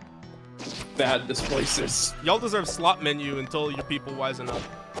fucking bad this place is. Y'all deserve slot menu until your people wisen up.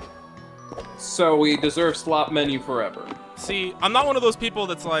 So we deserve slot menu forever. See, I'm not one of those people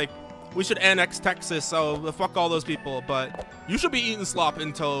that's like, we should annex Texas, so fuck all those people, but you should be eating slop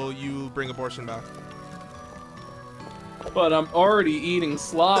until you bring abortion back. But I'm already eating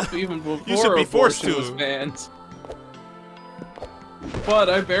slop even before You should be forced abortion to. was banned. But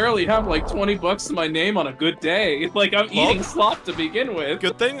I barely have like 20 bucks to my name on a good day. Like, I'm eating slop to begin with.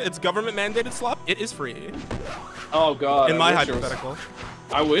 Good thing it's government mandated slop. It is free. Oh god. In my hypothetical.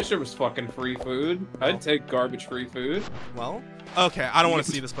 I wish there was fucking free food. I'd take garbage free food. Well, okay, I don't want to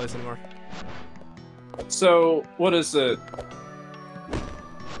see this place anymore. So, what is it?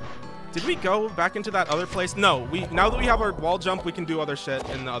 Did we go back into that other place? No, now that we have our wall jump, we can do other shit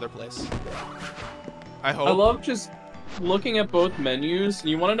in the other place. I hope. I love just looking at both menus.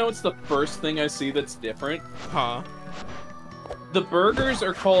 You want to know what's the first thing I see that's different? Huh? The burgers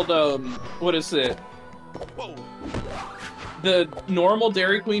are called, what is it? Whoa. The normal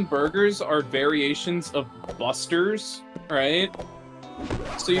Dairy Queen burgers are variations of Busters, right?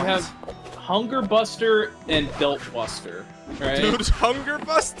 So you What? have Hunger Buster and Belt Buster, right? Dude, Hunger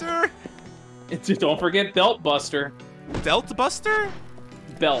Buster? Don't forget Belt Buster. Delt Buster?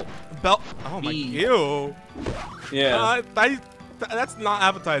 Belt. Belt. Oh my. B. Ew. Yeah. That's not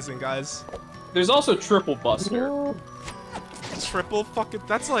appetizing, guys. There's also Triple Buster. Triple fucking.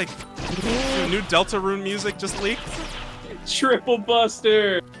 That's like. Dude, new Deltarune music just leaked. Triple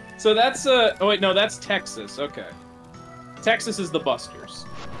Buster. So that's oh wait, no, that's Texas. Okay. Texas is the Busters.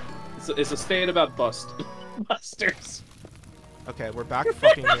 It's a state about busters. Okay, we're back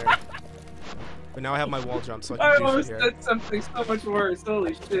fucking here. But now I have my wall jump, so I I can do almost shit here. said something so much worse.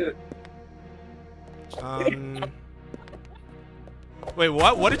 Holy shit. Wait,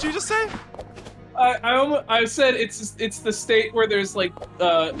 what? What did you just say? I said it's the state where there's like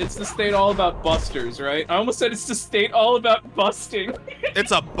it's the state all about busters, right? I almost said it's the state all about busting.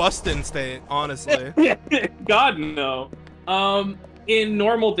 It's a bustin' state, honestly. God no. In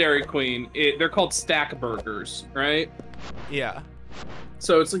normal Dairy Queen, they're called stack burgers, right? Yeah.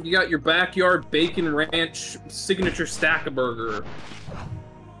 So it's like you got your backyard bacon ranch signature stack burger,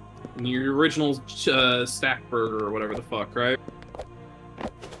 and your original stack burger or whatever the fuck, right?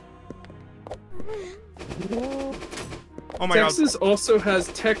 Oh my Texas also has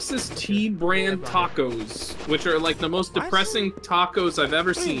Texas Tea brand tacos, which are like the most What? depressing tacos I've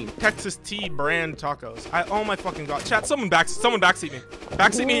ever seen. god. Texas Tea brand tacos. Oh my fucking god. Chat, someone backseat me.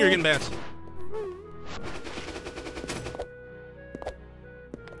 Backseat me, you're getting banned.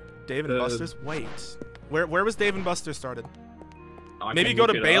 Dave and Buster's? Wait. Where was Dave and Buster's started? I Maybe can go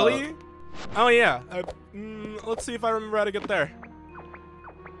look to it Bailey? up. Oh yeah. Let's see if I remember how to get there.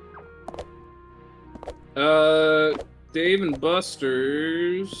 Dave and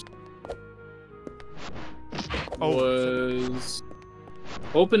Buster's was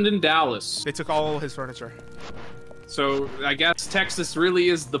opened in Dallas. They took all his furniture. So I guess Texas really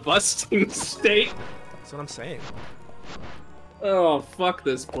is the busting state. That's what I'm saying. Oh, fuck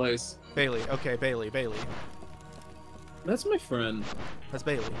this place. Bailey. Okay, Bailey. That's my friend. That's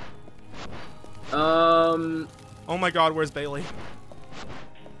Bailey. Oh my God, where's Bailey?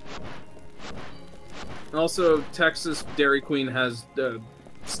 Also, Texas Dairy Queen has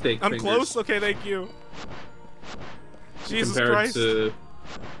steak I'm fingers. close? Okay, thank you. Jesus compared Christ. to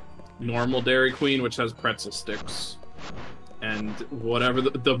normal Dairy Queen, which has pretzel sticks. And whatever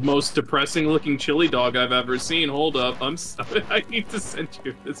the most depressing looking chili dog I've ever seen. Hold up, I need to send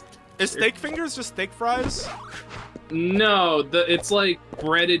you this picture. Is steak fingers just steak fries? No, it's like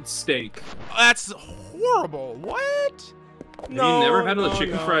breaded steak. That's horrible. What? No. Have you never had a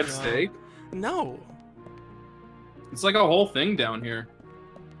chicken fried steak? No. It's like a whole thing down here.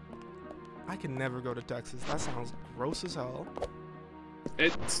 I can never go to Texas. That sounds gross as hell.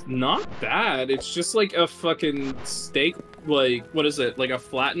 It's not bad. It's just like a fucking steak, like, what is it? Like a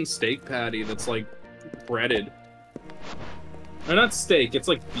flattened steak patty that's like breaded. Or not steak, it's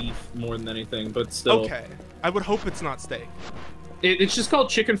like beef more than anything, but still. Okay. I would hope it's not steak. It's just called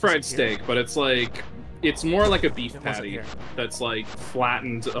chicken fried steak, but it's like, it's more like a beef patty that's like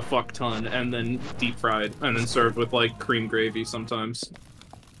flattened a fuck ton and then deep fried and then served with like cream gravy sometimes.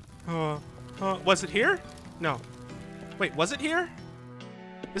 Was it here? No. Wait, was it here?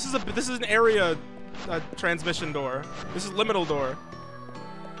 This is an area transmission door. This is liminal door.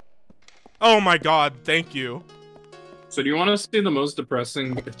 Oh my God, thank you. So do you want to see the most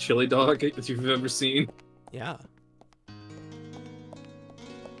depressing chili dog that you've ever seen? Yeah.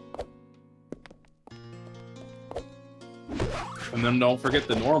 And then don't forget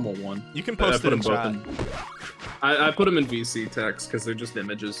the normal one. You can post it in chat. I put them in VC text because they're just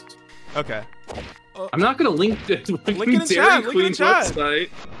images. Okay. I'm not gonna link it. Link it in chat. Link it in chat. Website.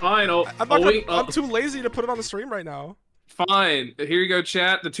 Fine. I'm too lazy to put it on the stream right now. Fine. Here you go,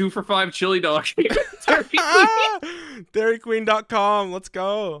 chat. The 2 for $5 chili dog. DairyQueen.com. Let's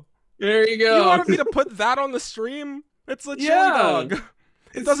go. There you go. You wanted me to put that on the stream? It's a chili dog.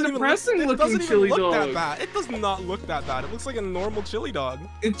 It doesn't even look that bad. It does not look that bad. It looks like a normal chili dog.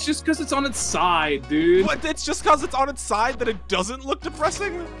 It's just because it's on its side, dude. What? It's just because it's on its side that it doesn't look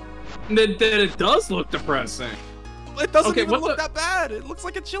depressing? That it does look depressing. It doesn't even look that bad. It looks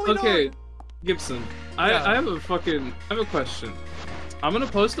like a chili dog. Okay, Gibson. Yeah. I have a question. I'm gonna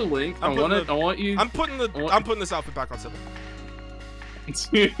post a link. I want you. I'm putting this outfit back on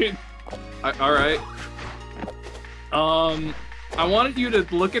Civic. All right. I wanted you to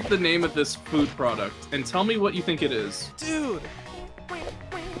look at the name of this food product and tell me what you think it is. Dude.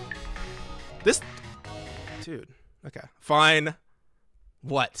 Dude. Okay. Fine.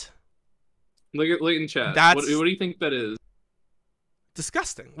 What? Look in chat. What do you think that is?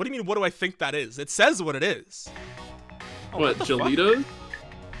 Disgusting. What do you mean, what do I think that is? It says what it is. Oh, what Jolitos?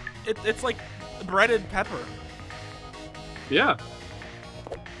 It's like breaded pepper. Yeah.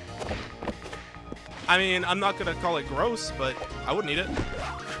 I mean, I'm not gonna call it gross, but I wouldn't eat it.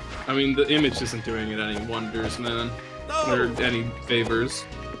 I mean, the image isn't doing it any wonders, man. No. Or any favors.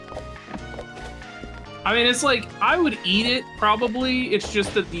 I mean, it's like, I would eat it, probably. It's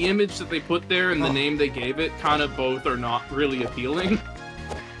just that the image that they put there and the name they gave it, kind of both are not really appealing.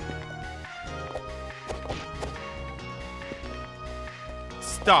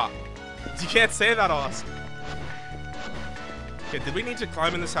 Stop. You can't say that, Oscar. Okay, did we need to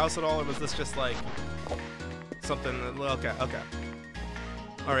climb in this house at all, or was this just like something? Okay.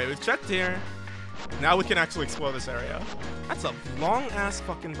 All right, we've checked here. Now we can actually explore this area. That's a long ass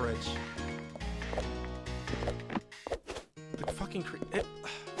fucking bridge. The fucking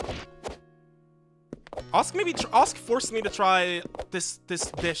Osk forced me to try this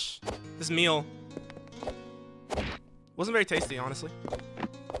dish, this meal. Wasn't very tasty, honestly.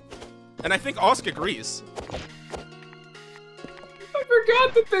 And I think Osk agrees. I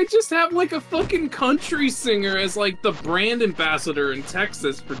forgot that they just have like a fucking country singer as like the brand ambassador in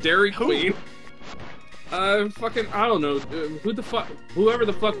Texas for Dairy Queen. I don't know, whoever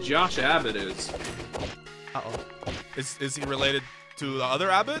the fuck Josh Abbott is. Uh-oh. Is he related to the other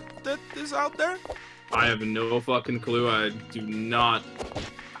Abbott that is out there? I have no fucking clue. I do not.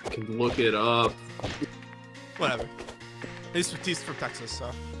 I can look it up. Whatever. He's from Texas, so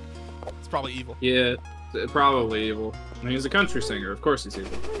it's probably evil. Yeah, probably evil. I mean, he's a country singer. Of course he's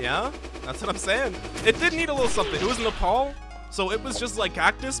evil. Yeah, that's what I'm saying. It did need a little something. It was Nepal, so it was just like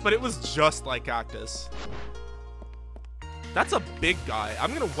cactus, but it was just like cactus. That's a big guy.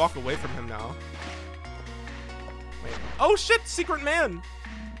 I'm gonna walk away from him now. Wait. Oh shit, secret man!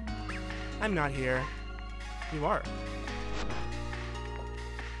 I'm not here. You are.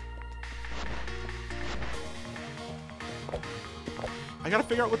 I gotta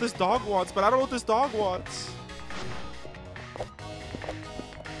figure out what this dog wants, but I don't know what this dog wants.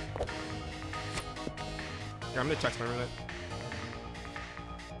 I'm gonna text my roommate.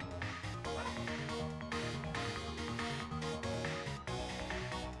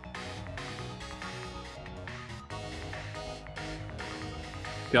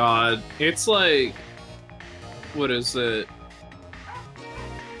 God, it's like, what is it?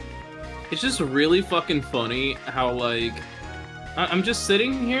 It's just really fucking funny how, like, I'm just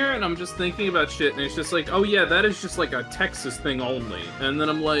sitting here and I'm just thinking about shit, and it's just like, oh yeah, that is just like a Texas thing only. And then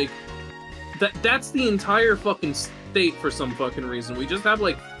I'm like, that's the entire fucking state for some fucking reason. We just have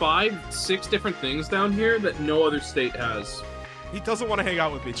like 5, 6 different things down here that no other state has. He doesn't want to hang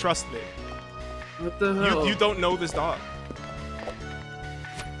out with me, trust me. What the hell? You don't know this dog.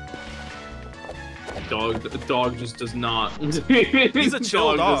 Dog just does not. He's a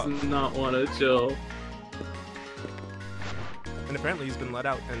chill dog. Does not want to chill. And apparently he's been let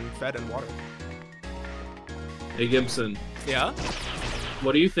out and fed and watered. Hey Gibson. Yeah?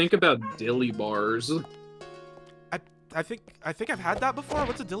 What do you think about dilly bars? I think I've had that before.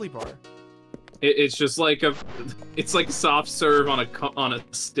 What's a dilly bar? It's just like it's like soft serve on a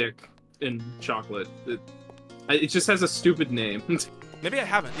stick in chocolate. It just has a stupid name. Maybe I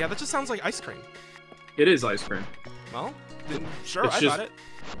haven't. Yeah, that just sounds like ice cream. It is ice cream. Well, then sure, It's I just- got it.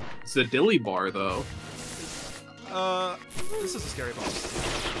 It's a dilly bar though. This is a scary bar.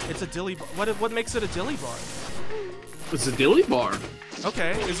 It's a dilly bar. What makes it a dilly bar? It's a dilly bar.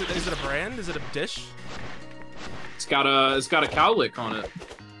 Okay, is it a brand? Is it a dish? It's got a cowlick on it.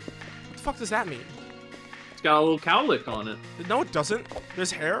 What the fuck does that mean? It's got a little cowlick on it. No, it doesn't.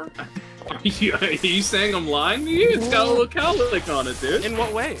 There's hair? Are you saying I'm lying to you? It's got a little cowlick on it, dude. In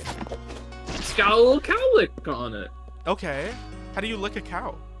what way? It's got a little cowlick on it. Okay. How do you lick a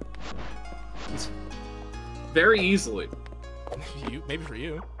cow? Very easily. Maybe for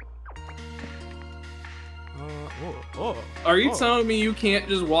you. Oh. Are you telling me you can't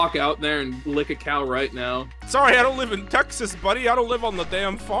just walk out there and lick a cow right now? Sorry, I don't live in Texas, buddy. I don't live on the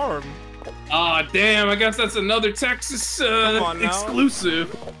damn farm. Aw, damn, I guess that's another Texas Come on now.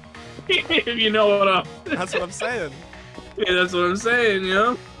 exclusive. If you know what That's what I'm saying. Yeah, that's what I'm saying, you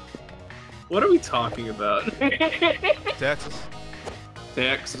know? What are we talking about? Texas.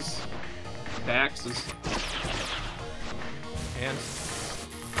 Texas. Taxes. And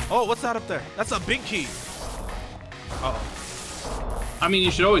oh, what's that up there? That's a big key. Uh-oh. I mean, you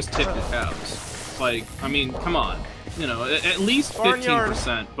should always tip your cows. Like, I mean, come on. You know, at least Barnyard.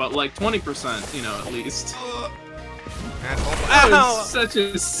 15%, but like 20%, you know, at least. And That ow! was such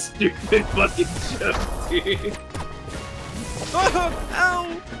a stupid fucking joke, dude.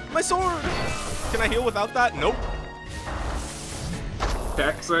 Ow! My sword! Can I heal without that? Nope.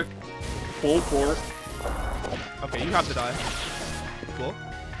 Texas. Full port. Okay, you have to die. Cool.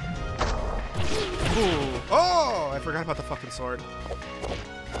 Ooh. Oh! I forgot about the fucking sword.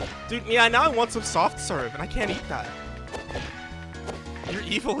 Dude, yeah, now I want some soft serve, and I can't eat that. You're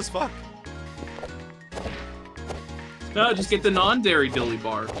evil as fuck. No, just get the non-dairy dilly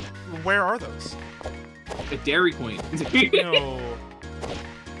bar. Where are those? A Dairy Queen. No.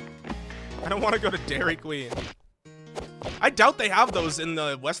 I don't want to go to Dairy Queen. I doubt they have those in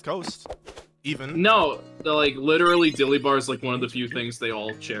the West Coast, even. No, like, literally dilly bar is like one of the few things they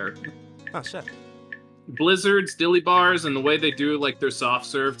all share. Oh, shit. Blizzards, dilly bars, and the way they do like their soft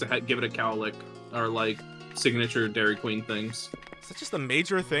serve to give it a cowlick are like signature Dairy Queen things. Is that just a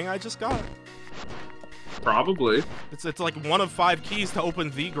major thing I just got? Probably. It's like one of 5 keys to open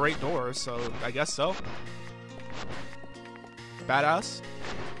the great door, so I guess so. Badass.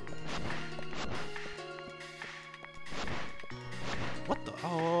 What the?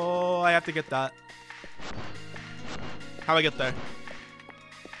 Oh, I have to get that. How do I get there?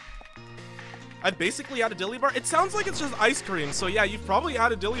 I've basically had a dilly bar. It sounds like it's just ice cream, so yeah, you've probably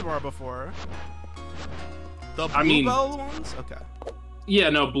had a dilly bar before. The Bluebell ones? Okay. Yeah,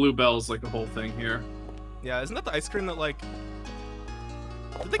 no, Bluebell's like the whole thing here. Yeah, isn't that the ice cream that like...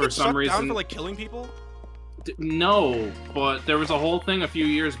 Did they For get some shut down reason- for like killing people? No, but there was a whole thing a few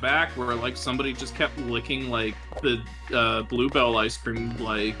years back where like somebody just kept licking like the Bluebell ice cream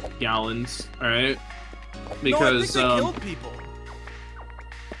like gallons, alright? Because no, I think they killed people.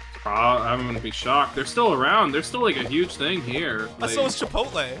 I'm gonna be shocked. They're still around. They're still like a huge thing here. Like, So is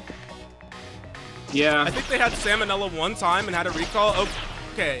Chipotle. yeah. I think they had salmonella one time and had a recall. Oh,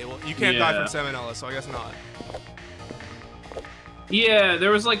 okay, well you can't die Yeah. from salmonella, so I guess not. Yeah,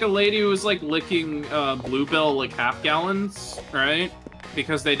 there was like a lady who was like licking Bluebell like half gallons, right?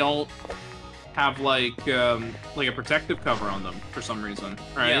 Because they don't have like a protective cover on them for some reason,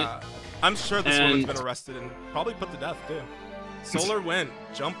 right? Yeah, I'm sure this woman's And- been arrested and probably put to death too. Solar wind,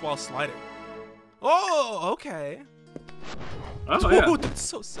 jump while sliding. Oh, okay. Oh Dude, yeah. that's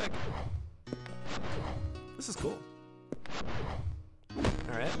so sick. This is cool.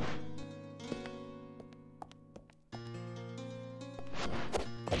 All right.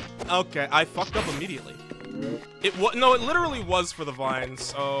 Okay, I fucked up immediately. No, it literally was for the vine.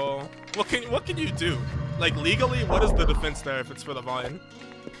 So what can you do? Like legally, what is the defense there if it's for the vine?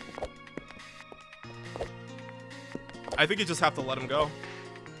 I think you just have to let him go.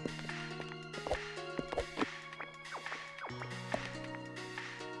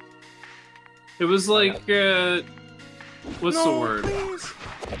 It was like, what's the word? Please.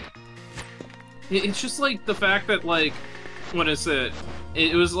 It's just like the fact that, like, what is it?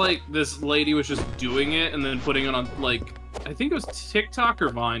 It was like this lady was just doing it and then putting it on, like, I think it was TikTok or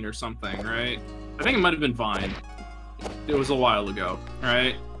Vine or something, right? I think it might have been Vine. It was a while ago,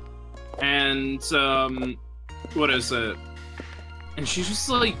 right? And, what is it? And she's just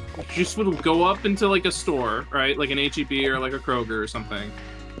like, just would go up into like a store, right? Like an H-E-B or like a Kroger or something.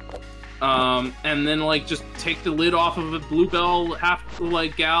 And then like just take the lid off of a Bluebell half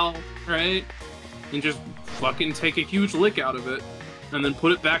like gal, right? And just fucking take a huge lick out of it. And then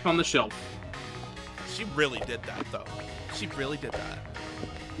put it back on the shelf. She really did that though. She really did that.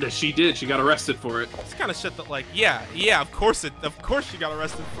 That she did. She got arrested for it. It's kind of shit that like, yeah, of course she got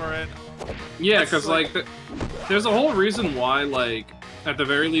arrested for it. Yeah, because like, there's a whole reason why, like, at the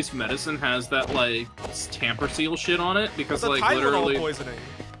very least, medicine has that like tamper seal shit on it because like literally poisoning.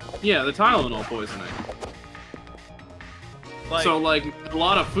 Yeah, the Tylenol poisoning. Like, so like a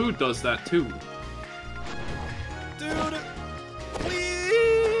lot of food does that too. Dude,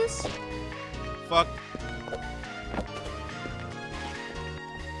 please. Fuck.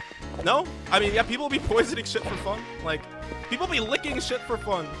 No? I mean, yeah, people be poisoning shit for fun. Like, people be licking shit for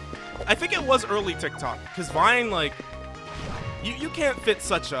fun. I think it was early TikTok, because Vine, like, you can't fit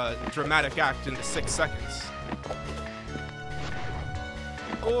such a dramatic act into 6 seconds.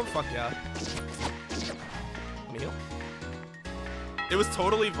 Oh, fuck yeah. Meal? It was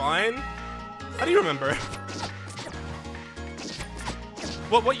totally Vine? How do you remember?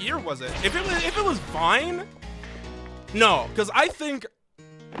 What year was it? If it was Vine? No, because I think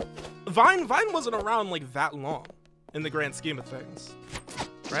Vine wasn't around like that long in the grand scheme of things,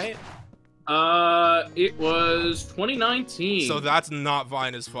 right? It was 2019. So that's not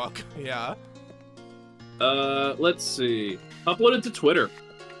Vine as fuck. Yeah. Let's see. Uploaded to Twitter.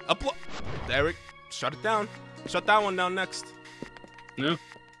 There we. Shut it down. Shut that one down next. No.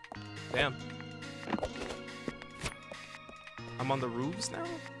 Damn. I'm on the roofs now?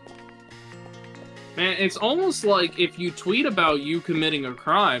 Man, it's almost like if you tweet about you committing a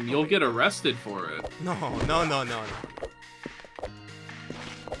crime, you'll get arrested for it. No.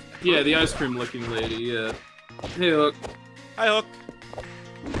 Yeah, the ice cream licking lady, yeah. Hey, Hook. Hi, Hook.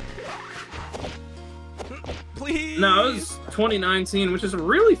 Please. No, it was 2019, which is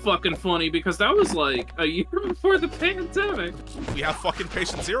really fucking funny because that was like a year before the pandemic. We have fucking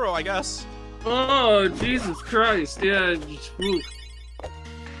patient zero, I guess. Oh, Jesus Christ, yeah. Oof.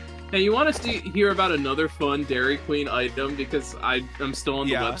 Hey, you want to hear about another fun Dairy Queen item because I'm still on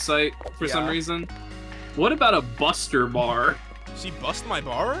the website for some reason? What about a Buster bar? She bust my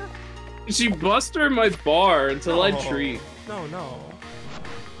bar? She busted my bar until I treat. No.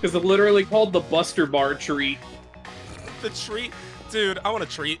 Because it's literally called the Buster Bar treat. The treat? Dude, I want a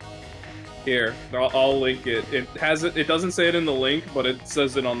treat. Here, I'll link it. It doesn't say it in the link, but it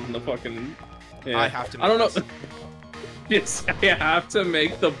says it on the fucking... Yeah. I have to make I don't know. this. Yes, I have to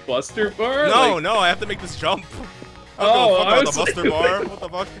make the Buster Bar? No, I have to make this jump. I was the Buster Bar. What the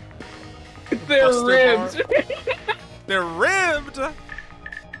fuck? They're Buster ribbed. They're ribbed.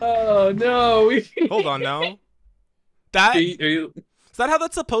 Oh no. Hold on now. Is that how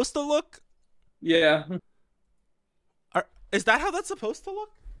that's supposed to look? Yeah. Is that how that's supposed to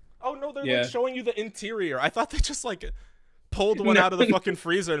look? Oh no, they're like showing you the interior. I thought they just like pulled one out of the fucking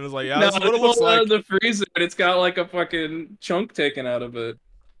freezer and was like, yeah, no, this is what it looks like. Out of the freezer, and it's got like a fucking chunk taken out of it.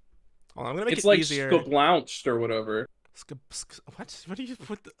 Well, I'm gonna make it's it like easier. Skablounched or whatever.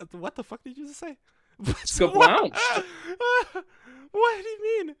 What? What the fuck did you just say? Skablounched. What do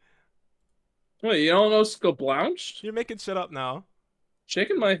you mean? Wait, you don't know Skablounched? You're making shit up now.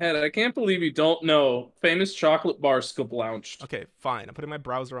 Shaking my head. I can't believe you don't know famous chocolate bar Skablounched. Okay, fine. I'm putting my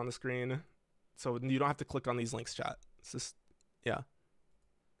browser on the screen, so you don't have to click on these links, chat. It's just, yeah.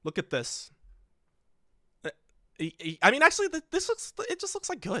 Look at this. I mean, actually, this looks. It just looks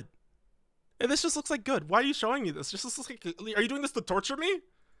like good. This just looks like good. Why are you showing me this? This just looks like. Are you doing this to torture me?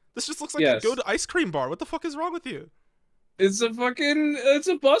 This just looks like a good ice cream bar. What the fuck is wrong with you? It's a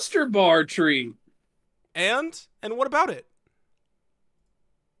Buster Bar treat. And what about it?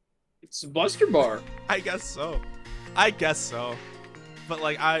 It's a Buster Bar. I guess so. But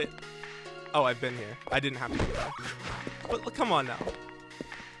like Oh, I've been here. I didn't have to go there. But look, come on now.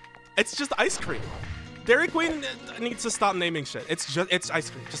 It's just ice cream. Dairy Queen needs to stop naming shit. It's ice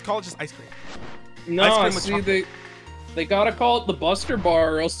cream. Just call it just ice cream. No, ice cream with see, chocolate. they gotta call it the Buster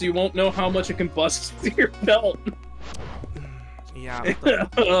Bar, or else you won't know how much it can bust through your belt. Yeah.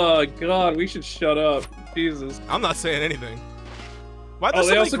 Oh god, we should shut up. Jesus. I'm not saying anything. Why are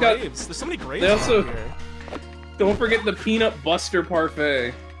there so many graves? There's so many graves They also here. don't forget the Peanut Buster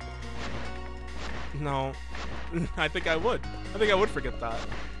Parfait. No. I think I would. I think I would forget that.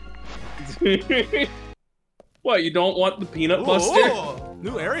 What, you don't want the Peanut Ooh, Buster? Ooh,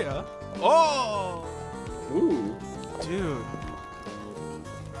 new area. Oh! Ooh. Dude.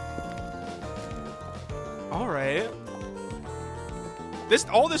 Alright.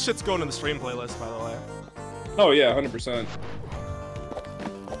 All this shit's going in the stream playlist, by the way. Oh yeah, 100%.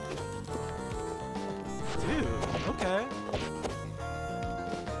 Dude, okay.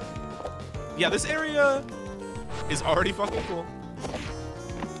 Yeah, this area is already fucking cool.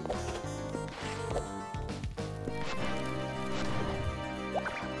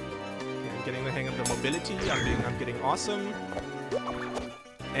 I'm getting the hang of the mobility. I'm getting awesome.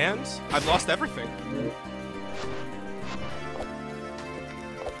 And I've lost everything.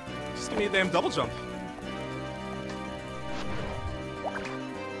 Just give me a damn double jump.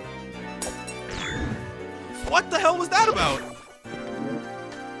 What the hell was that about?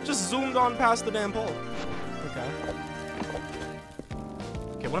 Just zoomed on past the damn pole. Okay.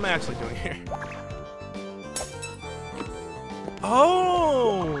 Okay, what am I actually doing here?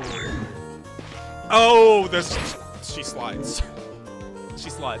 Oh! Oh, she slides. She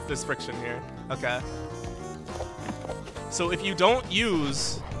slides. There's friction here. Okay. So if you don't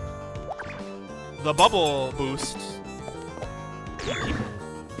use the bubble boost, you keep it.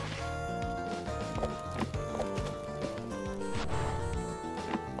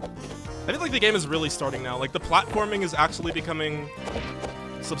 I feel like the game is really starting now. Like, the platforming is actually becoming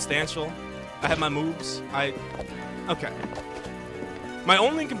substantial. I have my moves. Okay. My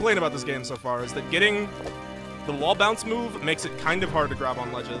only complaint about this game so far is that getting the wall bounce move makes it kind of hard to grab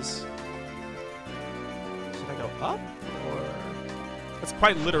on ledges. Should I go up? Or... That's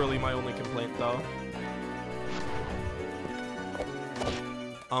quite literally my only complaint, though.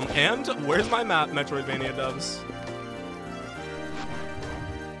 And where's my map, Metroidvania dubs?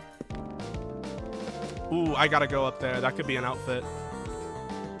 Ooh, I gotta go up there. That could be an outfit.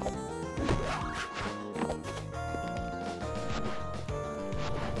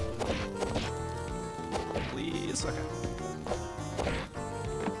 Please? Okay.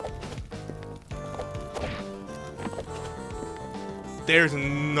 There's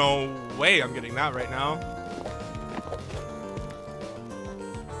no way I'm getting that right now.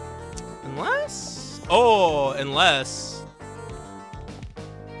 Unless... Oh, unless...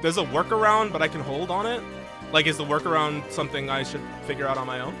 There's a workaround, but I can hold on it? Like, is the workaround something I should figure out on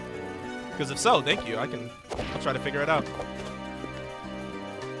my own? Because if so, thank you. I'll try to figure it out.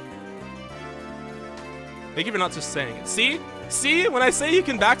 Thank you for not just saying it. See? See? When I say you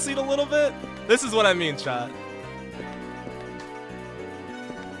can backseat a little bit, this is what I mean, chat.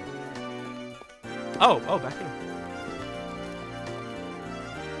 Oh, back in.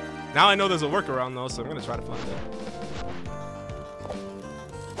 Now I know there's a workaround, though, so I'm gonna try to find it.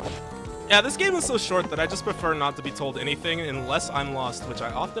 Yeah, this game is so short that I just prefer not to be told anything unless I'm lost, which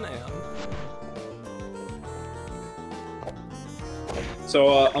I often am.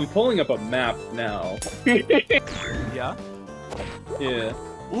 So, I'm pulling up a map now. Yeah? Yeah.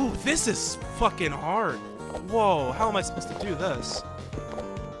 Ooh, this is fucking hard. Whoa, how am I supposed to do this?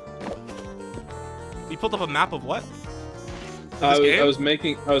 You pulled up a map of what? I was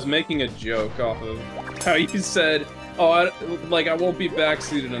making a joke off of how you said, oh, I won't be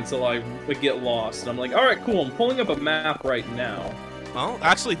backseated until I get lost. And I'm like, all right, cool. I'm pulling up a map right now. Well,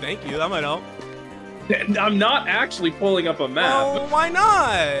 actually, thank you. That might help. I'm not actually pulling up a map. Oh, why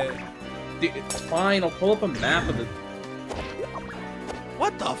not? Dude, it's fine. I'll pull up a map of the...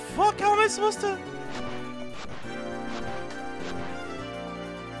 What the fuck? How am I supposed to?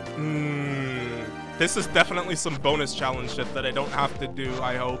 This is definitely some bonus challenge shit that I don't have to do,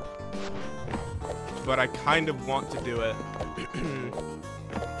 I hope. But I kind of want to do it.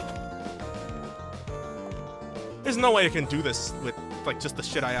 There's no way I can do this with, like, just the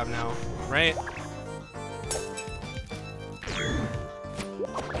shit I have now, right?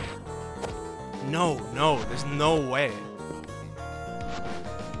 No, there's no way.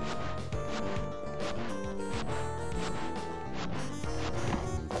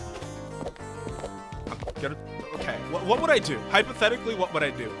 Okay, what would I do? Hypothetically, what would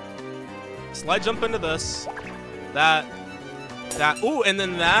I do? Slide jump into this, that, That. Ooh, and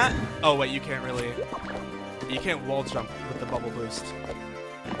then that. Oh wait, you can't really. You can't wall jump with the bubble boost.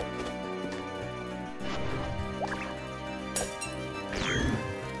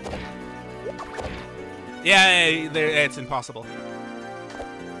 Yeah, it's impossible.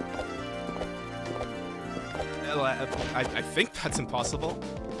 I think that's impossible.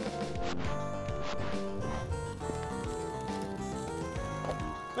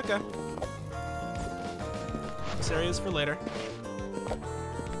 Okay. This area is for later.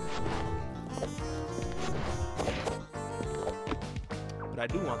 But I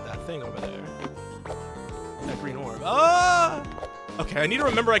do want that thing over there. That green orb. Ah! Okay, I need to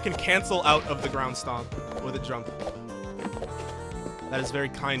remember I can cancel out of the ground stomp with a jump. That is very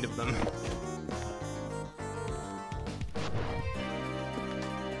kind of them.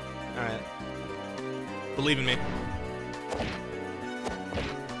 Alright. Believe in me.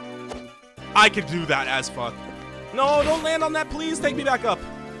 I could do that as fuck. No, don't land on that, please. Take me back up.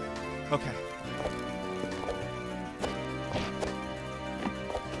 Okay.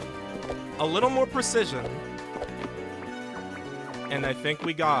 A little more precision. And I think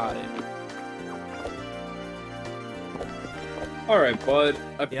we got it. Alright, bud.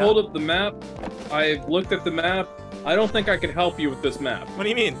 I pulled up the map. I've looked at the map. I don't think I can help you with this map. What do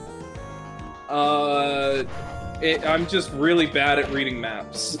you mean? I'm just really bad at reading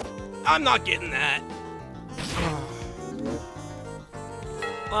maps. I'm not getting that.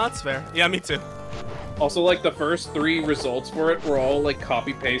 Well, that's fair. Yeah, me too. Also, like, the first 3 results for it were all, like,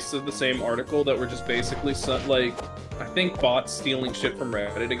 copy-pastes of the same article that were just basically, like, I think bots stealing shit from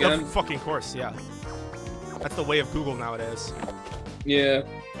Reddit again. Of fucking course, yeah. That's the way of Google nowadays. Yeah.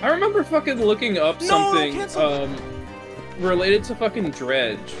 I remember fucking looking up something, related to fucking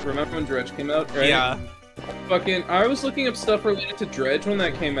Dredge. Remember when Dredge came out, right? Yeah. Fucking, I was looking up stuff related to Dredge when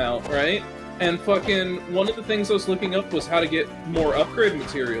that came out, right? And fucking, one of the things I was looking up was how to get more upgrade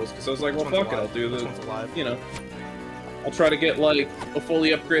materials, because I was like, well, fuck it, I'll do the, you know, I'll try to get, like, a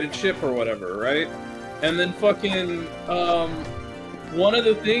fully upgraded ship or whatever, right? And then fucking, one of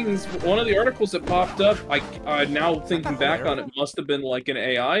the articles that popped up, I now thinking back on it, must have been, like, an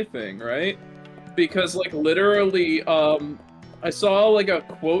AI thing, right? Because, like, literally, I saw, like, a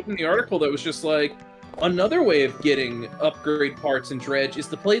quote in the article that was just like, another way of getting upgrade parts in Dredge is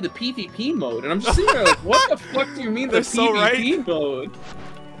to play the PvP mode. And I'm just sitting there like, what the fuck do you mean the PvP mode?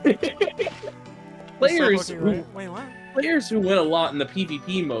 Players who win a lot in the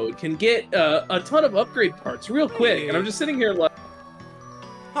PvP mode can get a ton of upgrade parts real quick. And I'm just sitting here like,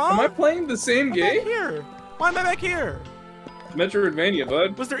 am I playing the same game? Here. Why am I back here? Metroidvania,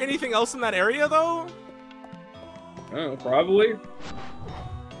 bud. Was there anything else in that area, though? Oh, probably.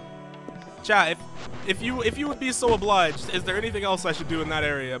 Chat, if you would be so obliged, is there anything else I should do in that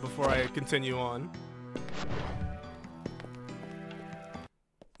area before I continue on?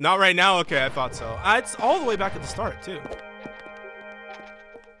 Not right now? Okay, I thought so. It's all the way back at the start, too.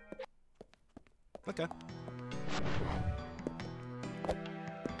 Okay.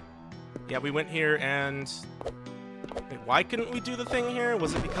 Yeah, we went here and... Wait, why couldn't we do the thing here?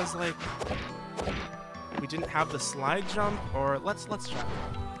 Was it because, like, we didn't have the slide jump? Or let's try.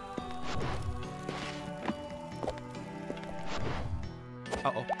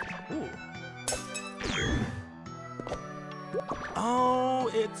 Uh-oh. Ooh.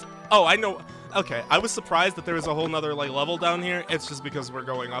 Oh, it's... Oh, I know. Okay, I was surprised that there was a whole nother, like, level down here. It's just because we're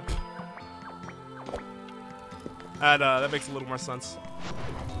going up. That makes a little more sense.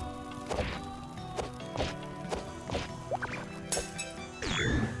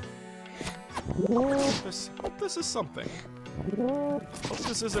 Hope this is something. Hope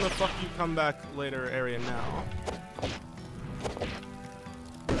this isn't a fuck you come back later area now.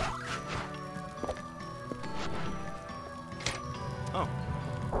 Oh.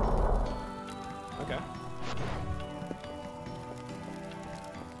 Okay.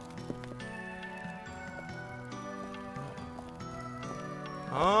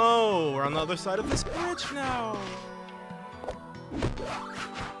 Oh, we're on the other side of this bridge now.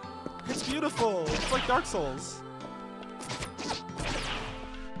 It's beautiful. It's like Dark Souls.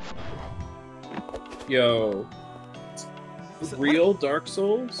 Yo. Real Dark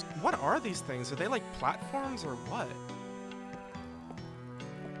Souls? What are these things? Are they like platforms or what?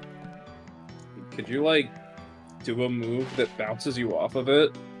 Could you, like, do a move that bounces you off of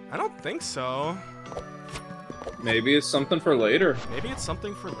it? I don't think so. Maybe it's something for later. Maybe it's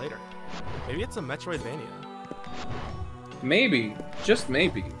something for later. Maybe it's a Metroidvania. Maybe. Just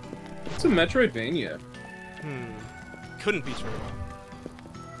maybe. It's a Metroidvania. Couldn't be true.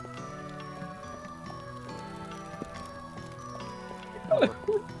 I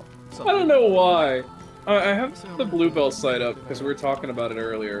don't know why. I have the Bluebell site up because we were talking about it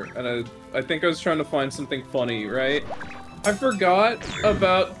earlier, and I think I was trying to find something funny, right? I forgot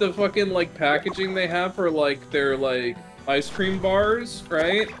about the fucking, like, packaging they have for, like, their, like, ice cream bars,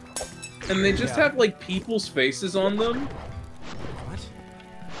 right? And they just have, like, people's faces on them. What?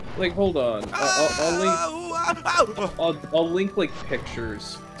 Like, hold on. I'll link, like,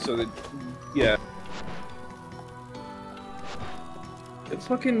 pictures, so that, yeah. It's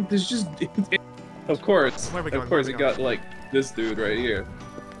fucking, there's just, of course, Where are we going? of course, Where it are we got, like, this dude right here.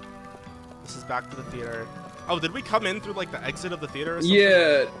 This is back to the theater. Oh, did we come in through, like, the exit of the theater or something?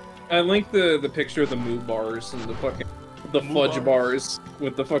 Yeah, I linked the picture of the moo bars and the fucking, the fudge bars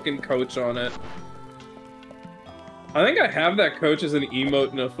with the fucking coach on it. I think I have that coach as an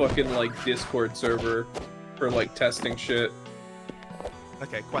emote in a fucking, like, Discord server for, like, testing shit.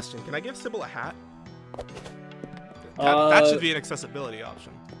 Okay, question. Can I give Sybil a hat? That should be an accessibility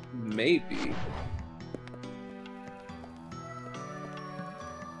option. Maybe.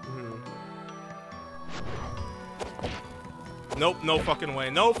 Nope, no fucking way.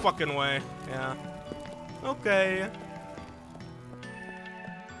 No fucking way. Yeah. Okay.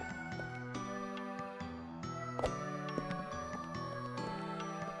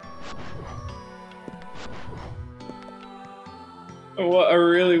 Oh, I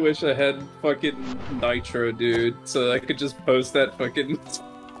really wish I had fucking Nitro, dude, so I could just post that fucking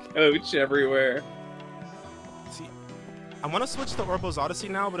coach everywhere. See, I want to switch to Orbo's Odyssey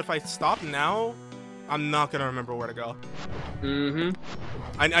now, but if I stop now, I'm not gonna remember where to go.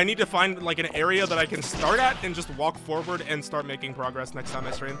 I need to find, like, an area that I can start at and just walk forward and start making progress next time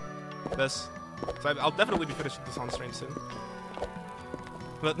I stream this. So I'll definitely be finishing this on stream soon.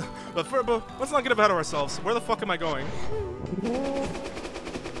 But let's not get ahead of ourselves. Where the fuck am I going?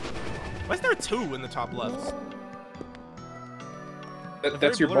 Why is there a 2 in the top left?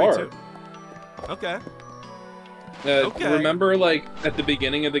 That's your bar. Too. Okay. Okay. Remember, like, at the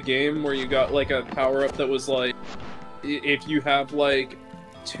beginning of the game where you got, like, a power-up that was, like, if you have, like,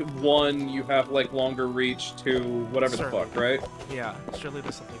 1, you have, like, longer reach, 2, whatever the fuck, right? Yeah, surely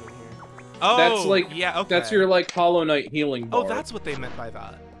there's something in here. Oh, that's, like, yeah, okay. That's your, like, Hollow Knight healing bar. Oh, that's what they meant by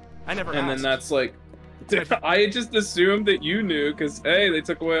that. I never asked. And then that's, like... I just assumed that you knew, because, hey, they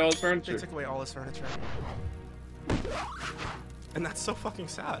took away all his furniture. They took away all his furniture. And that's so fucking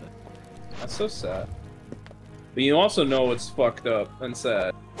sad. That's so sad. But you also know what's fucked up and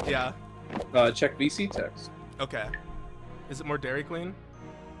sad. Yeah. Check VC text. Okay. Is it more Dairy Queen?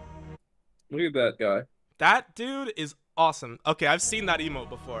 Look at that guy. That dude is awesome. Okay, I've seen that emote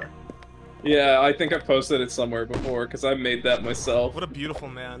before. Yeah, I think I posted it somewhere before, because I made that myself. What a beautiful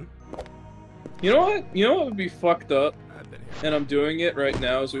man. You know what? You know what would be fucked up? I've been here. And I'm doing it right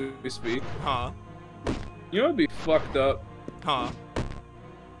now as we speak. Huh? You know what would be fucked up? Huh?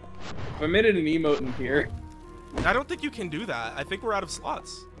 If I made it an emote in here. I don't think you can do that. I think we're out of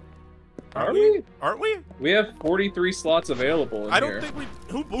slots. Are we? Aren't we? We have 43 slots available in here. I don't think we...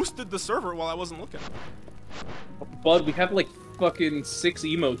 Who boosted the server while I wasn't looking? Bud, we have like fucking 6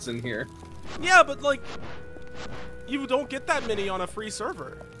 emotes in here. Yeah, but like... You don't get that many on a free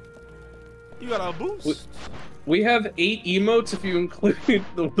server. You gotta boost. We have 8 emotes if you include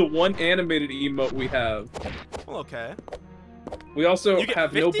the one animated emote we have. Well, okay. We also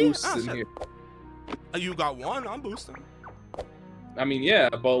have 50? no boosts in shit. here. You got 1, I'm boosting. I mean, yeah,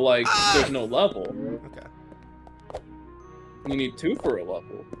 but like, there's no level. Okay. You need 2 for a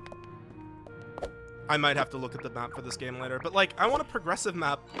level. I might have to look at the map for this game later, but like, I want a progressive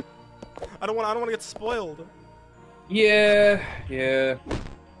map. I don't want to get spoiled. Yeah, yeah.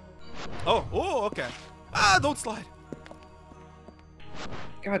 Oh, okay. Ah, don't slide.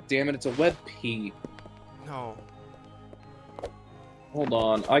 God damn it, it's a web P. No. Hold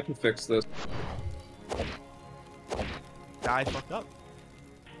on, I can fix this. I fucked up.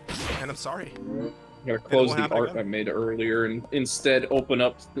 And I'm sorry. I'm gonna close the art I made earlier and instead open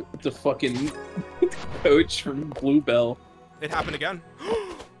up the fucking coach from Bluebell. It happened again.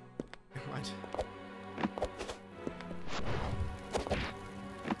 Never mind.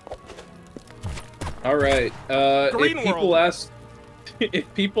 Alright, Green if people World. ask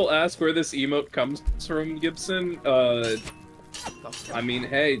if people ask where this emote comes from, Gibson, I mean,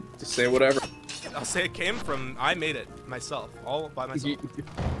 hey, just say whatever. I'll say it came from, I made it myself, all by myself.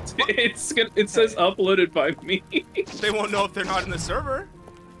 It says uploaded by me. They won't know if they're not in the server.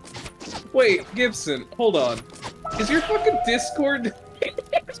 Wait, Gibson, hold on. Is your fucking Discord...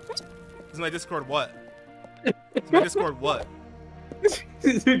 Is my Discord what? Is my Discord what?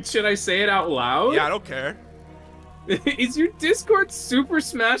 Should I say it out loud? Yeah, I don't care. Is your Discord Super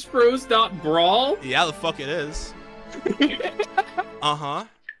Smash Bros. .brawl? Yeah, the fuck it is. Uh-huh.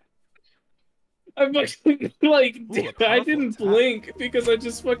 I fucking, like, Ooh, a I powerful didn't attack. blink because I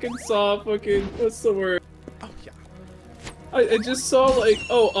just fucking saw fucking, what's the word? Oh yeah. I just saw, like,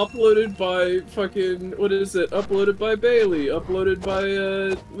 oh, uploaded by fucking, what is it? Uploaded by Bailey, uploaded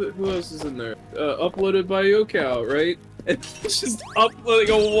by, who else is in there? Uploaded by Yokao, right? And it's just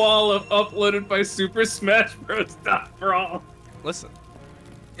uploading a wall of uploaded by Super Smash Bros. Brawl. Listen,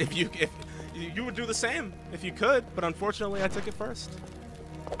 if you would do the same if you could, but unfortunately I took it first.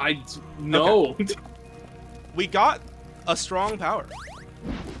 No. Okay. We got a strong power.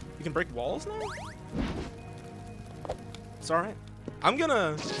 You can break walls now? It's alright.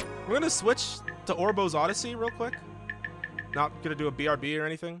 We're gonna switch to Orbo's Odyssey real quick. Not gonna do a BRB or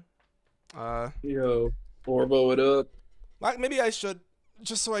anything. Yo, Orbo it up. Like, maybe I should,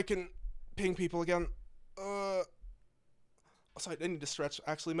 just so I can ping people again. Sorry, I need to stretch.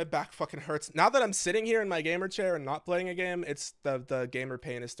 Actually, my back fucking hurts. Now that I'm sitting here in my gamer chair and not playing a game, it's the gamer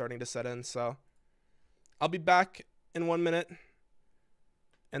pain is starting to set in, so I'll be back in 1 minute.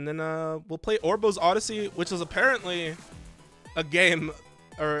 And then we'll play Orbo's Odyssey, which is apparently a game,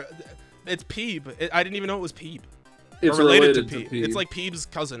 or it's Peeb. I didn't even know it was Peeb. It's or related to Peeb. Peeb. It's like Peeb's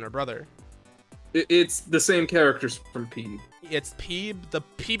cousin or brother. It's the same characters from Peeb. It's Peeb, the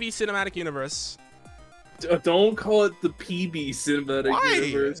PB cinematic universe. Don't call it the PB cinematic Why?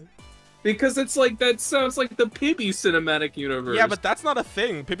 universe. Because it's like, that sounds like the PB cinematic universe. Yeah, but that's not a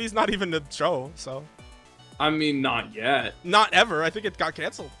thing. PB's not even a show, so. I mean, not yet. Not ever. I think it got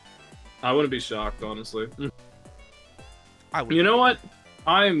canceled. I wouldn't be shocked, honestly. I would. You know what?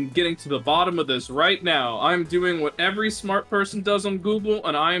 I'm getting to the bottom of this right now. I'm doing what every smart person does on Google,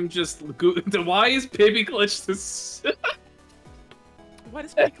 and I'm just... Why is Pibby Glitch this... What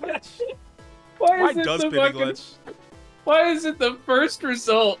is Pibby Glitch? Why does Pibby Glitch? Why is it the first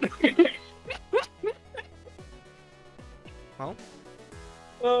result? Well,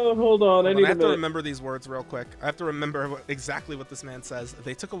 oh, hold on. I have to remember these words real quick. I have to remember exactly what this man says.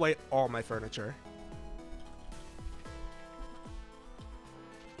 They took away all my furniture.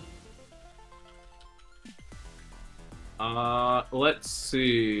 Let's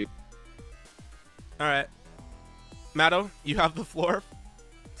see. Alright. Matto, you have the floor.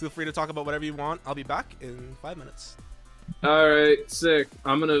 Feel free to talk about whatever you want. I'll be back in 5 minutes. Alright, sick.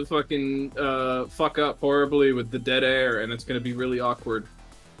 I'm gonna fucking, fuck up horribly with the dead air, and it's gonna be really awkward.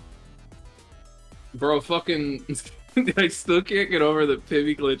 Bro, fucking... I still can't get over that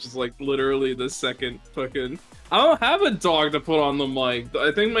Pibby Glitch is, like, literally the second fucking... I don't have a dog to put on the mic.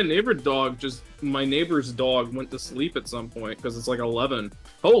 I think my neighbor's dog went to sleep at some point, because it's like 11.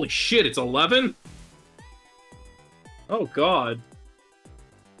 Holy shit, it's 11? Oh god.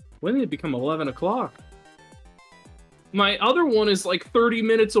 When did it become 11 o'clock? My other one is like 30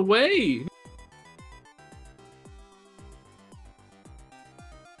 minutes away!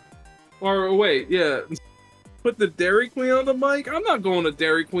 Or, wait, yeah. Put the Dairy Queen on the mic? I'm not going to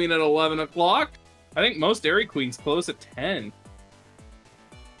Dairy Queen at 11 o'clock. I think most Dairy Queens close at 10.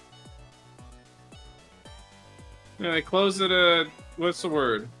 Yeah, they close at, what's the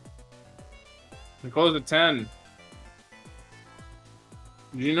word? They close at 10.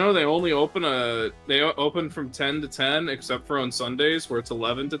 Did you know they only open they open from 10 to 10, except for on Sundays, where it's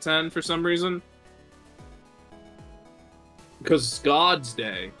 11 to 10 for some reason? Because it's God's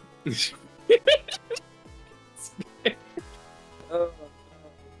Day.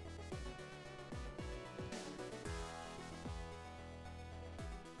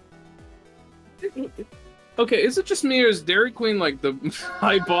 Okay, is it just me or is Dairy Queen like the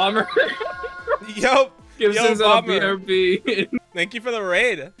high bomber? Yo, Gibson's yo, on Bomber. BRB. Thank you for the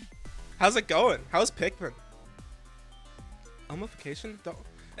raid. How's it going? How's Pikmin? Elmification?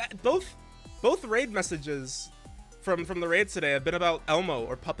 Both raid messages from the raids today have been about Elmo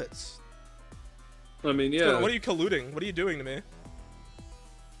or puppets. I mean, yeah. What are you colluding? What are you doing to me?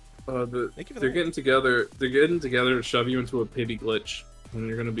 They're getting together. They're getting together to shove you into a Pibby Glitch, and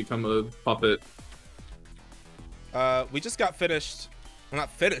you're gonna become a puppet. We just got finished. Well, not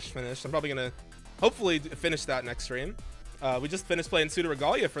finished. I'm probably gonna, hopefully, finish that next stream. We just finished playing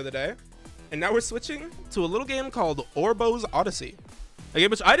Pseudoregalia for the day, and now we're switching to a little game called Orbo's Odyssey, a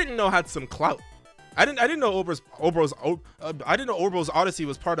game which I didn't know had some clout. I didn't know Orbo's Odyssey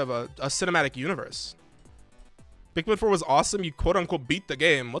was part of a cinematic universe. Pikmin 4 was awesome. You quote unquote beat the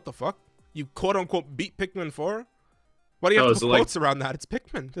game. What the fuck? You quote unquote beat Pikmin 4? Why do you have to put quotes around that? It's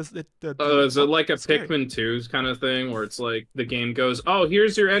Pikmin. Is it like a Pikmin 2's kind of thing, where it's like the game goes, oh,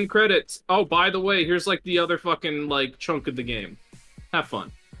 here's your end credits. Oh, by the way, here's like the other fucking like chunk of the game. Have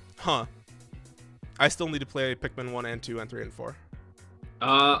fun. Huh. I still need to play Pikmin 1 and 2 and 3 and 4.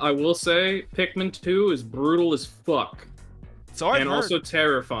 I will say Pikmin 2 is brutal as fuck. So I've heard. Also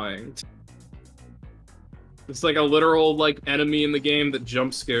terrifying. It's like a literal like enemy in the game that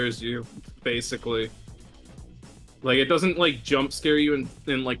jump scares you, basically. Like it doesn't like jump scare you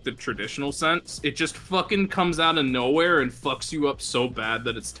in like the traditional sense. It just fucking comes out of nowhere and fucks you up so bad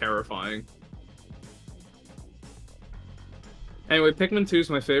that it's terrifying. Anyway, Pikmin 2 is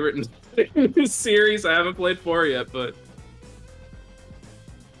my favorite in this series. I haven't played 4 yet, but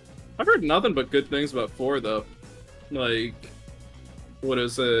I've heard nothing but good things about 4 though. Like, what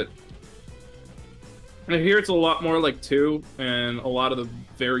is it? I hear it's a lot more like 2, and a lot of the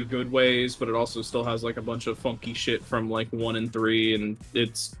very good ways, but it also still has like a bunch of funky shit from like 1 and 3, and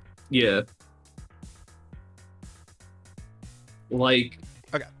it's, yeah. Like,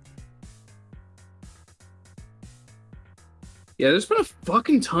 Okay. Yeah, there's been a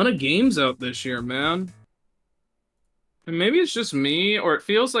fucking ton of games out this year, man. And maybe it's just me, or it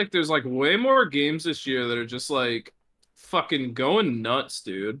feels like there's like way more games this year that are just like fucking going nuts,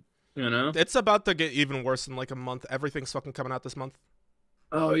 dude. You know? It's about to get even worse in like a month. Everything's fucking coming out this month.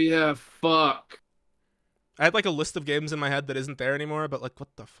 Oh yeah, fuck. I had like a list of games in my head that isn't there anymore, but like, what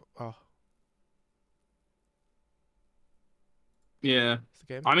the oh. Yeah. It's the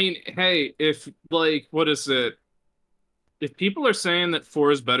game. I mean, hey, if like, what is it? If people are saying that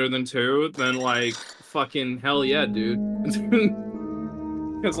 4 is better than 2, then like, fucking hell yeah, dude.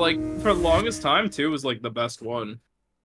 Because like, for the longest time, 2 was like the best one.